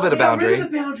give it a little bit of get rid boundary.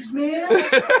 of the boundaries, man.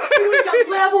 We got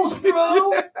levels, bro.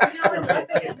 You can always type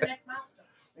it in the next milestone.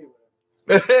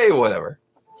 Hey, whatever.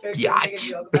 Sure, Yeah. make a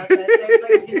joke about that. There's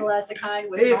like a people ask the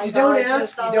kind with Hey, if my you don't knowledge ask,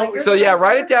 just all you don't like, So, yeah,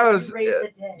 write it down as, raise the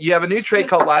dead. You have a new trait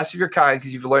called last of your kind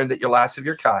because you've learned that you're last of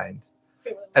your kind.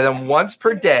 And then once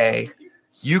per day,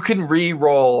 you can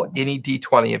re-roll any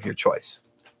D20 of your choice.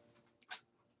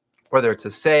 Whether it's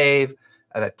a save,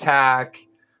 an attack,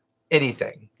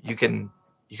 anything. You can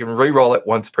re-roll it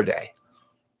once per day.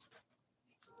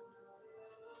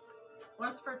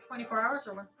 Once for 24 hours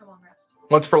or once for long rest?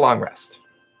 Once per long rest.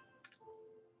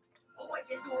 Oh, I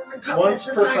get Dwarven Once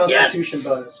this per time. Constitution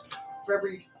bonus. For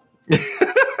every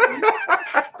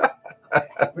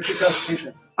What's your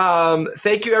Constitution?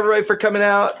 Thank you everybody for coming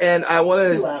out, and I want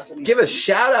He to laughs at me. give a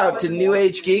shout out to New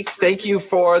Age Geeks. Thank you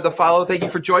for the follow. Thank you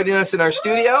for joining us in our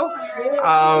studio.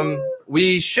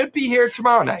 We should be here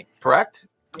tomorrow night, correct?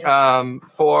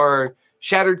 For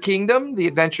Shattered Kingdom, The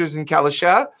Adventures in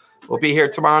Kalasha. We'll be here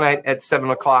tomorrow night at 7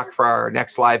 o'clock for our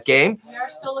next live game. We are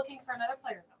still looking for another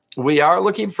player, though. We are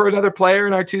looking for another player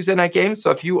in our Tuesday night game.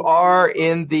 So if you are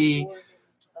in the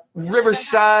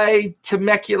Riverside,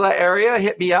 Temecula area,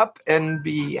 hit me up and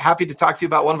be happy to talk to you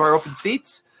about one of our open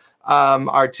seats.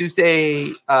 Our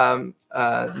Tuesday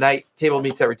night table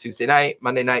meets every Tuesday night.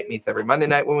 Monday night meets every Monday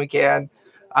night when we can.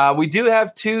 We do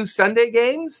have 2 Sunday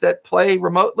games that play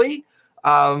remotely.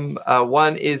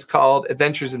 One is called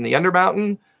Adventures in the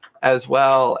Undermountain, as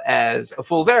well as A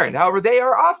Fool's Errand. However, they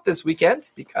are off this weekend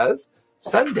because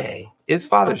Sunday is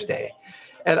Father's Day.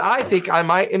 And I think I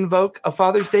might invoke a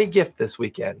Father's Day gift this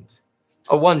weekend.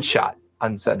 A one-shot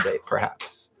on Sunday,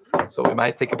 perhaps. So we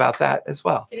might think about that as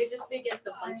well. Can it just be against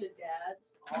a bunch of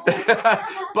dads?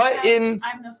 But I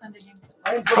have no Sunday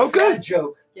game. Oh, good.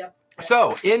 Joke.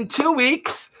 So in 2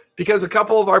 weeks, because a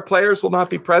couple of our players will not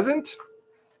be present,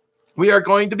 we are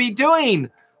going to be doing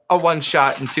a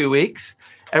one-shot in 2 weeks.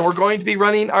 And we're going to be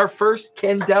running our first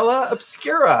Candela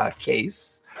Obscura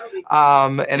case.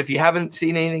 And if you haven't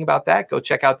seen anything about that, go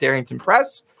check out Darrington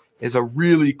Press. It's a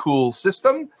really cool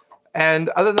system. And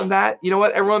other than that, you know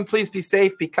what? Everyone, please be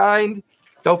safe, be kind.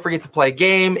 Don't forget to play a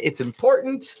game. It's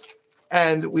important.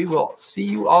 And we will see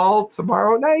you all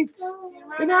tomorrow night.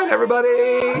 Good night,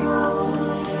 everybody.